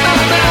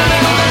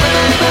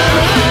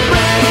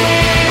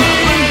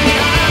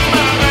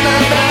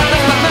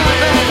 my brain hurts, my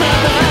brain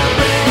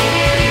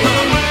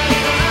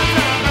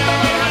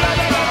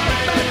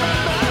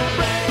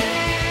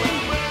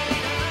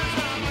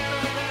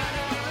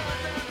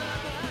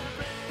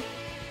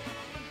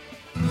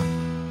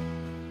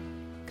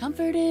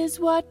Comfort is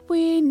what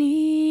we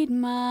need,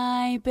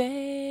 my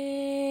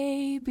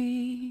babies.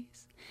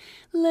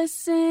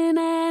 Listen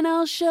and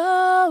I'll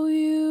show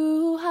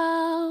you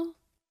how.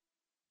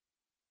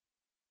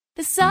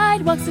 The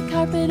sidewalk's the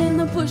carpet and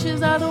the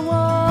bushes are the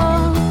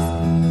walls.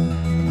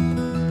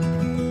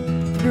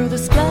 Through the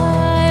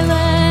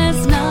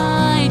skyless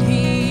night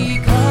he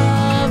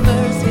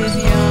covers his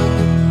young.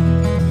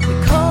 The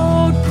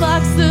cold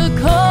clock's the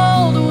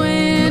cold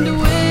wind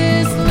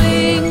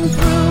whistling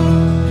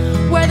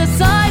through. Where the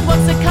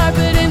sidewalk's the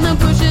carpet and the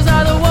bushes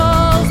are the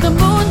walls. The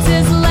moon's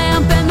his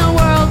lamp and the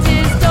world's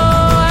his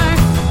door.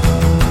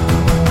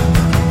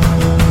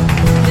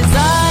 His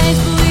eyes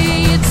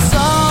bleed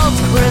salt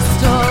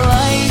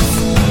crystallites,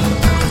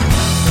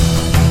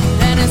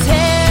 and his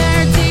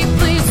hair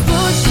deeply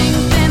swooshing,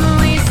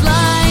 thinly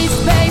sliced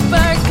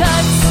paper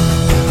cuts.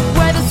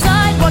 Where the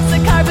sidewalk's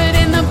the carpet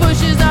and the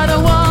bushes are the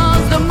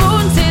walls. The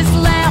moon's his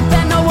lamp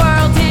and the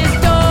world's his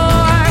door.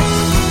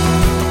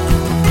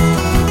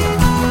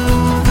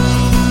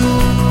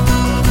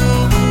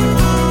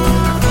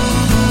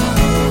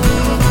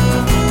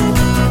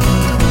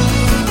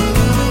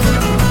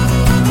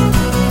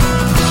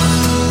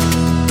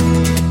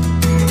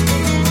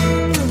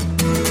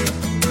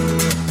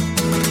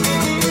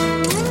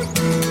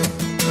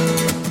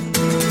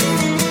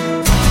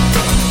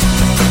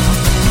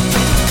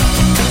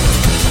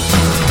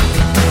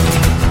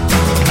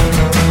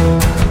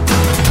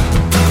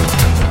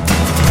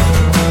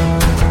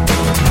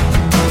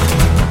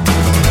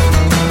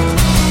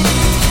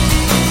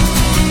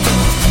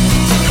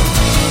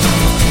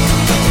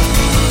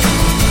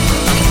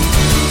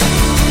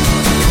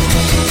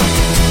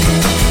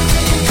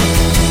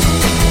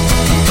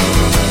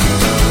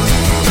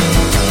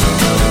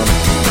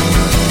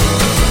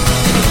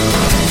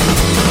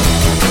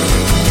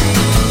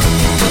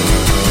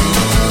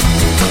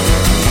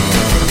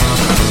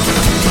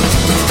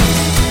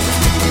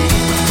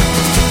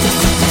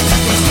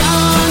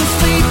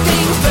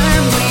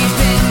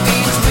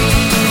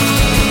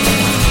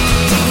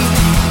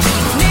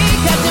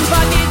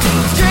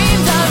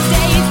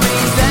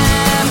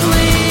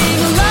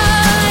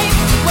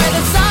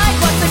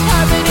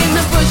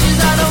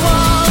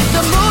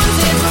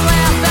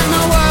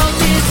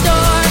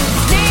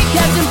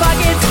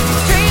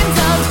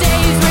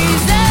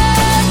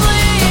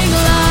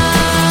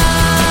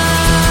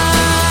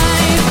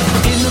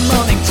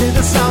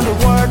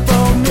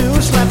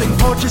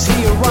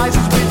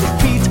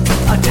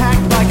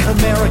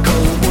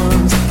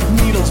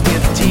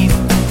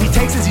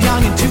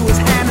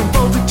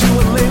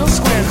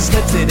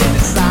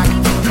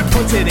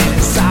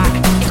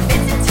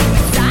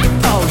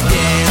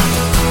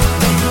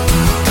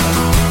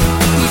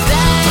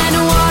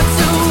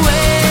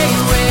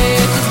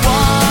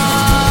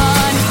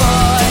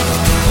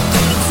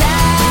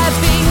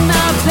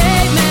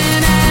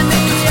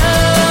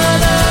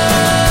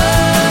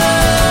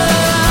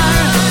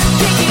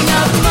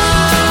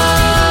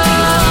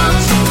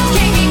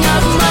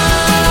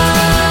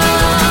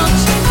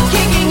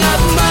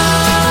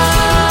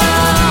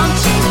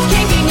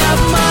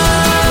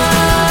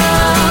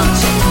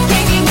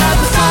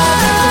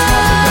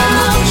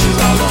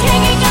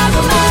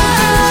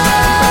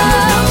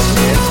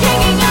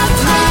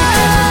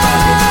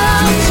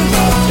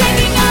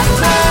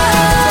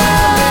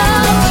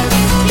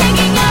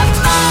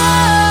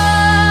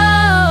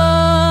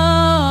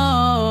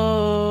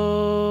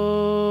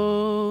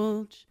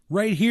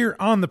 right here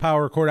on the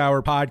Power Chord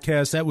Hour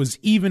podcast. That was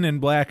Even in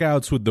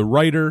Blackouts with The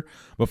Writer.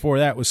 Before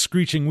that was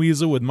Screeching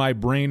Weasel with My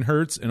Brain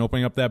Hurts. And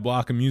opening up that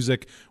block of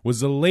music was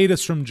the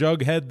latest from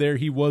Jughead. There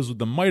he was with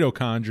the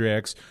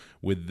Mitochondriacs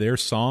with their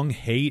song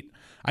Hate.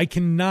 I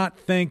cannot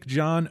thank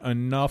John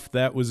enough.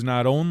 That was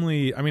not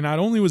only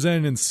was that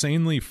an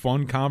insanely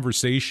fun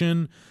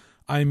conversation,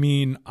 I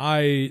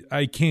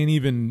can't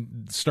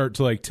even start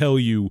to tell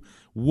you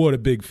what a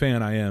big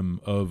fan I am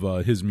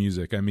of his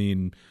music.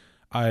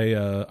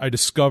 I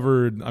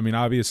discovered,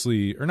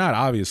 obviously, or not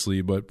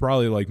obviously, but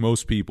probably like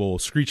most people,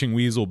 Screeching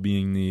Weasel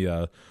being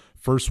the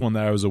first one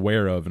that I was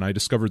aware of. And I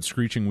discovered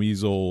Screeching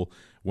Weasel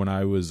when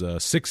I was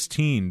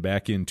 16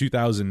 back in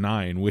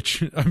 2009,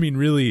 which, I mean,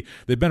 really,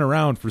 they've been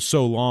around for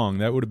so long.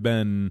 That would have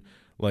been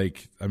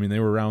like, I mean, they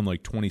were around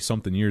like 20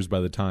 something years by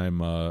the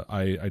time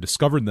I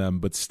discovered them.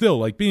 But still,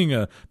 like being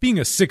a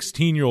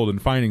 16-year-old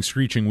and finding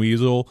Screeching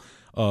Weasel,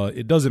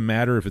 it doesn't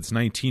matter if it's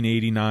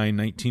 1989,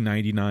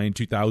 1999,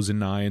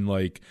 2009,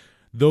 like,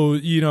 though,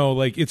 you know,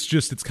 like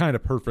it's kind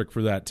of perfect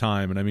for that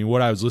time. And I mean,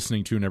 what I was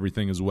listening to and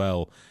everything as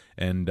well.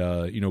 And,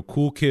 you know,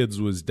 Cool Kids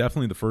was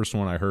definitely the first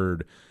one I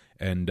heard.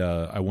 And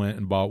I went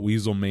and bought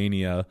Weasel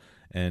Mania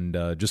and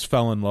just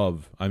fell in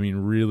love. I mean,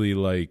 really,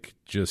 like,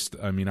 just,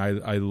 I mean,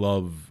 I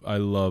love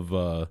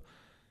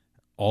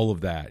all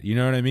of that. You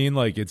know what I mean?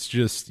 Like, it's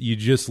just, you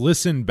just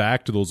listen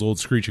back to those old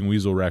Screeching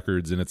Weasel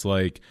records and it's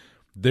like,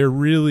 they're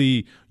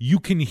really, you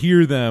can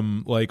hear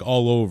them like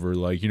all over.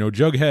 Like, you know,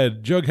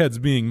 Jughead's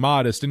being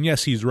modest, and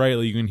yes, he's right.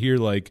 Like, you can hear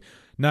like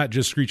not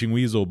just Screeching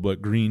Weasel,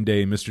 but Green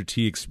Day, Mr.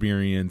 T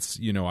Experience.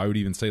 You know, I would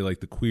even say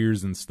like the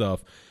Queers and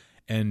stuff.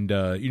 And you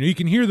know, you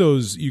can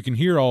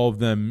hear all of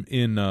them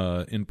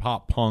in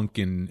pop punk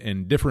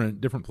and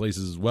different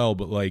places as well.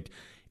 But like,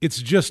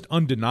 it's just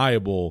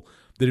undeniable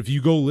that if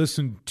you go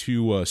listen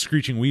to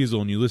Screeching Weasel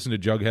and you listen to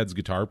Jughead's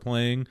guitar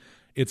playing,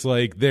 it's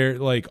like they're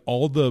like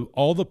all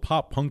the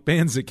pop punk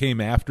bands that came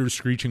after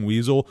Screeching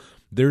Weasel.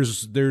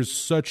 There's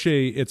such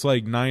a, it's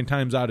like 9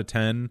 times out of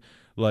 10,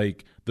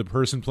 like the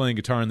person playing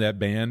guitar in that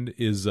band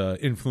is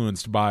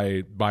influenced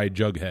by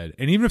Jughead,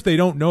 and even if they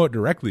don't know it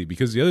directly.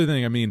 Because the other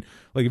thing, I mean,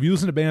 like if you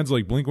listen to bands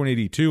like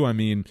Blink-182, I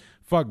mean,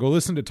 fuck, go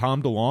listen to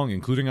Tom DeLonge,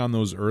 including on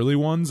those early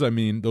ones. I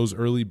mean, those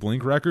early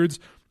Blink records,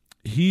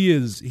 he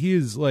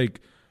is like,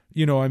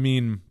 you know, I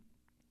mean,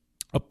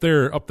 up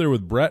there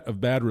with Brett of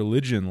Bad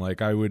Religion.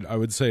 Like I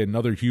would say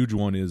another huge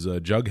one is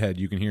Jughead.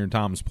 You can hear in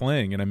Tom's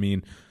playing, and I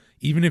mean,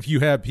 even if you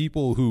have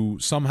people who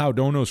somehow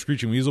don't know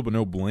Screeching Weasel but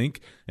know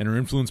Blink and are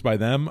influenced by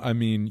them, I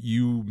mean,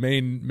 you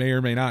may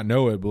or may not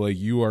know it, but like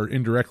you are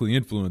indirectly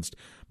influenced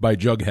by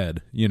Jughead.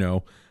 You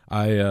know,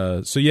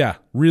 so yeah,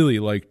 really,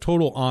 like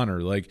total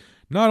honor. Like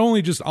not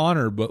only just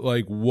honor, but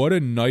like what a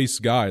nice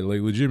guy.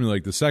 Like legitimately,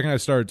 like the second I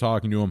started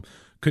talking to him,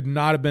 could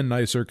not have been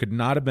nicer, could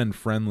not have been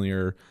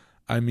friendlier.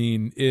 I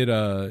mean, it,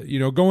 you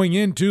know, going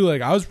into,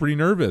 like, I was pretty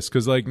nervous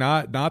because, like,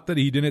 not that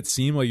he didn't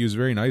seem like he was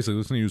very nice. Like,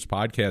 listening to his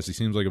podcast, he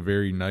seems like a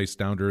very nice,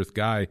 down-to-earth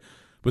guy.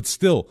 But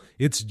still,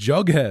 it's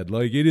Jughead.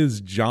 Like, it is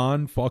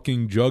John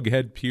fucking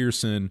Jughead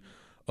Pierson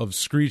of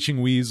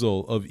Screeching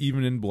Weasel, of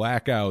Even in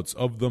Blackouts,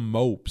 of the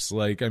Mopes.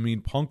 Like, I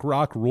mean, punk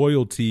rock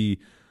royalty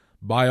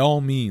by all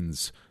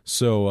means.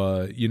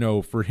 So, you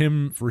know, for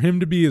him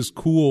to be as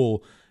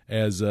cool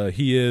as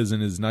he is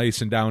and is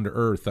nice and down to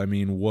earth, I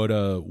mean, what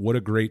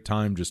a great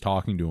time just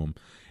talking to him.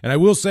 And I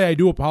will say I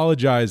do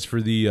apologize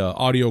for the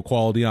audio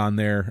quality on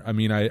there. I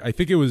mean, I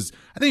think it was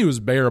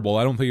bearable.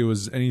 I don't think it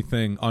was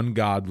anything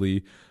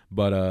ungodly,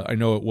 but I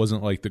know it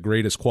wasn't like the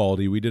greatest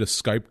quality. We did a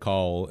Skype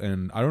call,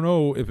 and I don't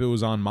know if it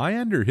was on my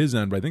end or his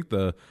end, but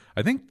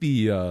I think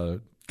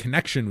the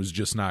connection was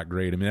just not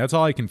great. I mean, that's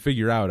all I can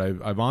figure out.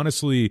 I've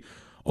honestly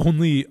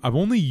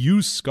only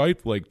used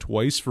Skype like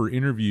twice for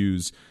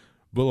interviews.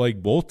 But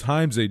like both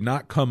times they'd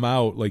not come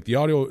out, like the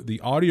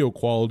audio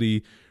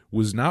quality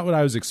was not what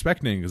I was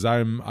expecting, because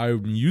I'm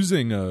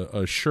using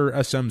a Shure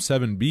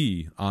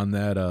SM7B on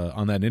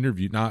that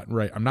interview.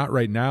 I'm not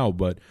right now,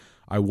 but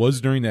I was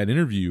during that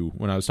interview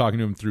when I was talking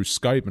to him through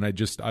Skype, and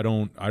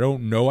I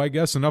don't know, I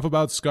guess, enough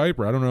about Skype,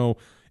 or I don't know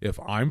if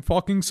I'm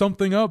fucking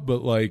something up,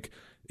 but like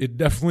it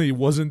definitely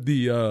wasn't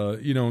the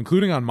you know,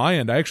 including on my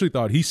end. I actually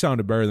thought he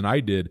sounded better than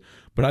I did,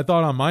 but I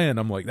thought on my end,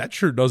 I'm like, that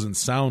sure doesn't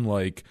sound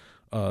like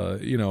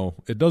you know,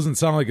 it doesn't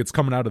sound like it's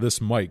coming out of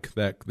this mic,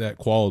 that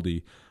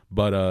quality.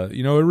 But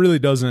you know, it really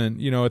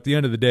doesn't. You know, at the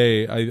end of the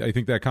day, I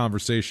think that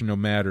conversation, no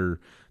matter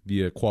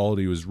the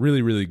quality, was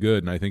really, really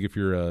good. And I think if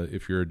you're a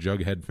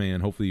Jughead fan,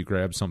 hopefully you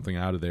grab something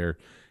out of there.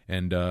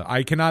 And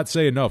I cannot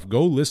say enough.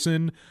 Go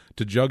listen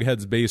to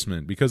Jughead's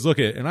Basement, because look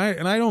at, and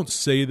I don't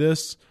say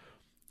this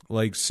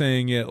like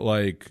saying it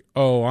like,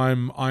 oh,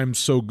 I'm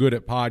so good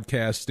at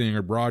podcasting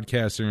or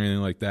broadcasting or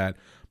anything like that.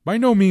 By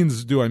no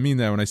means do I mean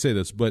that when I say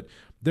this, but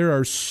there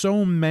are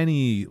so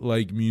many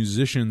like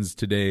musicians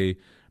today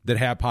that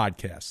have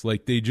podcasts.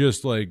 Like they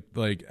just like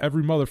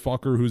every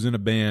motherfucker who's in a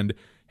band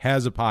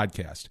has a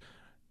podcast.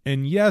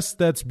 And yes,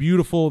 that's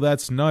beautiful,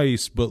 that's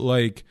nice, but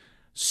like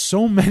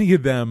so many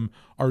of them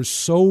are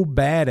so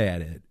bad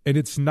at it. And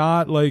it's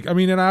not like, I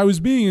mean, and I was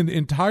being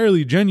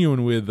entirely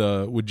genuine with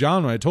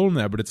John when I told him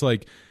that, but it's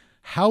like,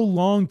 how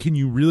long can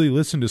you really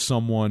listen to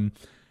someone?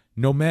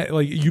 No matter,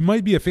 like, you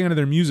might be a fan of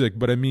their music,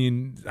 but I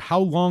mean, how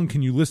long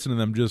can you listen to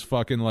them just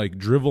fucking like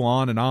drivel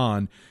on and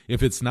on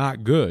if it's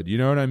not good? You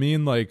know what I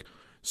mean? Like,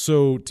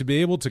 so to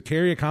be able to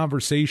carry a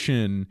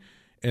conversation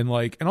and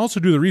like, and also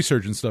do the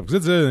research and stuff,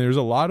 because there's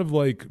a lot of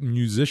like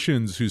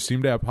musicians who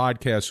seem to have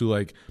podcasts who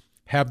like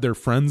have their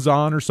friends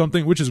on or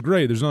something, which is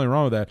great. There's nothing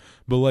wrong with that,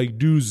 but like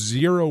do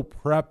zero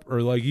prep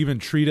or like even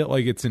treat it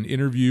like it's an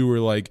interview or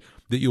like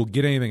that you'll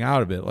get anything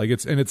out of it. Like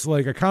it's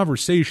like a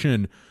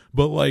conversation,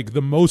 but like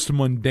the most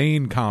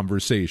mundane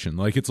conversation.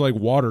 Like it's like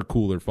water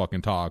cooler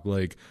fucking talk.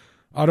 Like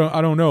I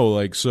don't know.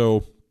 Like,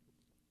 so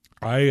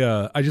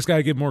I just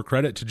gotta give more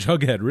credit to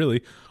Jughead.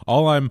 Really,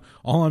 all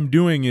I'm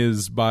doing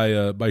is by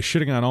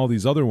shitting on all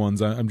these other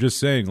ones. I'm just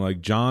saying,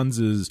 like, John's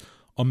is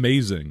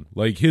amazing.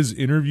 Like, his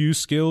interview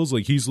skills,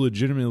 like, he's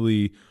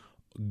legitimately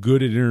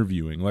good at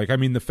interviewing. Like, I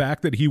mean, the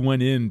fact that he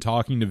went in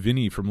talking to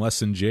Vinny from Less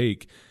Than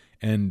Jake,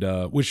 and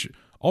which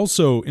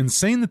also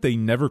insane that they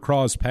never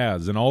crossed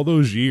paths in all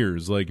those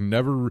years. Like,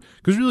 never,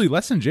 because really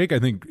Less Than Jake, I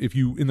think, if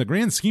you, in the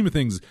grand scheme of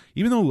things,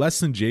 even though Less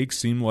Than Jake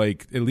seemed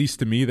like, at least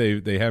to me,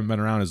 they haven't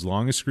been around as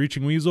long as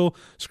Screeching Weasel.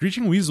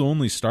 Screeching Weasel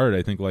only started,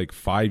 I think, like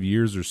 5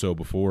 years or so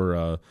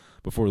before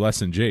Less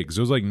Than Jake. So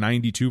it was like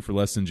 92 for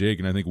Less Than Jake,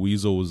 and I think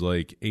Weasel was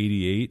like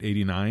 88,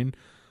 89.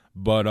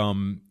 But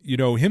you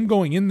know, him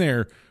going in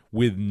there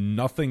with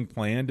nothing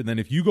planned, and then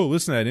if you go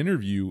listen to that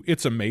interview,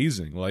 it's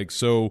amazing. Like,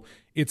 so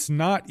it's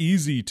not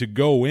easy to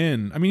go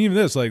in. I mean, even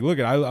this, like, look,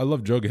 I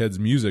love Jughead's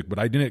music, but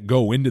I didn't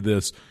go into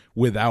this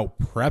without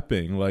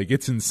prepping. Like,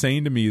 it's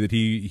insane to me that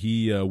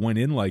he went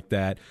in like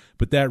that,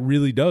 but that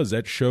really does.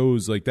 That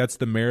shows, like, that's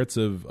the merits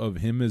of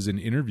him as an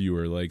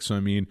interviewer. Like, so I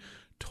mean,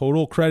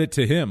 total credit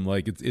to him.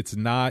 Like, it's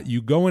not,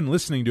 you go in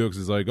listening to it because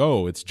it's like,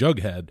 oh, it's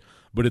Jughead.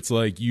 But it's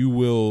like you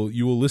will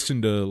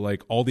listen to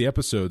like all the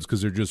episodes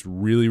because they're just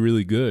really,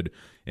 really good.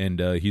 And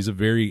he's a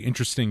very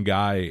interesting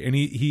guy, and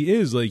he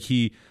is like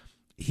he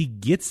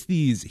gets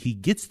these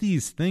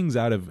things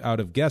out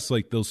of guests.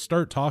 Like, they'll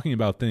start talking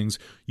about things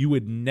you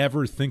would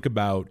never think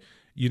about.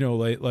 You know,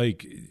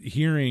 like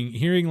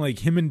hearing like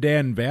him and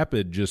Dan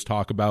Vapid just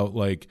talk about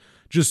like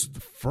just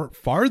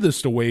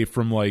farthest away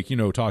from, like, you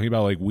know, talking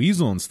about like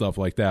Weasel and stuff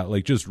like that.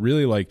 Like, just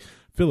really like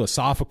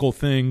philosophical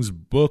things,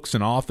 books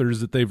and authors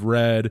that they've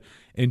read,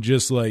 and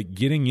just like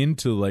getting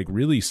into like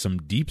really some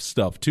deep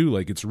stuff too.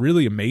 Like, it's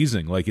really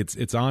amazing. Like,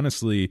 it's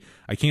honestly,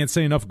 I can't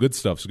say enough good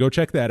stuff. So go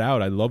check that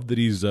out. I love that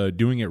he's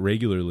doing it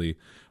regularly.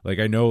 Like,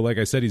 I know, like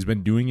I said, he's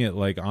been doing it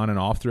like on and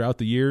off throughout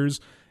the years.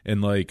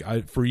 And like,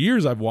 for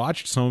years I've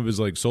watched some of his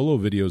like solo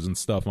videos and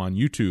stuff on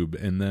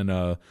YouTube. And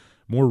then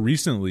more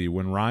recently,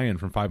 when Ryan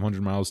from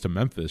 500 Miles to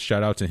Memphis,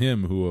 shout out to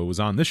him, who was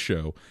on this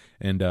show,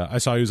 and I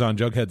saw he was on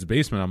Jughead's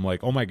Basement. I'm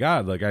like, oh my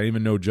god! Like, I didn't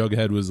even know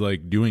Jughead was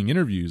like doing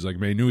interviews. Like,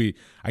 I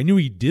knew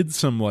he did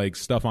some like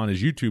stuff on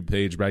his YouTube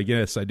page, but I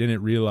guess I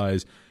didn't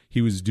realize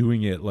he was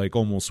doing it like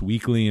almost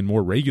weekly and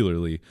more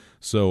regularly.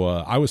 So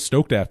I was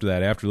stoked after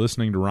that. After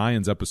listening to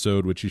Ryan's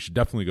episode, which you should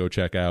definitely go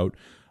check out,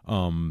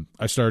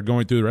 I started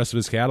going through the rest of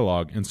his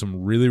catalog, and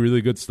some really,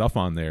 really good stuff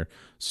on there.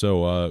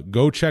 So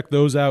go check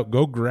those out.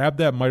 Go grab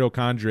that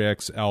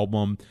Mitochondriacs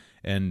album.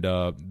 And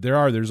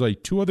there's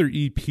like 2 other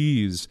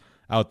EPs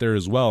out there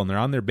as well, and they're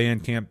on their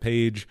Bandcamp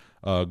page.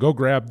 Go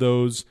grab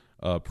those.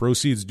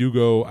 Proceeds do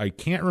go, I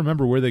can't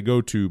remember where they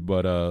go to,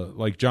 but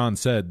like John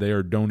said, they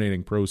are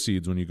donating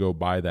proceeds when you go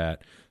buy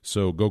that.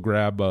 So go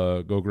grab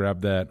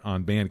that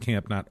on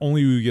Bandcamp. Not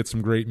only will you get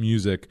some great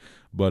music,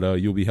 but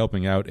you'll be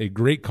helping out a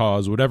great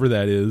cause, whatever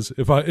that is.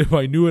 If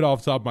I knew it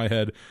off the top of my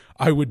head,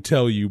 I would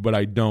tell you, but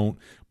I don't.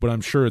 But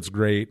I'm sure it's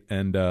great,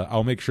 and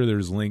I'll make sure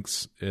there's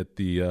links at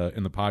the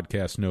in the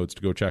podcast notes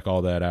to go check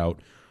all that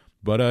out.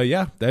 But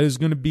yeah, that is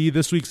going to be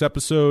this week's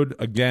episode.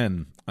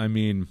 Again, I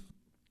mean,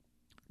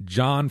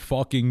 John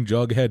fucking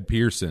Jughead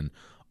Pierson,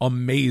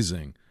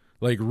 amazing,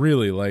 like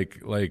really,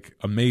 like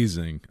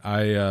amazing.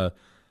 I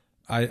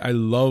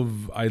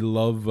love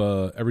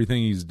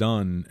everything he's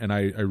done, and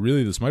I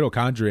really, this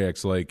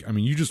Mitochondriacs, like, I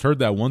mean, you just heard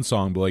that one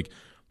song, but like,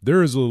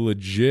 there is a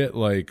legit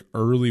like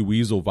early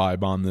Weasel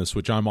vibe on this,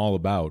 which I'm all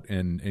about,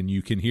 and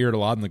you can hear it a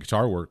lot in the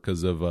guitar work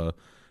because of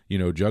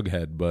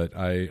Jughead. But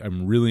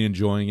I'm really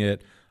enjoying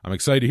it. I'm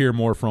excited to hear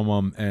more from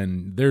him,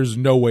 and there's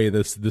no way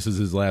this is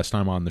his last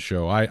time on the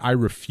show. I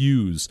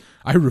refuse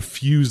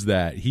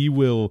that. He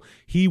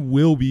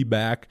will be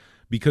back,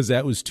 because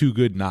that was too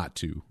good not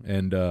to.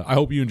 And I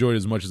hope you enjoyed it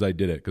as much as I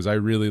did it, because I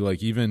really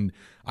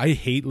I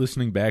hate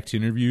listening back to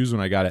interviews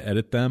when I got to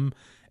edit them.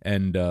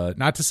 And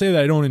not to say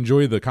that I don't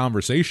enjoy the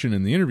conversation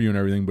and the interview and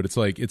everything, but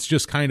it's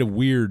just kind of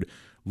weird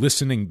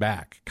listening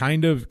back.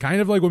 Kind of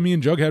like what me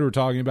and Jughead were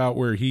talking about,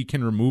 where he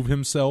can remove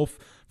himself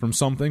from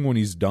something when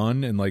he's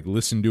done and like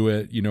listen to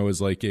it,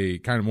 as like a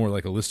kind of more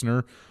like a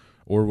listener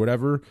or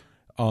whatever.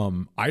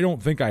 I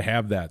don't think I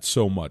have that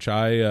so much.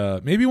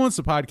 Maybe once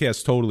the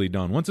podcast's totally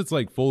done, once it's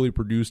like fully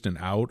produced and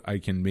out, I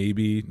can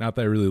maybe, not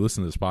that I really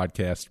listen to this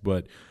podcast,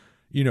 but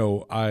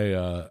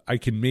I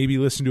can maybe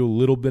listen to a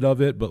little bit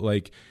of it, but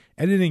like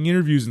editing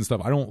interviews and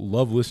stuff, I don't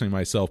love listening to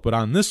myself. But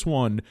on this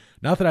one,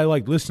 not that I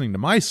like listening to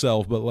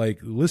myself, but like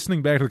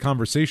listening back to the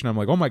conversation, I'm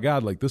like, oh my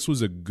God, like this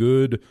was a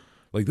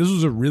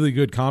really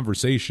good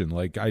conversation.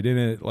 Like, I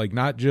didn't, like,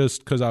 not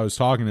just because I was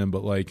talking to him,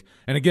 but like,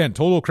 and again,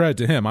 total credit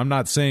to him. I'm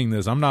not saying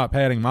this, I'm not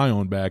patting my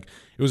own back.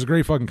 It was a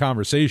great fucking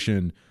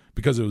conversation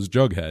because it was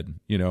Jughead,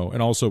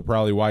 and also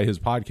probably why his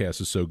podcast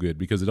is so good,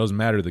 because it doesn't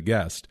matter to the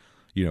guest.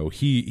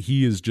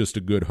 He is just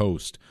a good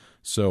host.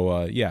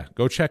 So yeah,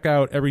 go check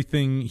out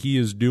everything he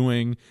is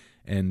doing.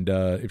 And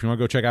if you want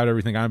to go check out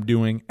everything I'm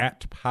doing,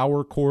 at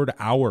Power Chord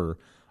Hour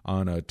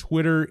on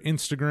Twitter,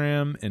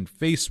 Instagram, and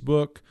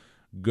Facebook.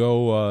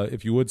 Go,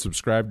 if you would,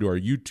 subscribe to our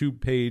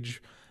YouTube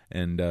page.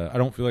 And I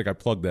don't feel like I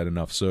plugged that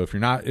enough. So if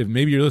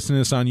maybe you're listening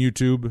to this on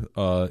YouTube,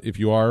 if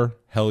you are,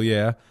 hell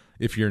yeah.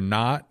 If you're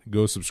not,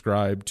 go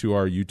subscribe to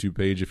our YouTube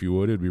page if you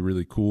would. It'd be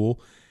really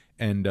cool.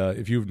 And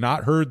if you've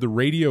not heard, the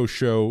radio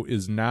show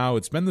is now,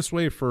 it's been this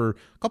way for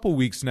a couple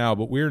weeks now,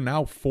 but we're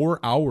now 4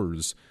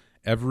 hours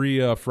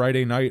every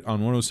Friday night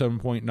on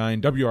 107.9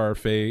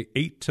 WRFA,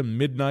 8 to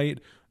midnight.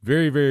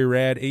 Very, very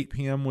rad. 8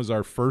 p.m. was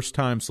our first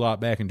time slot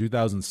back in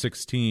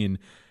 2016.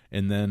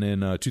 And then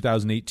in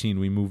 2018,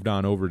 we moved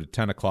on over to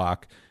 10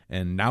 o'clock.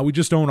 And now we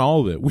just own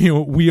all of it. We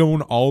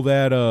own all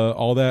that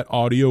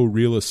audio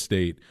real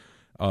estate.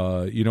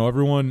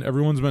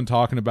 Everyone's been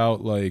talking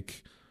about,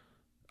 like,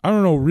 I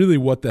don't know really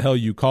what the hell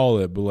you call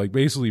it, but like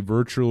basically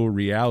virtual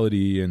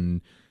reality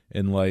and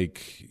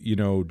like,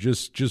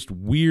 just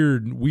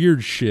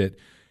weird shit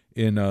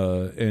in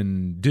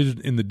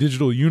the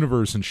digital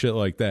universe and shit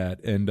like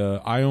that. And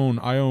I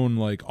own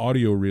like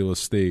audio real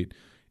estate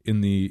in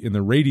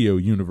the radio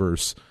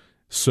universe.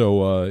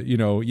 So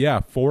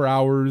 4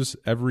 hours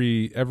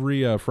every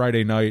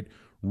Friday night.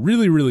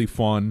 Really, really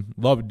fun.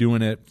 Love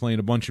doing it, playing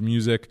a bunch of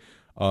music.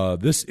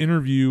 This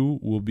interview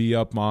will be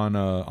up on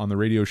the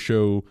radio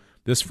show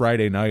this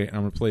Friday night.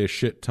 I'm going to play a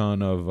shit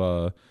ton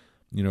of,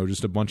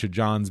 just a bunch of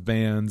John's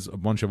bands, a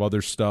bunch of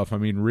other stuff. I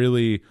mean,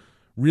 really,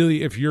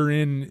 if you're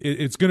in,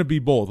 it's going to be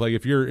both. Like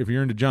if you're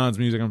into John's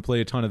music, I'm going to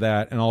play a ton of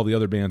that, and all the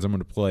other bands I'm going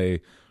to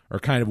play are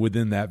kind of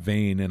within that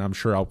vein. And I'm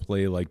sure I'll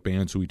play like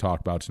bands who we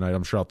talked about tonight.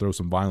 I'm sure I'll throw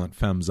some Violent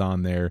Femmes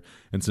on there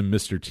and some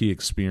Mr. T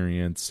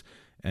Experience,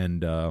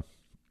 and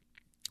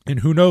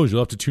who knows?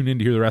 You'll have to tune in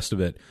to hear the rest of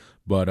it.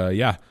 But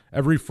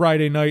every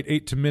Friday night,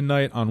 8 to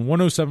midnight on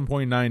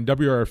 107.9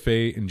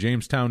 WRFA in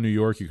Jamestown, New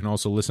York. You can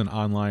also listen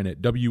online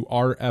at WRFALP.com.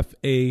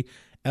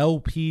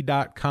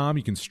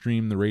 You can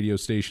stream the radio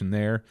station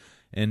there.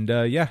 And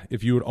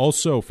if you would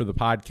also, for the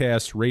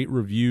podcast, rate,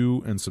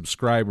 review, and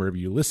subscribe wherever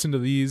you listen to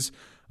these,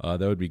 that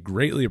would be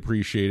greatly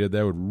appreciated.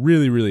 That would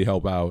really, really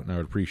help out, and I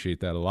would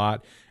appreciate that a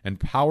lot. And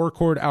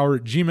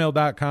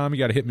powerchordhour@gmail.com. You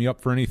got to hit me up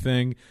for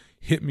anything.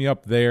 Hit me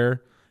up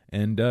there.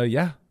 And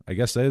I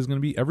guess that is going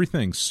to be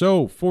everything.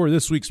 So for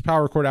this week's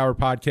Power Chord Hour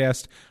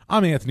podcast,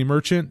 I'm Anthony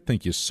Merchant.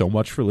 Thank you so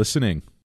much for listening.